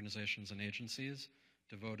 13 organizations and agencies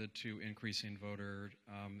devoted to increasing voter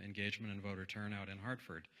engagement and voter turnout in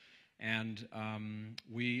Hartford. And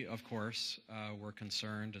we, of course, were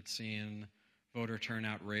concerned at seeing voter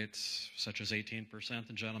turnout rates such as 18%,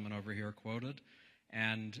 the gentleman over here quoted.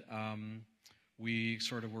 And we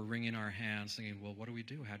sort of were wringing our hands thinking, well, what do we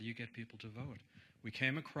do? How do you get people to vote? We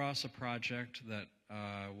came across a project that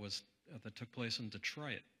that took place in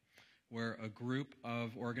Detroit, where a group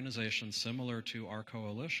of organizations similar to our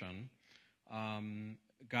coalition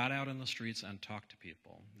got out in the streets and talked to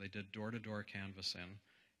people. They did door-to-door canvassing,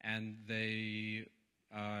 and they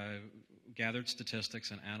gathered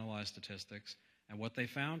statistics and analyzed statistics. And what they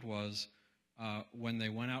found was when they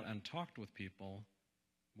went out and talked with people,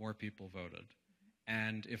 more people voted.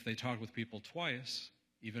 And if they talked with people twice,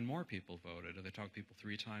 even more people voted. If they talked to people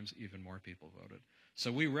 3 times, even more people voted.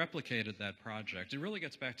 So we replicated that project. It really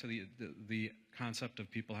gets back to the concept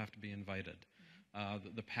of people have to be invited.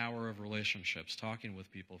 The power of relationships, talking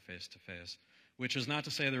with people face to face, which is not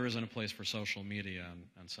to say there isn't a place for social media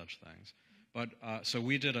and such things. But so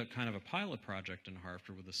we did a kind of a pilot project in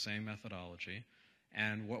Hartford with the same methodology,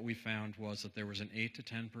 and what we found was that there was an 8 to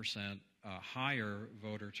 10% higher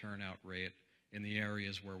voter turnout rate in the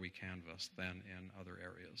areas where we canvassed than in other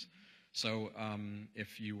areas. So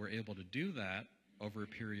if you were able to do that over a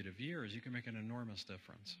period of years, you can make an enormous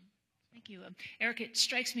difference. Thank you. Eric, it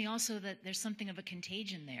strikes me also that there's something of a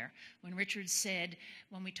contagion there. When Richard said,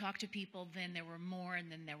 when we talked to people, then there were more,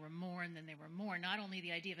 and then there were more, and then there were more. Not only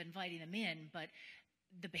the idea of inviting them in, but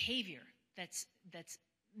the behavior that's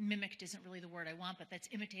mimicked isn't really the word I want, but that's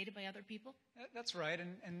imitated by other people. That's right.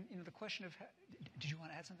 And you know, the question of, did you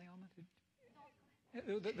want to add something, Alma?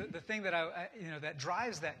 The thing that that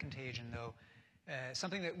drives that contagion, though,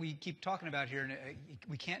 something that we keep talking about here, and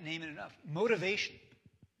we can't name it enough: motivation.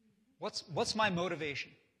 What's my motivation,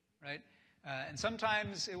 right? And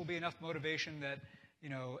sometimes it will be enough motivation that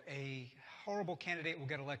a horrible candidate will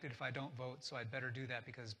get elected if I don't vote, so I'd better do that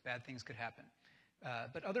because bad things could happen.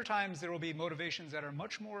 But other times there will be motivations that are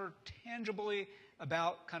much more tangibly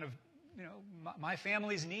about kind of my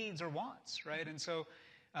family's needs or wants, right? And so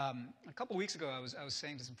a couple weeks ago, I was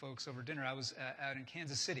saying to some folks over dinner, I was out in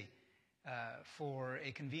Kansas City for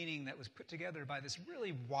a convening that was put together by this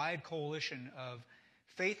really wide coalition of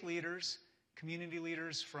faith leaders, community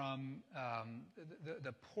leaders from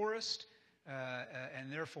the poorest,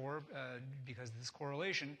 and therefore, because of this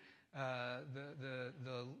correlation,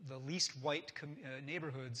 the least white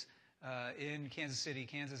neighborhoods in Kansas City,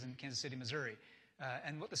 Kansas, and Kansas City, Missouri.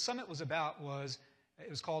 And what the summit was about was, it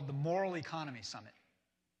was called the Moral Economy Summit.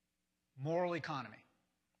 Moral economy,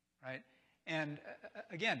 right? And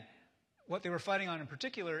again, what they were fighting on in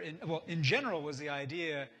particular, in general, was the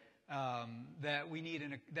idea that we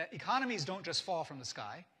need that economies don't just fall from the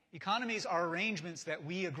sky. Economies are arrangements that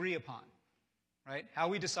we agree upon, right? How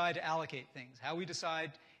we decide to allocate things, how we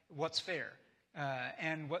decide what's fair.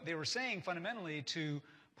 And what they were saying fundamentally to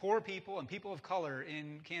poor people and people of color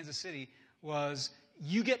in Kansas City was,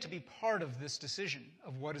 you get to be part of this decision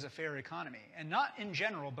of what is a fair economy. And not in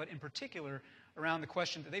general, but in particular around the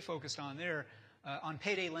question that they focused on there, on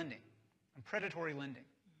payday lending, on predatory lending,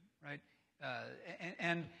 right?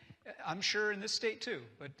 And I'm sure in this state too,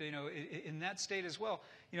 but in that state as well,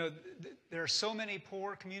 there are so many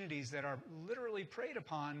poor communities that are literally preyed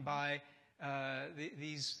upon by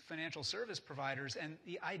these financial service providers, and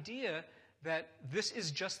the idea that this is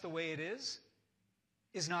just the way it is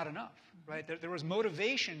not enough, right? There was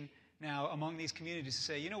motivation now among these communities to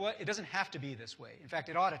say, you know what, it doesn't have to be this way. In fact,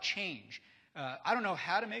 it ought to change. I don't know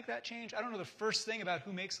how to make that change. I don't know the first thing about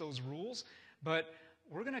who makes those rules, but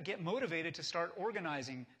we're going to get motivated to start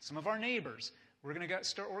organizing some of our neighbors. We're going to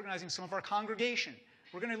start organizing some of our congregation.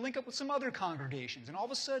 We're going to link up with some other congregations. And all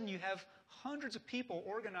of a sudden, you have hundreds of people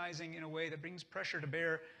organizing in a way that brings pressure to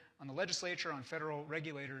bear on the legislature, on federal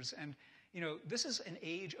regulators. And this is an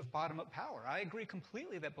age of bottom-up power. I agree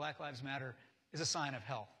completely that Black Lives Matter is a sign of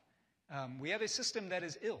health. We have a system that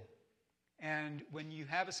is ill. And when you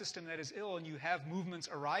have a system that is ill and you have movements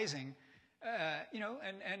arising,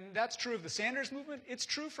 and that's true of the Sanders movement, it's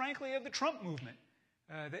true, frankly, of the Trump movement.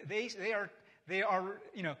 They are,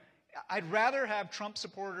 I'd rather have Trump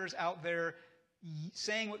supporters out there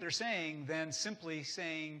saying what they're saying than simply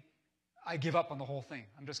saying, I give up on the whole thing.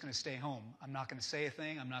 I'm just going to stay home. I'm not going to say a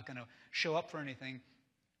thing. I'm not going to show up for anything.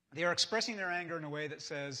 They are expressing their anger in a way that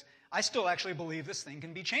says, I still actually believe this thing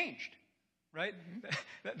can be changed, right?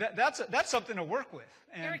 That's something to work with.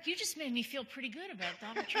 And Eric, you just made me feel pretty good about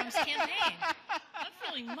Donald Trump's campaign. I'm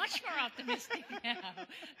feeling much more optimistic now.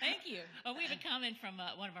 Thank you. We have a comment from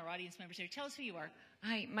one of our audience members here. Tell us who you are.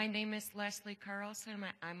 Hi, my name is Leslie Carlson.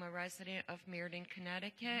 I'm a resident of Merrill,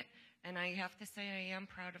 Connecticut. And I have to say I am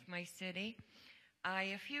proud of my city.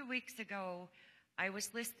 A few weeks ago,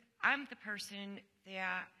 I'm the person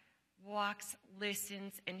that walks,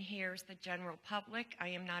 listens, and hears the general public. I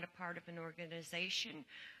am not a part of an organization.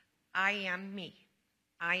 I am me.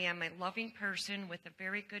 I am a loving person with a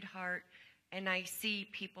very good heart, and I see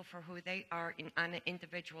people for who they are on an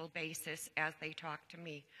individual basis as they talk to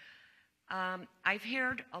me. I've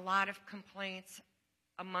heard a lot of complaints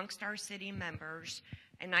amongst our city members,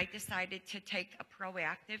 and I decided to take a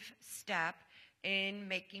proactive step in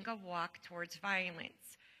making a walk towards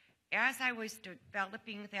violence. As I was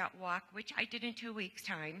developing that walk, which I did in 2 weeks'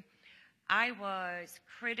 time, I was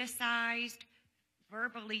criticized,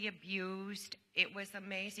 verbally abused. It was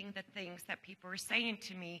amazing the things that people were saying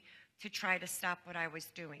to me to try to stop what I was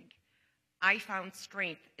doing. I found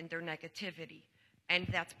strength in their negativity, and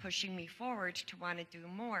that's pushing me forward to want to do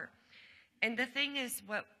more. And the thing is,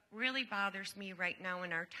 what really bothers me right now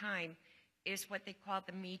in our time is what they call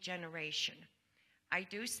the me generation. I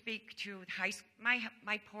do speak to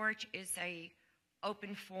my porch is a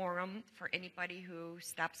open forum for anybody who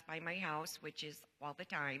stops by my house, which is all the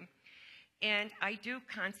time. And I do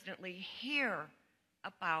constantly hear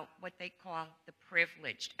about what they call the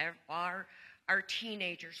privileged. Our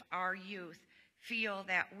teenagers, our youth, feel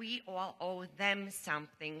that we all owe them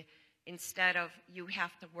something instead of you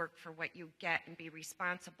have to work for what you get and be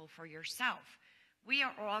responsible for yourself. We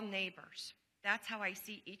are all neighbors. That's how I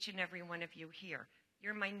see each and every one of you here.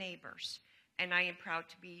 You're my neighbors, and I am proud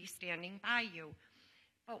to be standing by you.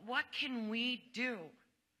 But what can we do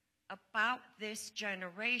about this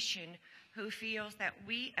generation who feels that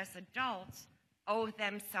we as adults owe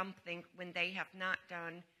them something when they have not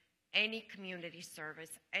done any community service,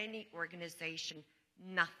 any organization,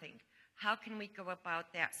 nothing? How can we go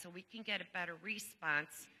about that so we can get a better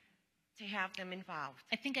response to have them involved?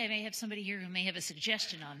 I think I may have somebody here who may have a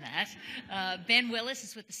suggestion on that. Ben Willis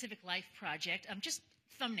is with the Civic Life Project. Just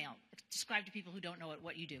thumbnail. Describe to people who don't know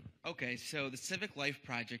what you do. Okay, so the Civic Life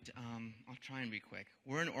Project, I'll try and be quick.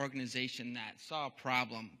 We're an organization that saw a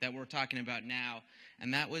problem that we're talking about now,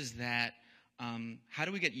 and that was that how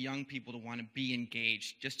do we get young people to want to be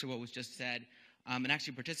engaged, just to what was just said, and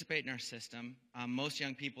actually participate in our system. Most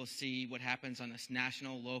young people see what happens on this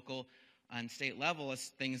national, local, and state level as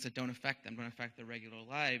things that don't affect them, don't affect their regular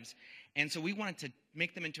lives. And so we wanted to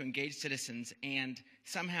make them into engaged citizens and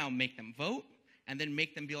somehow make them vote and then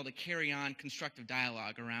make them be able to carry on constructive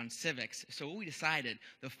dialogue around civics. So what we decided,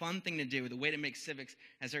 the fun thing to do, the way to make civics,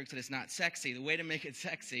 as Eric said, it's not sexy, the way to make it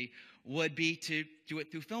sexy would be to do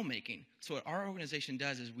it through filmmaking. So what our organization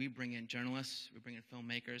does is we bring in journalists, we bring in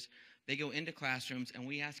filmmakers, they go into classrooms and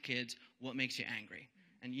we ask kids, what makes you angry?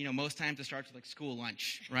 And, you know, most times it starts with, like, school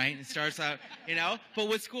lunch, right? It starts out, you know, but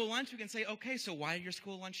with school lunch, we can say, okay, so why did your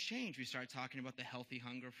school lunch change? We start talking about the Healthy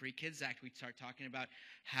Hunger-Free Kids Act. We start talking about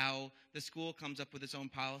how the school comes up with its own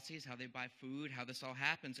policies, how they buy food, how this all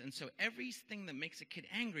happens. And so everything that makes a kid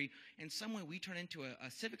angry, in some way we turn into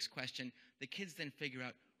a civics question. The kids then figure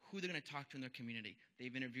out who they're going to talk to in their community.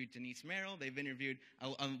 They've interviewed Denise Merrill, they've interviewed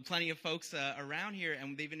plenty of folks around here,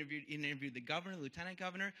 and they've interviewed the governor, the lieutenant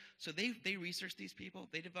governor. So they research these people,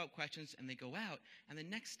 they develop questions, and they go out. And the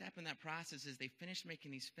next step in that process is they finish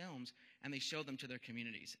making these films, and they show them to their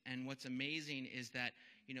communities. And what's amazing is that,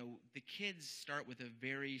 you know, the kids start with a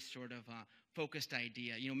very sort of focused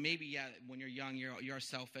idea. You know, maybe, yeah, when you're young, you're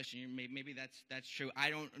selfish, and maybe that's true. I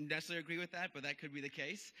don't necessarily agree with that, but that could be the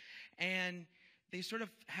case. And they sort of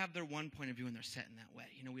have their one point of view and they're set in that way.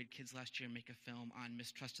 You know, we had kids last year make a film on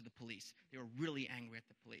mistrust of the police. They were really angry at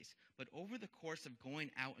the police. But over the course of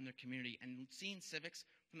going out in their community and seeing civics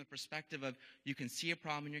from the perspective of you can see a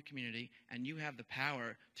problem in your community and you have the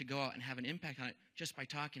power to go out and have an impact on it just by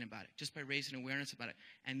talking about it, just by raising awareness about it,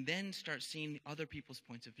 and then start seeing other people's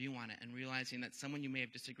points of view on it and realizing that someone you may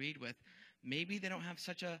have disagreed with, maybe they don't have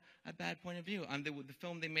such a bad point of view. The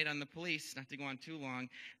film they made on the police, not to go on too long,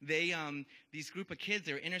 these group of kids,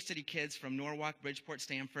 they were inner city kids from Norwalk, Bridgeport,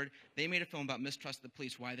 Stamford. They made a film about mistrust of the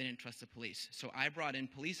police, why they didn't trust the police. So I brought in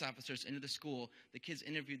police officers into the school. The kids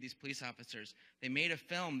interviewed these police officers. They made a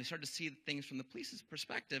film. They started to see things from the police's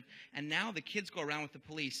perspective. And now the kids go around with the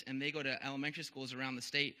police, and they go to elementary schools around the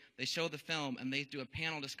state. They show the film, and they do a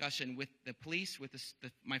panel discussion with the police, with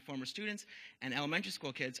my former students, and elementary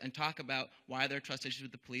school kids, and talk about why there are trust issues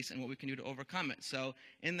with the police and what we can do to overcome it. So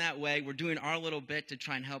in that way, we're doing our little bit to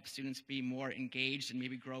try and help students be more engaged and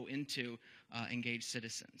maybe grow into engaged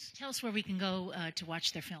citizens. Tell us where we can go to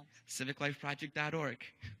watch their films. CivicLifeProject.org.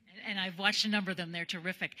 And I've watched a number of them. They're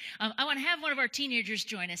terrific. I want to have one of our teenagers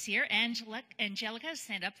join us here. Angelica,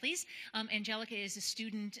 stand up, please. Angelica is a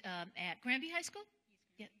student at Granby High School?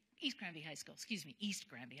 East Granby High School, excuse me, East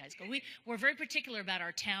Granby High School. We're very particular about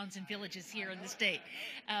our towns and villages here in the state.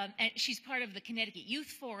 And she's part of the Connecticut Youth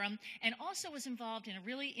Forum and also was involved in a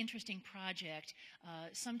really interesting project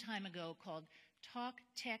some time ago called Talk,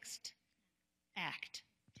 Text, Act.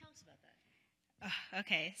 Tell us about that.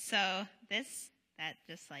 Okay, so that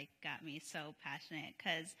just like got me so passionate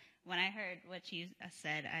because when I heard what you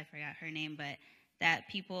said, I forgot her name, but that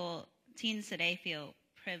teens today feel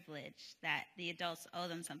privilege, that the adults owe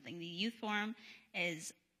them something. The Youth Forum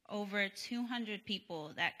is over 200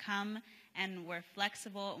 people that come, and we're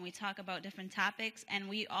flexible and we talk about different topics, and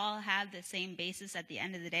we all have the same basis at the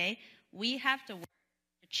end of the day. We have to work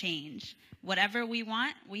to change. Whatever we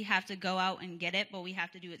want, we have to go out and get it, but we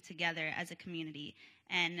have to do it together as a community.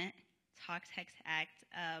 And Talk, Text, Act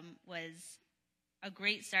was a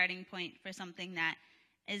great starting point for something that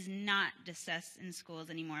is not discussed in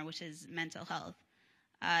schools anymore, which is mental health.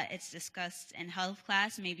 It's discussed in health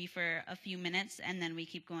class, maybe for a few minutes, and then we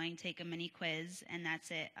keep going, take a mini quiz, and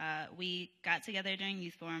that's it. We got together during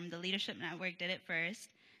Youth Forum. The Leadership Network did it first,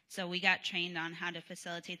 so we got trained on how to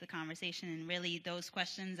facilitate the conversation, and really those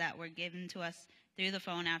questions that were given to us through the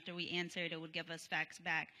phone after we answered, it would give us facts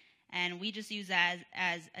back. And we just use that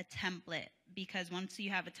as a template, because once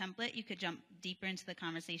you have a template, you could jump deeper into the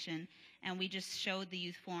conversation, and we just showed the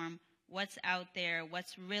Youth Forum what's out there,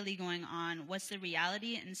 what's really going on, what's the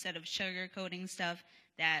reality, instead of sugarcoating stuff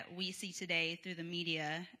that we see today through the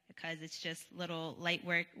media, because it's just little light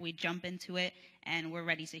work. We jump into it, and we're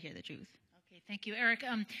ready to hear the truth. Okay, thank you, Eric.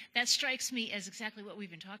 That strikes me as exactly what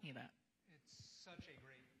we've been talking about. It's such a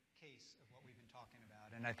great case of what we've been talking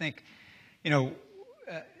about. And I think, you know,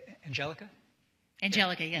 Angelica?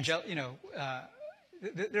 Angelica, yes.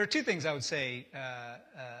 There are two things I would say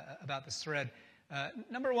about this thread.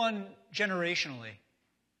 Number one, generationally,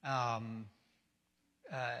 I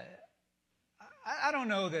don't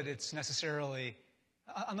know that it's necessarily,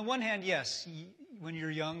 on the one hand, yes, when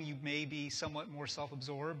you're young, you may be somewhat more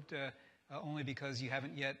self-absorbed, only because you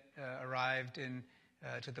haven't yet arrived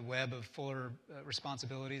to the web of fuller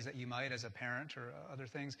responsibilities that you might as a parent or other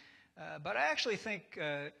things. But I actually think,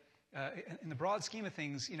 in the broad scheme of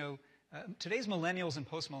things, today's millennials and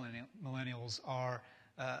post-millennials are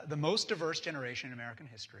the most diverse generation in American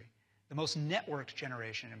history, the most networked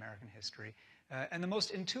generation in American history, and the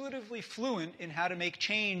most intuitively fluent in how to make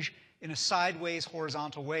change in a sideways,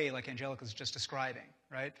 horizontal way like Angelica's just describing,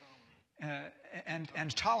 right?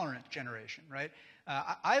 and tolerant generation, right?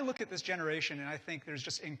 I look at this generation and I think there's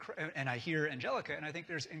just, and I hear Angelica, and I think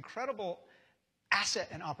there's incredible asset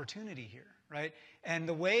and opportunity here, right? And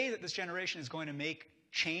the way that this generation is going to make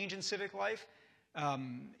change in civic life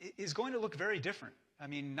is going to look very different. I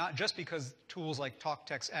mean, not just because tools like Talk,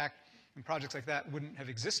 Text, Act and projects like that wouldn't have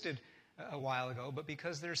existed a while ago, but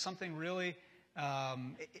because there's something really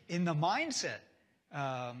in the mindset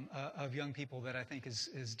of young people that I think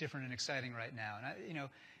is different and exciting right now.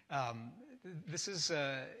 And this is,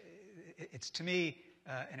 it's to me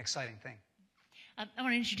an exciting thing. I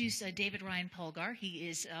want to introduce David Ryan Polgar. He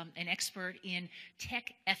is an expert in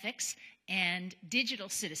tech ethics and digital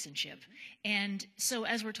citizenship. And so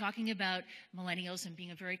as we're talking about millennials and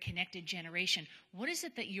being a very connected generation, what is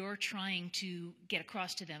it that you're trying to get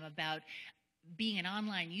across to them about being an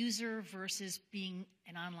online user versus being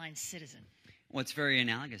an online citizen? Well, it's very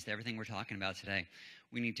analogous to everything we're talking about today.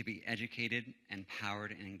 We need to be educated,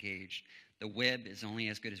 empowered, and engaged. The web is only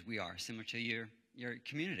as good as we are, similar to your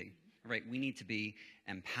community, right? We need to be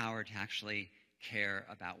empowered to actually care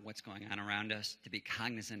about what's going on around us, to be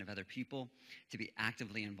cognizant of other people, to be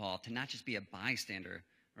actively involved, to not just be a bystander,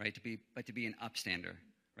 right? But to be an upstander,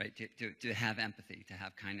 right? To have empathy, to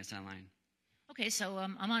have kindness online. Okay, so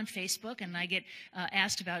I'm on Facebook, and I get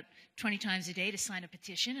asked about 20 times a day to sign a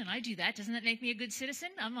petition, and I do that. Doesn't that make me a good citizen?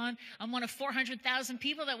 I'm one of 400,000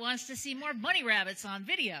 people that wants to see more bunny rabbits on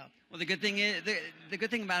video. Well, the good thing is, the good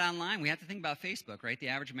thing about online, we have to think about Facebook, right? The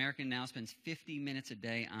average American now spends 50 minutes a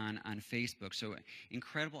day on Facebook. So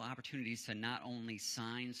incredible opportunities to not only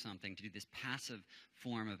sign something, to do this passive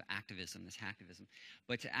form of activism, this hacktivism,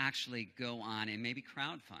 but to actually go on and maybe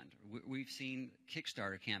crowdfund. We've seen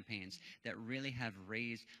Kickstarter campaigns that really have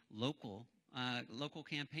raised local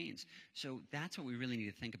campaigns. So that's what we really need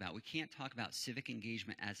to think about. We can't talk about civic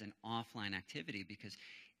engagement as an offline activity because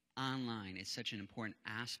online is such an important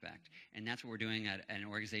aspect, and that's what we're doing at an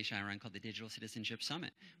organization I run called the Digital Citizenship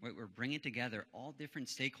Summit, where we're bringing together all different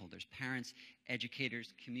stakeholders, parents,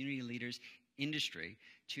 educators, community leaders, industry,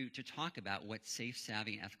 to talk about what safe,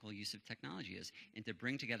 savvy, and ethical use of technology is, and to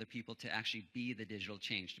bring together people to actually be the digital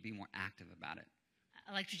change, to be more active about it.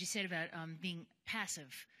 I liked what you said about being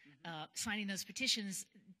passive. Signing those petitions,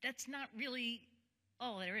 that's not really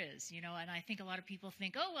all there is, and I think a lot of people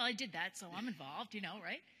think, oh, well, I did that, so I'm involved,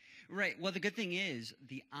 right? Right. Well, the good thing is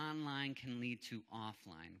the online can lead to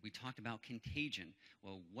offline. We talked about contagion.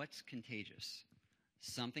 Well, what's contagious?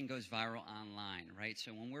 Something goes viral online, right?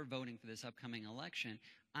 So when we're voting for this upcoming election,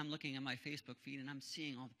 I'm looking at my Facebook feed and I'm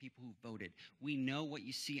seeing all the people who voted. We know what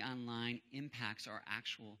you see online impacts our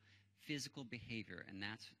actual physical behavior, and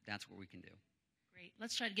that's what we can do. Great.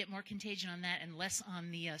 Let's try to get more contagion on that and less on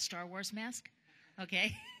the Star Wars mask.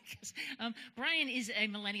 Okay. Brian is a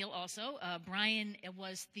millennial also. Brian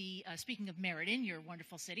was speaking of Meriden, your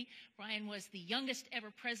wonderful city, Brian was the youngest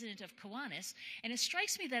ever president of Kiwanis, and it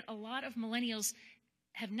strikes me that a lot of millennials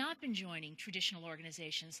have not been joining traditional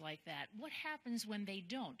organizations like that. What happens when they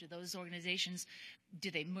don't? Do those organizations,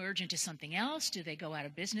 do they merge into something else? Do they go out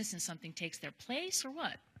of business and something takes their place, or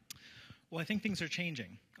what? Well, I think things are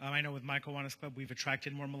changing. I know with my Kiwanis Club, we've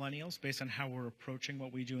attracted more millennials based on how we're approaching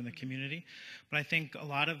what we do in the community. But I think a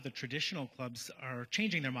lot of the traditional clubs are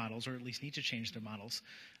changing their models, or at least need to change their models.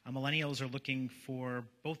 Millennials are looking for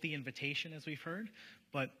both the invitation, as we've heard,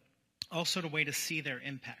 but also the way to see their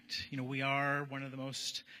impact. We are one of the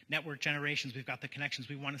most networked generations. We've got the connections.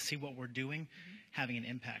 We want to see what we're doing having an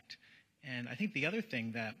impact. And I think the other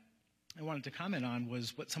thing that I wanted to comment on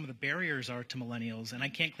was what some of the barriers are to millennials, and I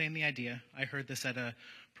can't claim the idea. I heard this at a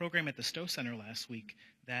program at the Stowe Center last week,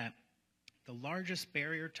 that the largest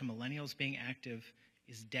barrier to millennials being active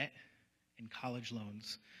is debt and college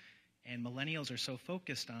loans. And millennials are so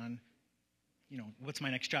focused on, what's my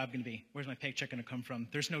next job going to be? Where's my paycheck going to come from?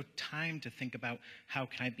 There's no time to think about how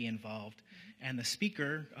can I be involved. And the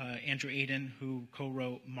speaker, Andrew Aden, who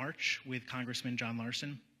co-wrote March with Congressman John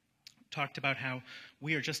Larson, talked about how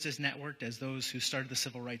we are just as networked as those who started the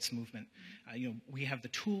civil rights movement. We have the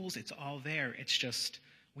tools, it's all there. It's just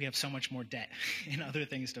we have so much more debt and other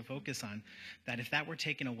things to focus on that if that were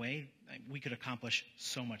taken away, we could accomplish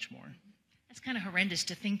so much more. That's kind of horrendous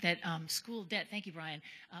to think that school debt, thank you, Brian,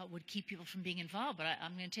 would keep people from being involved, but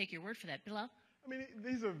I'm going to take your word for that. Bilal? I mean,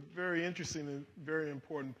 these are very interesting and very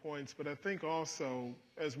important points, but I think also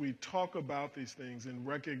as we talk about these things and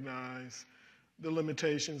recognize the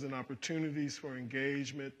limitations and opportunities for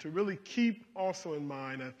engagement, to really keep also in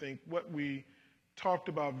mind, I think, what we talked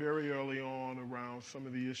about very early on around some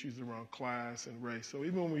of the issues around class and race. So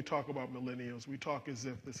even when we talk about millennials, we talk as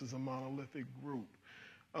if this is a monolithic group.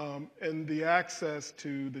 And the access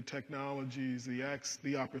to the technologies,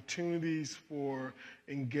 the opportunities for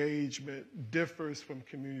engagement differs from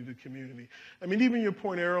community to community. I mean, even your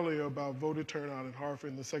point earlier about voter turnout in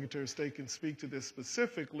Hartford, and the Secretary of State can speak to this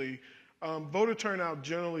specifically, voter turnout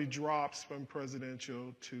generally drops from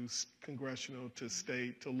presidential to congressional to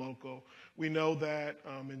state to local. We know that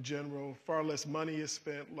in general, far less money is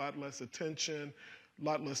spent, a lot less attention, a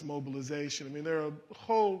lot less mobilization. I mean, there are a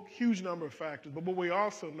whole huge number of factors, but what we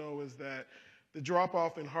also know is that the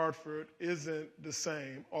drop-off in Hartford isn't the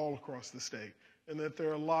same all across the state, and that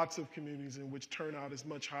there are lots of communities in which turnout is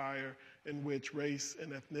much higher, in which race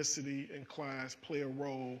and ethnicity and class play a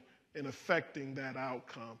role in affecting that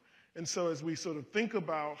outcome. And so as we sort of think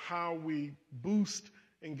about how we boost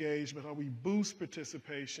engagement, how we boost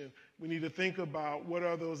participation, we need to think about what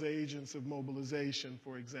are those agents of mobilization,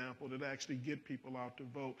 for example, that actually get people out to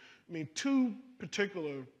vote. I mean, two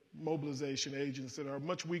particular mobilization agents that are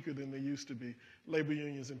much weaker than they used to be, labor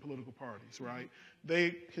unions and political parties, right?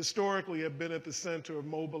 They historically have been at the center of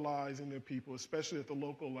mobilizing their people, especially at the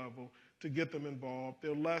local level, to get them involved.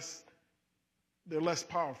 They're less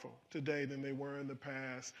powerful today than they were in the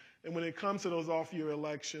past. And when it comes to those off-year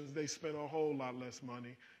elections, they spend a whole lot less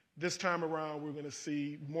money. This time around, we're going to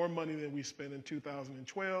see more money than we spent in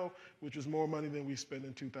 2012, which was more money than we spent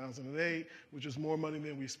in 2008, which was more money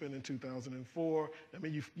than we spent in 2004. I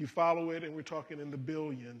mean, you follow it, and we're talking in the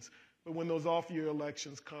billions. But when those off-year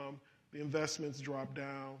elections come, the investments drop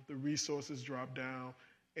down, the resources drop down,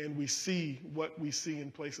 and we see what we see in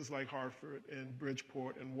places like Hartford and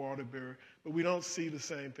Bridgeport and Waterbury, but we don't see the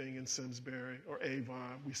same thing in Simsbury or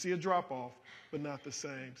Avon. We see a drop-off, but not the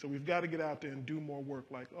same. So we've got to get out there and do more work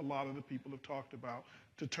like a lot of the people have talked about,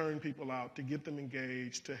 to turn people out, to get them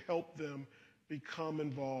engaged, to help them become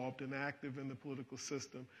involved and active in the political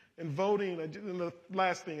system. And voting, and the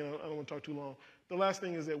last thing, and I don't want to talk too long, the last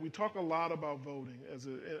thing is that we talk a lot about voting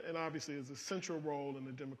and obviously as a central role in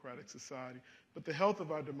the democratic society, but the health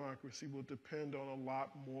of our democracy will depend on a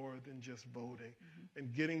lot more than just voting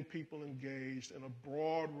and getting people engaged in a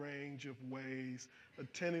broad range of ways,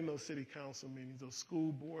 attending those city council meetings, those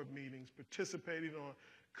school board meetings, participating on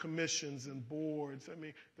commissions and boards. I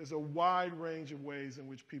mean, there's a wide range of ways in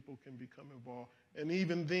which people can become involved. And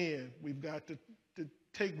even then, we've got to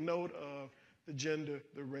take note of the gender,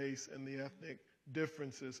 the race, and the ethnic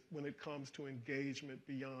differences when it comes to engagement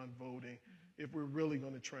beyond voting, if we're really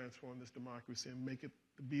going to transform this democracy and make it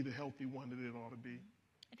be the healthy one that it ought to be.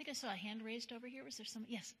 I think I saw a hand raised over here. Was there some?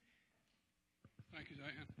 Yes. Thank you,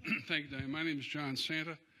 Diane. Thank you, Diane. My name is John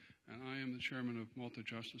Santa, and I am the chairman of Malta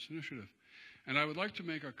Justice Initiative. And I would like to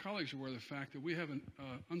make our colleagues aware of the fact that we have an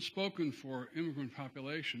unspoken for immigrant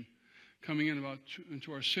population coming in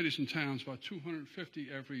into our cities and towns, about 250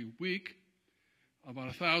 every week, about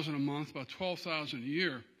 1,000 a month, about 12,000 a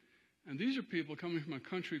year. And these are people coming from a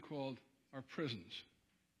country called our prisons.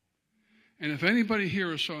 And if anybody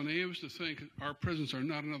here is so naive as to think our prisons are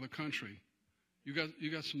not another country, you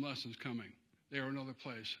got some lessons coming. They are another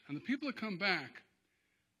place. And the people that come back,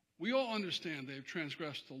 we all understand they've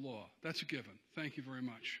transgressed the law. That's a given. Thank you very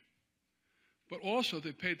much. But also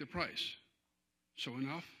they paid the price. So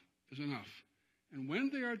enough is enough. And when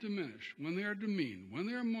they are diminished, when they are demeaned, when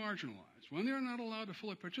they are marginalized, when they are not allowed to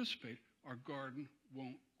fully participate, our garden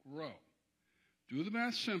won't grow. Do the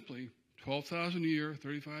math simply, 12,000 a year,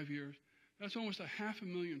 35 years, that's almost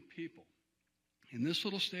 500,000 people in this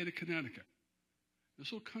little state of Connecticut,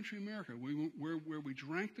 this little country America, where we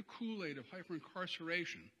drank the Kool-Aid of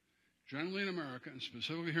hyper-incarceration, generally in America and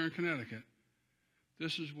specifically here in Connecticut.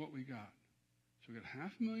 This is what we got. So we got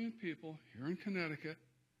 500,000 people here in Connecticut,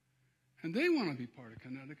 and they want to be part of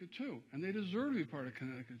Connecticut too, and they deserve to be part of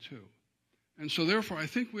Connecticut too. And so therefore, I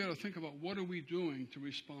think we ought to think about what are we doing to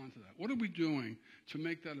respond to that? What are we doing to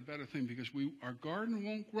make that a better thing? Because our garden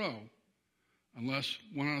won't grow unless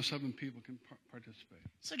 1 out of 7 people can participate.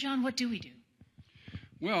 So John, what do we do?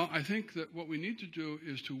 Well, I think that what we need to do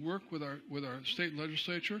is to work with our state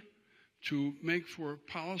legislature to make for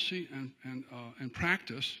policy and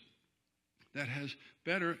practice that has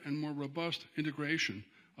better and more robust integration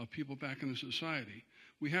of people back into society.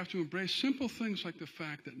 We have to embrace simple things like the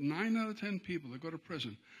fact that 9 out of 10 people that go to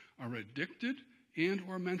prison are addicted and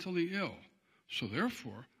or mentally ill. So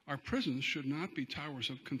therefore, our prisons should not be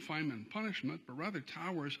towers of confinement and punishment, but rather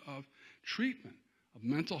towers of treatment, of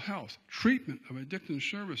mental health, treatment of addiction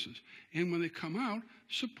services. And when they come out,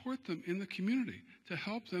 support them in the community to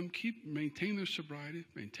help them maintain their sobriety,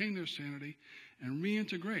 maintain their sanity, and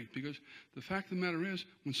reintegrate. Because the fact of the matter is,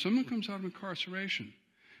 when someone comes out of incarceration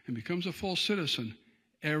and becomes a full citizen,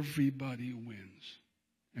 everybody wins.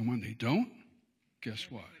 And when they don't, guess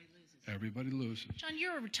what? Everybody loses. John,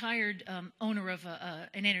 you're a retired owner of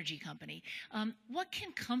an energy company. What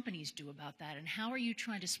can companies do about that, and how are you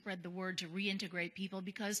trying to spread the word to reintegrate people?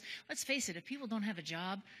 Because let's face it, if people don't have a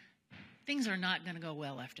job, things are not going to go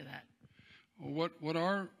well after that. Well, what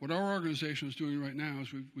our organization is doing right now is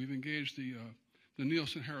we've engaged the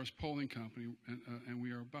Nielsen Harris polling company, and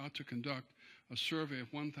we are about to conduct a survey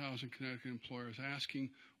of 1,000 Connecticut employers asking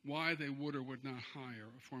why they would or would not hire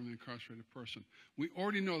a formerly incarcerated person. We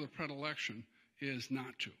already know the predilection is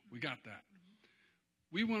not to. We got that.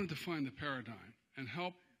 We wanted to find the paradigm and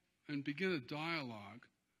help and begin a dialogue,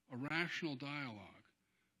 a rational dialogue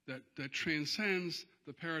that transcends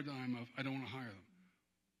the paradigm of I don't want to hire them.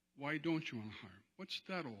 Why don't you want to hire them? What's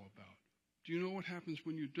that all about? Do you know what happens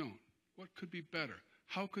when you don't? What could be better?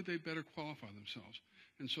 How could they better qualify themselves?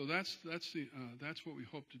 And so that's what we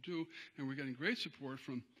hope to do, and we're getting great support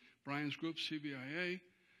from Brian's group, CBIA,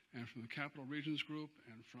 and from the Capital Regions Group,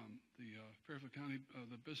 and from the Fairfield County,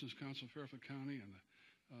 the Business Council of Fairfield County, and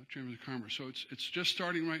the Chamber of Commerce. So it's just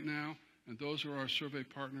starting right now, and those are our survey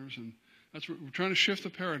partners, and that's what we're trying to shift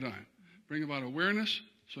the paradigm, bring about awareness,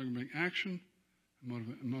 so we can bring action.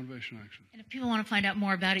 Motivation action. And if people want to find out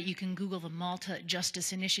more about it, you can Google the Malta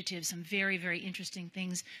Justice Initiative, some very, very interesting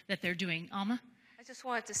things that they're doing. Alma? I just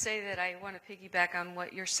wanted to say that I want to piggyback on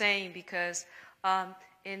what you're saying because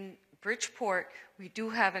in Bridgeport, we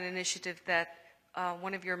do have an initiative that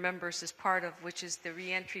one of your members is part of, which is the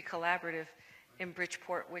Reentry Collaborative in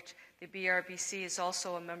Bridgeport, which the BRBC is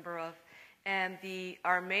also a member of. And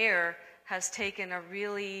our mayor has taken a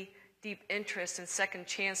really deep interest in second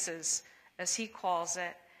chances, as he calls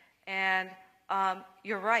it. And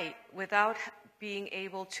you're right, without being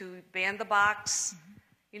able to ban the box,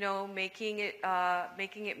 you know, making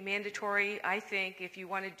it mandatory, I think if you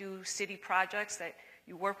want to do city projects that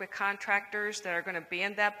you work with contractors that are going to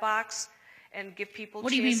ban that box and give people What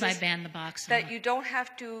do you mean by ban the box? That you don't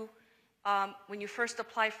have to, when you first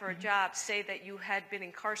apply for a job, say that you had been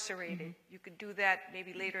incarcerated. You could do that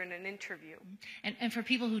maybe later in an interview. And for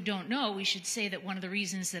people who don't know, we should say that one of the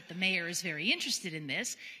reasons that the mayor is very interested in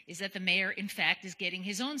this is that the mayor, in fact, is getting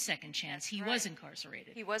his own second chance. He was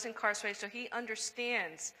incarcerated. He was incarcerated, so he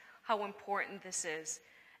understands how important this is.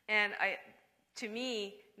 And to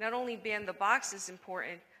me, not only ban the box is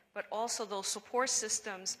important, but also those support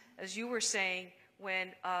systems, as you were saying, when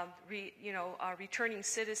returning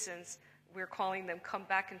citizens, we're calling them, come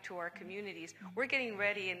back into our communities. We're getting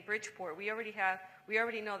ready in Bridgeport. We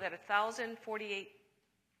already know that 1,048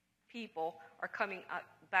 people are coming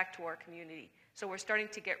back to our community. So we're starting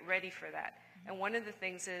to get ready for that. And one of the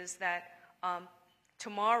things is that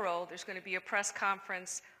tomorrow there's going to be a press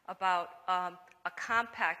conference about a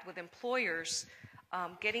compact with employers,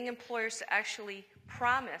 getting employers to actually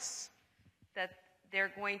promise that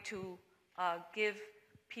they're going to give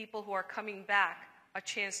people who are coming back a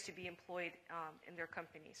chance to be employed in their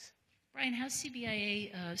companies. Brian, how's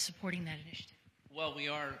CBIA supporting that initiative? Well, we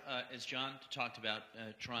are, as John talked about,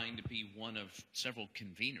 trying to be one of several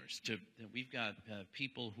conveners. We've got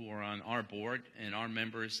people who are on our board and our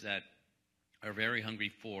members that are very hungry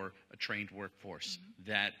for a trained workforce,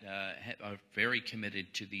 that are very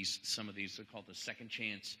committed to some of these, they're called the second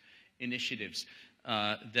chance initiatives,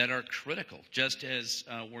 that are critical, just as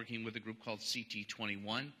working with a group called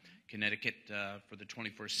CT21. Connecticut for the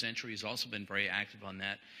 21st Century has also been very active on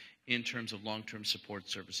that in terms of long-term support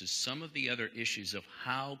services. Some of the other issues of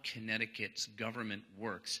how Connecticut's government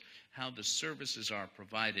works, how the services are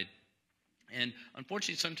provided. And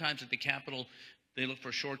unfortunately, sometimes at the Capitol, they look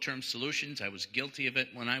for short-term solutions. I was guilty of it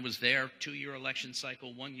when I was there, 2-year election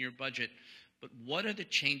cycle, 1-year budget. But what are the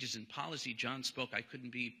changes in policy? John spoke, I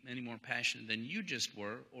couldn't be any more passionate than you just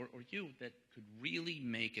were, or you, that could really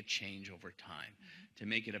make a change over time to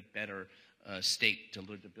make it a better state, to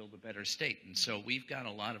build a better state. And so we've got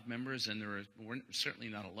a lot of members, and we're certainly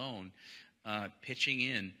not alone, pitching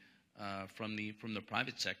in from the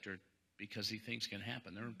private sector because these things can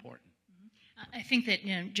happen. They're important. I think that,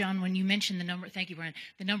 John, when you mentioned the number, thank you, Brian,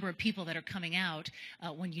 the number of people that are coming out,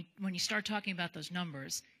 when you start talking about those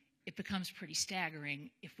numbers, it becomes pretty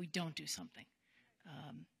staggering if we don't do something.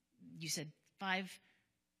 You said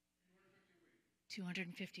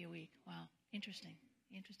 250 a week. Wow, interesting.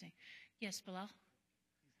 Yes, Bilal?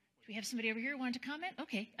 Do we have somebody over here who wanted to comment?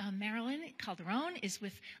 Okay, Marilyn Calderon is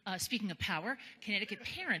with, speaking of power, Connecticut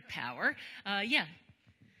Parent Power. Yeah.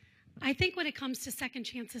 I think when it comes to Second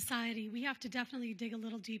Chance Society, we have to definitely dig a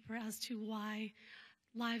little deeper as to why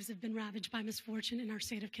lives have been ravaged by misfortune in our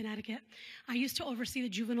state of Connecticut. I used to oversee the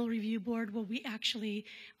Juvenile Review Board, where we actually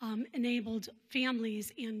enabled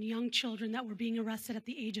families and young children that were being arrested at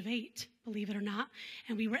the age of 8 believe it or not,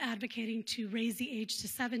 and we were advocating to raise the age to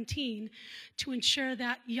 17 to ensure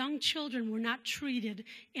that young children were not treated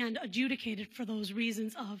and adjudicated for those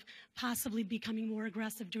reasons of possibly becoming more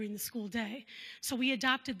aggressive during the school day. So we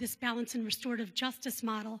adopted this balance and restorative justice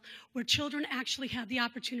model where children actually have the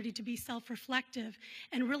opportunity to be self-reflective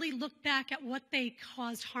and really look back at what they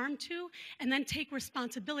caused harm to and then take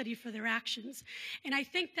responsibility for their actions. And I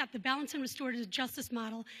think that the balance and restorative justice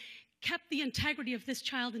model kept the integrity of this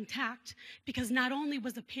child intact because not only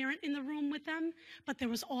was a parent in the room with them, but there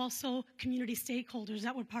was also community stakeholders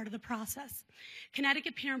that were part of the process.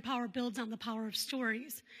 Connecticut Parent Power builds on the power of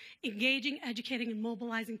stories, engaging, educating, and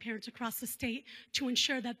mobilizing parents across the state to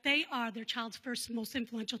ensure that they are their child's first and most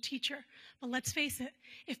influential teacher. But let's face it,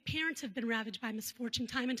 if parents have been ravaged by misfortune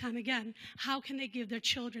time and time again, how can they give their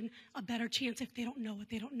children a better chance if they don't know what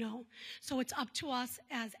they don't know? So it's up to us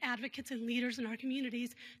as advocates and leaders in our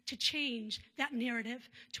communities to change that narrative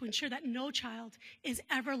to ensure that no child is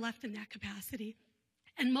ever left in that capacity.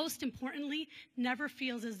 And most importantly, never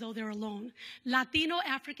feels as though they're alone. Latino,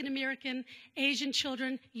 African American, Asian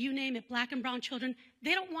children, you name it, black and brown children,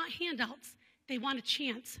 they don't want handouts. They want a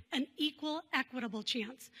chance, an equal, equitable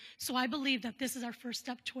chance. So I believe that this is our first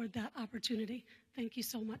step toward that opportunity. Thank you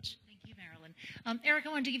so much. Thank you, Marilyn. Eric, I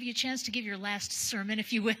wanted to give you a chance to give your last sermon,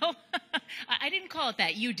 if you will. I didn't call it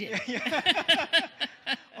that. You did.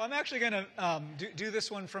 Well, I'm actually going to do this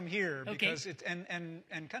one from here because okay.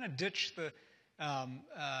 and kind of ditch the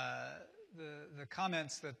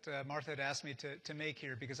comments that Martha had asked me to make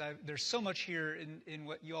here because there's so much here in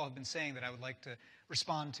what you all have been saying that I would like to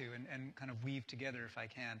respond to and kind of weave together if I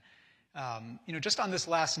can. Just on this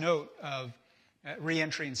last note of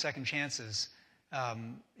reentry and second chances,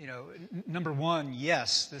 number one,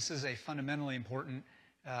 yes, this is a fundamentally important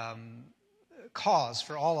cause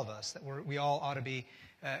for all of us that we all ought to be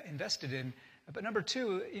invested in. But number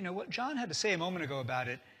two, what John had to say a moment ago about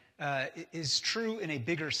it is true in a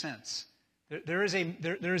bigger sense. There is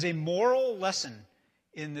a moral lesson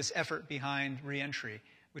in this effort behind reentry,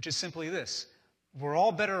 which is simply this: we're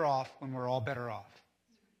all better off when we're all better off.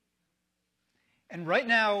 And right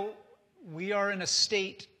now, we are in a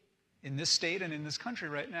state, in this state and in this country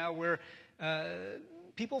right now, where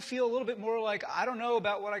people feel a little bit more like, I don't know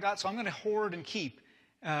about what I got, so I'm going to hoard and keep.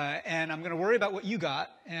 And I'm going to worry about what you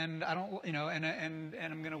got, and I don't, and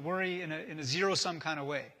I'm going to worry in a zero-sum kind of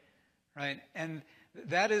way, right? And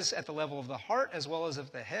that is at the level of the heart as well as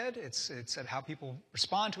of the head. It's at how people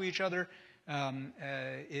respond to each other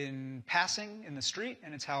in passing in the street,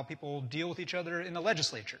 and it's how people deal with each other in the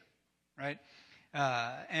legislature, right?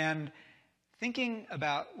 And thinking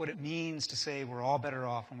about what it means to say we're all better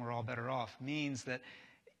off when we're all better off means that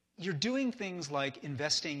you're doing things like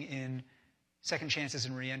investing in second chances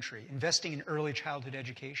in reentry, investing in early childhood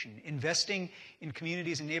education, investing in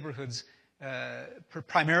communities and neighborhoods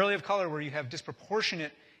primarily of color where you have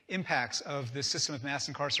disproportionate impacts of this system of mass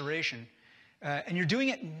incarceration. And you're doing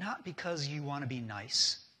it not because you want to be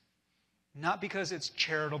nice, not because it's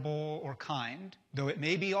charitable or kind, though it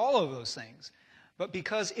may be all of those things, but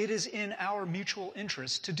because it is in our mutual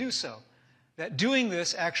interest to do so. That doing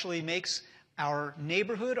this actually makes our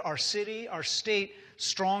neighborhood, our city, our state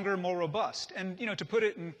stronger, more robust. And, to put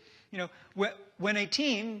it in, when a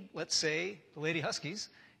team, let's say the Lady Huskies,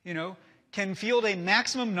 can field a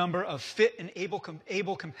maximum number of fit and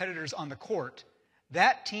able competitors on the court,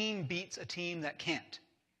 that team beats a team that can't,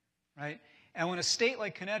 right? And when a state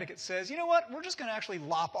like Connecticut says, you know what, we're just going to actually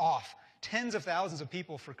lop off tens of thousands of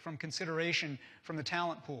people from consideration from the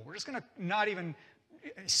talent pool. We're just going to not even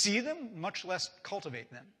see them, much less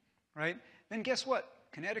cultivate them, right? Then guess what?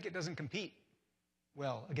 Connecticut doesn't compete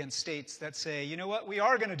well against states that say, you know what, we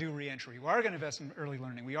are going to do reentry. We are going to invest in early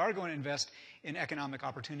learning. We are going to invest in economic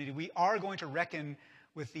opportunity. We are going to reckon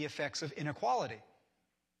with the effects of inequality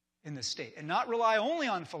in this state and not rely only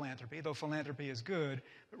on philanthropy, though philanthropy is good,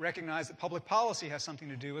 but recognize that public policy has something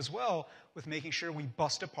to do as well with making sure we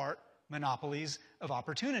bust apart monopolies of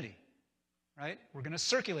opportunity, right? We're going to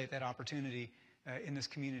circulate that opportunity in this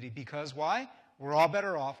community because why? We're all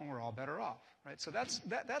better off when we're all better off, right? So that's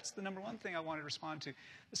the number one thing I wanted to respond to.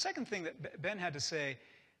 The second thing that Ben had to say,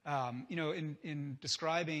 in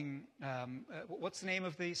describing, what's the name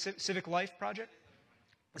of the Civic Life Project?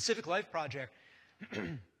 The Civic Life Project,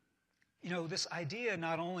 this idea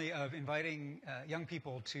not only of inviting young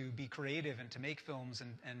people to be creative and to make films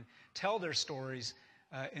and tell their stories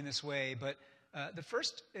in this way, but the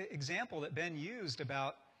first example that Ben used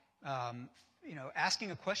about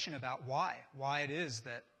asking a question about why it is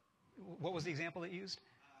that, what was the example that you used?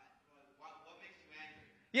 What makes you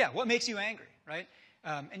angry? Yeah, what makes you angry, right?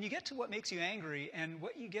 And you get to what makes you angry, and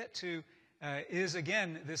what you get to is,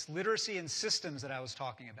 again, this literacy in systems that I was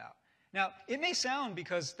talking about. Now, it may sound,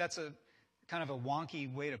 because that's a kind of a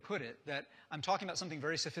wonky way to put it, that I'm talking about something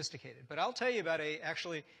very sophisticated. But I'll tell you about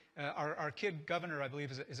our kid governor, I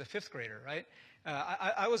believe, is a fifth grader, right?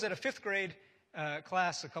 I was at a fifth grade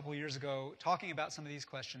class a couple of years ago talking about some of these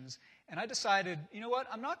questions, and I decided, you know what,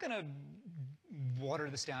 I'm not going to water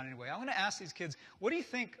this down anyway. I'm going to ask these kids, what do you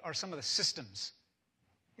think are some of the systems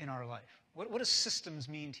in our life? What does systems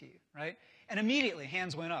mean to you, right? And immediately,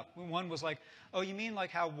 hands went up. One was like, oh, you mean like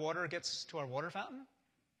how water gets to our water fountain?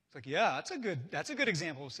 It's like, yeah, that's a good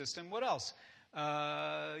example of system. What else?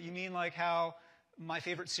 You mean like how my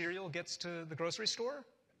favorite cereal gets to the grocery store?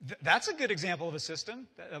 That's a good example of a system,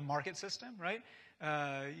 a market system, right?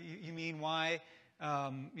 You mean why,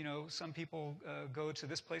 some people go to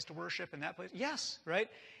this place to worship and that place? Yes, right?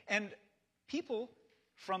 And people,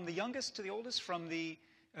 from the youngest to the oldest, from the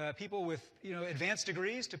people with, advanced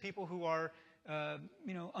degrees to people who are,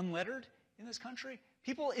 unlettered in this country,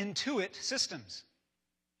 people intuit systems.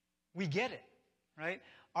 We get it, right?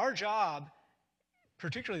 Our job,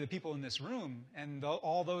 particularly the people in this room and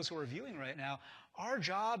all those who are viewing right now, our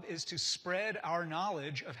job is to spread our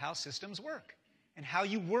knowledge of how systems work and how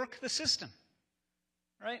you work the system,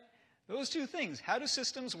 right? Those two things, how do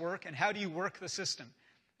systems work and how do you work the system?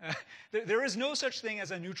 There is no such thing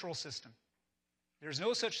as a neutral system. There's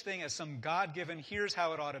no such thing as some God-given, here's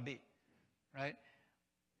how it ought to be, right?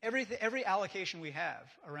 Every allocation we have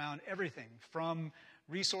around everything, from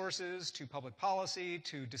resources to public policy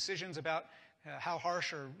to decisions about how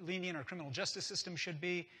harsh or lenient our criminal justice system should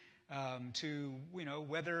be, to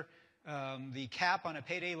whether the cap on a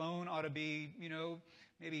payday loan ought to be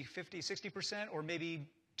maybe 50, 60% or maybe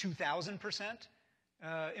 2,000%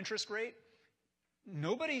 interest rate.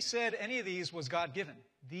 Nobody said any of these was God-given.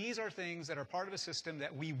 These are things that are part of a system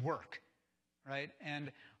that we work, right?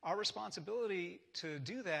 And our responsibility to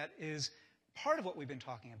do that is part of what we've been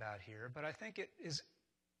talking about here, but I think it is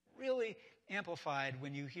really amplified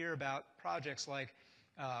when you hear about projects like,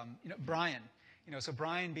 Brian. So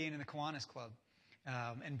Brian being in the Kiwanis Club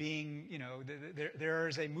and being, there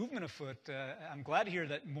is a movement afoot. I'm glad to hear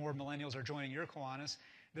that more millennials are joining your Kiwanis.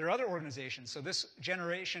 There are other organizations. So this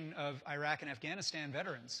generation of Iraq and Afghanistan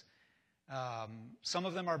veterans, some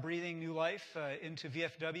of them are breathing new life into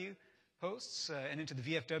VFW posts and into the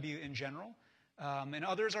VFW in general. And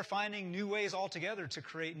others are finding new ways altogether to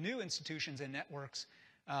create new institutions and networks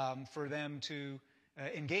for them to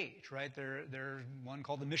engage, right? There's one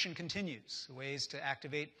called the Mission Continues, ways to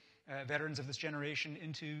activate veterans of this generation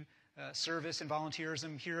into service and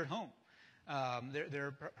volunteerism here at home.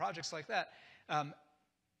 There are projects like that.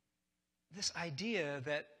 This idea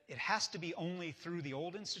that it has to be only through the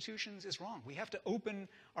old institutions is wrong. We have to open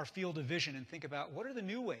our field of vision and think about what are the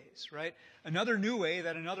new ways, right? Another new way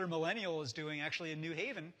that another millennial is doing actually in New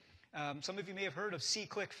Haven, some of you may have heard of See,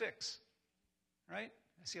 Click, Fix, right?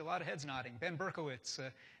 I see a lot of heads nodding. Ben Berkowitz,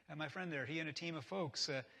 my friend there, he and a team of folks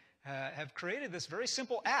have created this very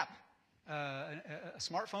simple app, a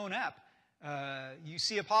smartphone app. You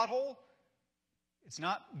see a pothole, it's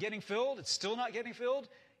not getting filled, it's still not getting filled.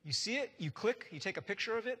 You see it, you click, you take a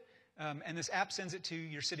picture of it, and this app sends it to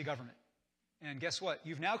your city government. And guess what?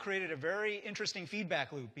 You've now created a very interesting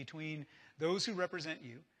feedback loop between those who represent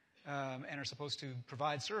you and are supposed to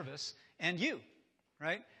provide service and you,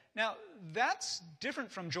 right? Now, that's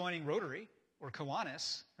different from joining Rotary or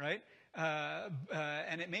Kiwanis, right?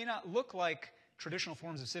 And it may not look like traditional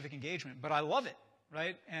forms of civic engagement, but I love it,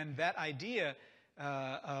 right? And that idea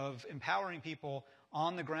of empowering people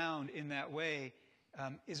on the ground in that way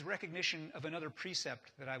is recognition of another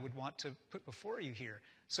precept that I would want to put before you here.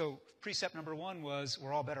 So precept number one was,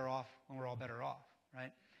 we're all better off when we're all better off,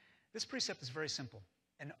 right? This precept is very simple,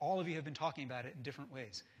 and all of you have been talking about it in different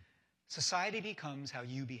ways. Society becomes how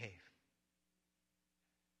you behave,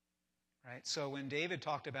 right? So when David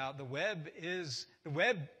talked about the web is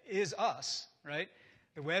us, right?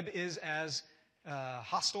 The web is as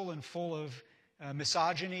hostile and full of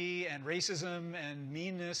misogyny and racism and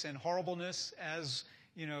meanness and horribleness as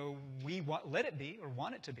we let it be or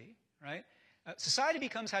want it to be, right? Society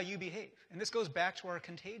becomes how you behave, and this goes back to our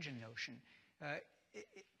contagion notion.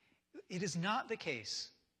 It is not the case,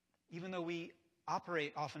 even though we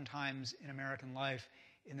operate oftentimes in American life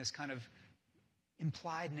in this kind of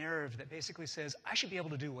implied narrative that basically says I should be able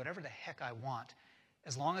to do whatever the heck I want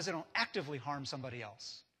as long as I don't actively harm somebody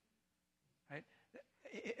else.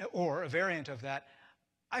 Or a variant of that,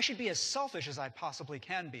 I should be as selfish as I possibly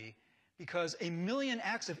can be because a million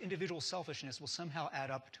acts of individual selfishness will somehow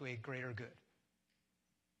add up to a greater good.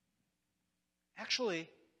 Actually,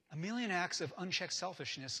 a million acts of unchecked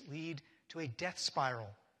selfishness lead to a death spiral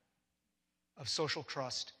of social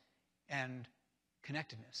trust and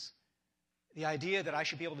connectedness. The idea that I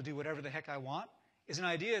should be able to do whatever the heck I want is an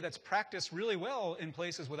idea that's practiced really well in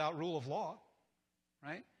places without rule of law,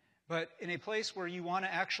 right? But in a place where you want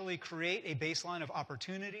to actually create a baseline of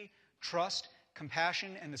opportunity, trust,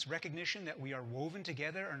 compassion, and this recognition that we are woven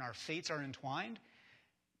together and our fates are entwined,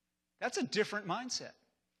 that's a different mindset,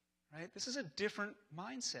 right? This is a different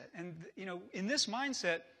mindset. And, you know, in this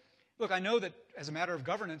mindset, look, I know that as a matter of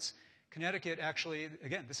governance, Connecticut actually,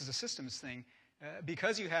 again, this is a systems thing,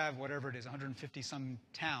 because you have whatever it is, 150-some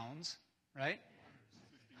towns, right?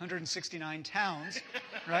 169 towns,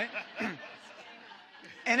 right?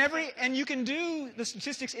 And you can do the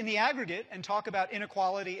statistics in the aggregate and talk about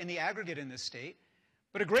inequality in the aggregate in this state,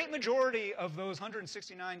 but a great majority of those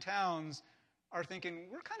 169 towns are thinking,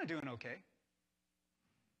 we're kind of doing okay,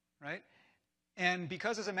 right? And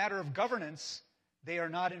because as a matter of governance, they are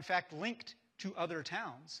not in fact linked to other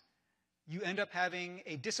towns, you end up having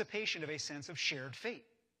a dissipation of a sense of shared fate,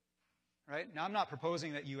 right? Now, I'm not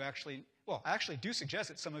proposing that you actually, well, I actually do suggest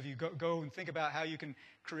that some of you go and think about how you can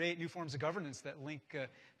create new forms of governance that link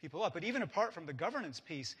people up. But even apart from the governance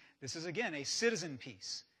piece, this is, again, a citizen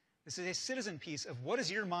piece. This is a citizen piece of what is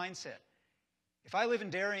your mindset. If I live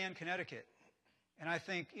in Darien, Connecticut, and I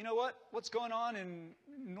think, you know what, what's going on in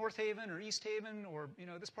North Haven or East Haven or, you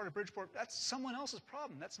know, this part of Bridgeport, that's someone else's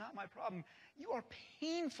problem. That's not my problem. You are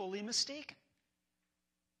painfully mistaken.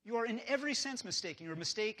 You are in every sense mistaken. You're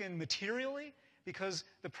mistaken materially because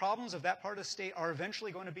the problems of that part of the state are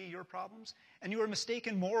eventually going to be your problems. And you are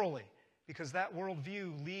mistaken morally because that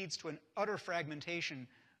worldview leads to an utter fragmentation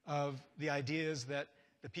of the ideas that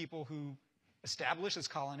the people who established this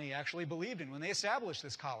colony actually believed in when they established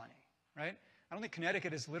this colony, right? I don't think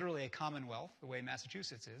Connecticut is literally a commonwealth the way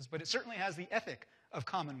Massachusetts is, but it certainly has the ethic of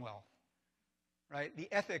commonwealth, right? The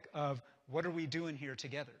ethic of what are we doing here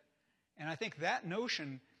together? And I think that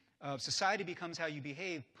notion of society becomes how you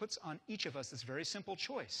behave puts on each of us this very simple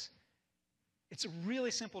choice. It's a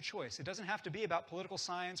really simple choice. It doesn't have to be about political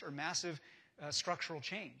science or massive structural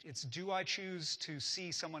change. It's, do I choose to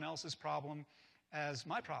see someone else's problem as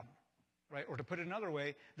my problem, right? Or to put it another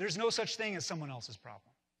way, there's no such thing as someone else's problem.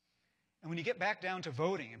 And when you get back down to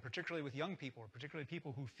voting, and particularly with young people, or particularly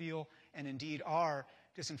people who feel and indeed are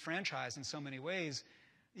disenfranchised in so many ways,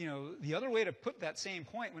 you know, the other way to put that same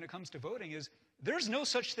point when it comes to voting is there's no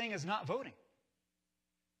such thing as not voting.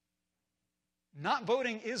 Not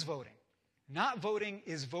voting is voting. Not voting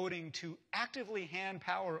is voting to actively hand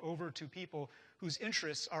power over to people whose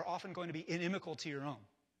interests are often going to be inimical to your own,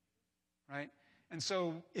 right? And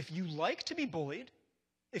so if you like to be bullied,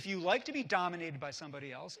 if you like to be dominated by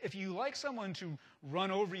somebody else, if you like someone to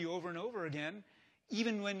run over you over and over again,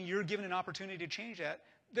 even when you're given an opportunity to change that,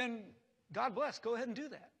 then God bless, go ahead and do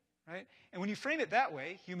that, right? And when you frame it that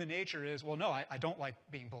way, human nature is, well, no, I don't like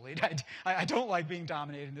being bullied. I don't like being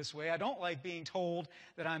dominated in this way. I don't like being told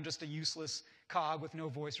that I'm just a useless cog with no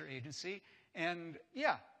voice or agency. And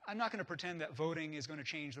yeah, I'm not going to pretend that voting is going to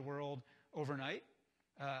change the world overnight,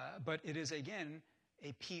 but it is, again,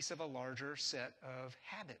 a piece of a larger set of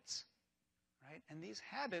habits, right? And these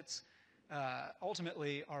habits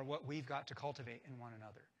ultimately are what we've got to cultivate in one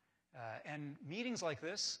another. And meetings like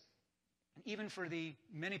this, even for the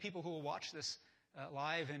many people who will watch this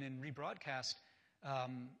live and in rebroadcast,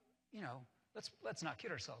 you know, let's not kid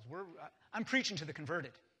ourselves. I'm preaching to the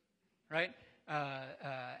converted, right?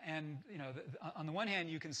 And you know, on the one hand,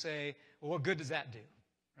 you can say, well, what good does that do,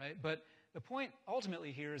 right? But the point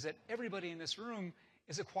ultimately here is that everybody in this room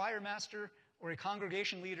is a choir master or a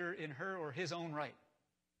congregation leader in her or his own right?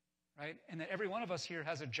 And that every one of us here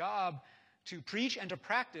has a job to preach and to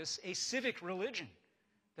practice a civic religion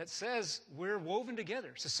that says we're woven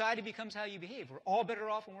together. Society becomes how you behave. We're all better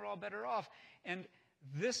off when we're all better off. And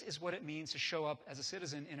this is what it means to show up as a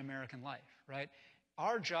citizen in American life, right?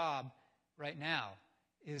 Our job right now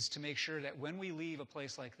is to make sure that when we leave a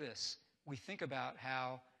place like this, we think about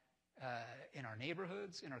how in our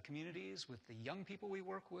neighborhoods, in our communities, with the young people we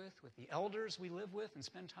work with the elders we live with and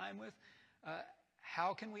spend time with,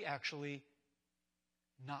 how can we actually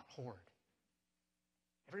not hoard?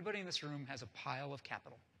 Everybody in this room has a pile of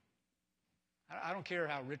capital. I don't care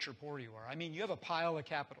how rich or poor you are. I mean, you have a pile of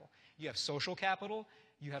capital. You have social capital,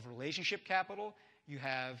 you have relationship capital, you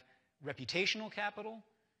have reputational capital,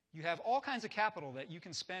 you have all kinds of capital that you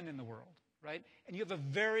can spend in the world, right? And you have a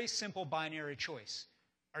very simple binary choice.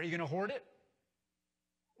 Are you going to hoard it,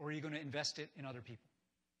 or are you going to invest it in other people,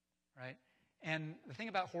 right? And the thing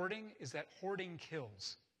about hoarding is that hoarding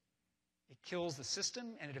kills. It kills the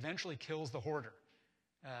system, and it eventually kills the hoarder.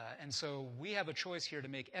 And so we have a choice here to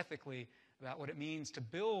make ethically about what it means to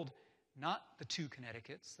build not the two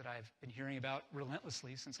Connecticut's that I've been hearing about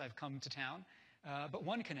relentlessly since I've come to town, but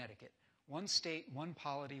one Connecticut, one state, one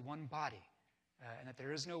polity, one body, and that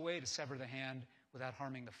there is no way to sever the hand without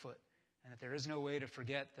harming the foot, and that there is no way to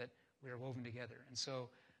forget that we are woven together. And so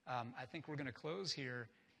I think we're going to close here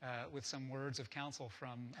with some words of counsel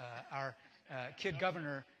from our kid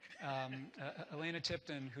governor, Elena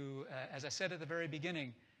Tipton, who, as I said at the very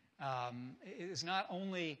beginning, is not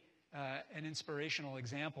only an inspirational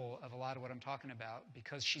example of a lot of what I'm talking about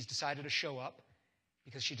because she's decided to show up,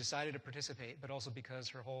 because she decided to participate, but also because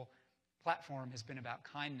her whole platform has been about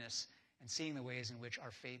kindness and seeing the ways in which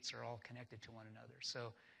our fates are all connected to one another.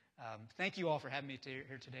 So thank you all for having me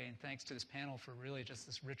here today, and thanks to this panel for really just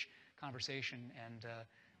this rich conversation. And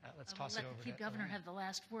let's toss it over to let the kid governor have the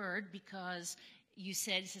last word, because you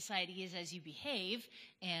said society is as you behave,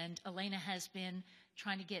 and Elena has been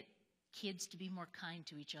trying to get kids to be more kind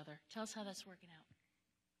to each other. Tell us how that's working out.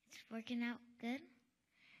 It's working out good.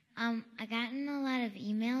 I gotten a lot of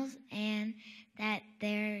emails and that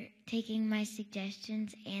they're taking my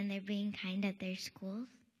suggestions and they're being kind at their schools.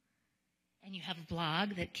 And you have a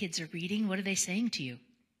blog that kids are reading. What are they saying to you?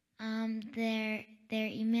 They're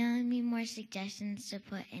emailing me more suggestions to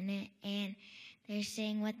put in it, and they're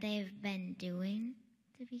saying what they've been doing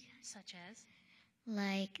to be kind. Such as?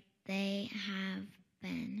 Like they have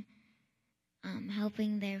been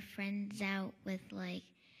helping their friends out with, like,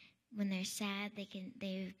 when they're sad,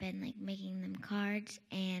 they've been like making them cards,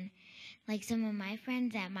 and like some of my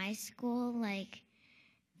friends at my school, like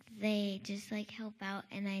they just like help out,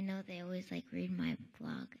 and I know they always like read my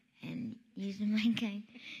blog and use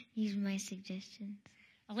my suggestions.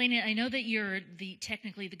 Elena, I know that you're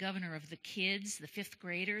technically the governor of the kids, the fifth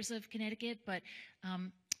graders of Connecticut, but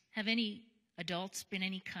have any adults been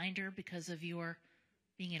any kinder because of your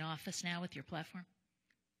being in office now with your platform?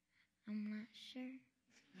 I'm not sure.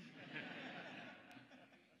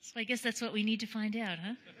 So I guess that's what we need to find out,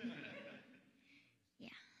 huh? Yeah.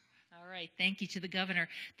 All right. Thank you to the governor.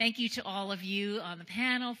 Thank you to all of you on the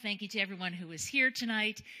panel. Thank you to everyone who was here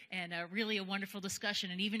tonight. And really a wonderful discussion.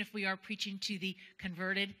 And even if we are preaching to the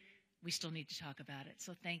converted, we still need to talk about it.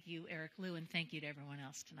 So thank you, Eric Liu, and thank you to everyone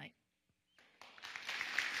else tonight.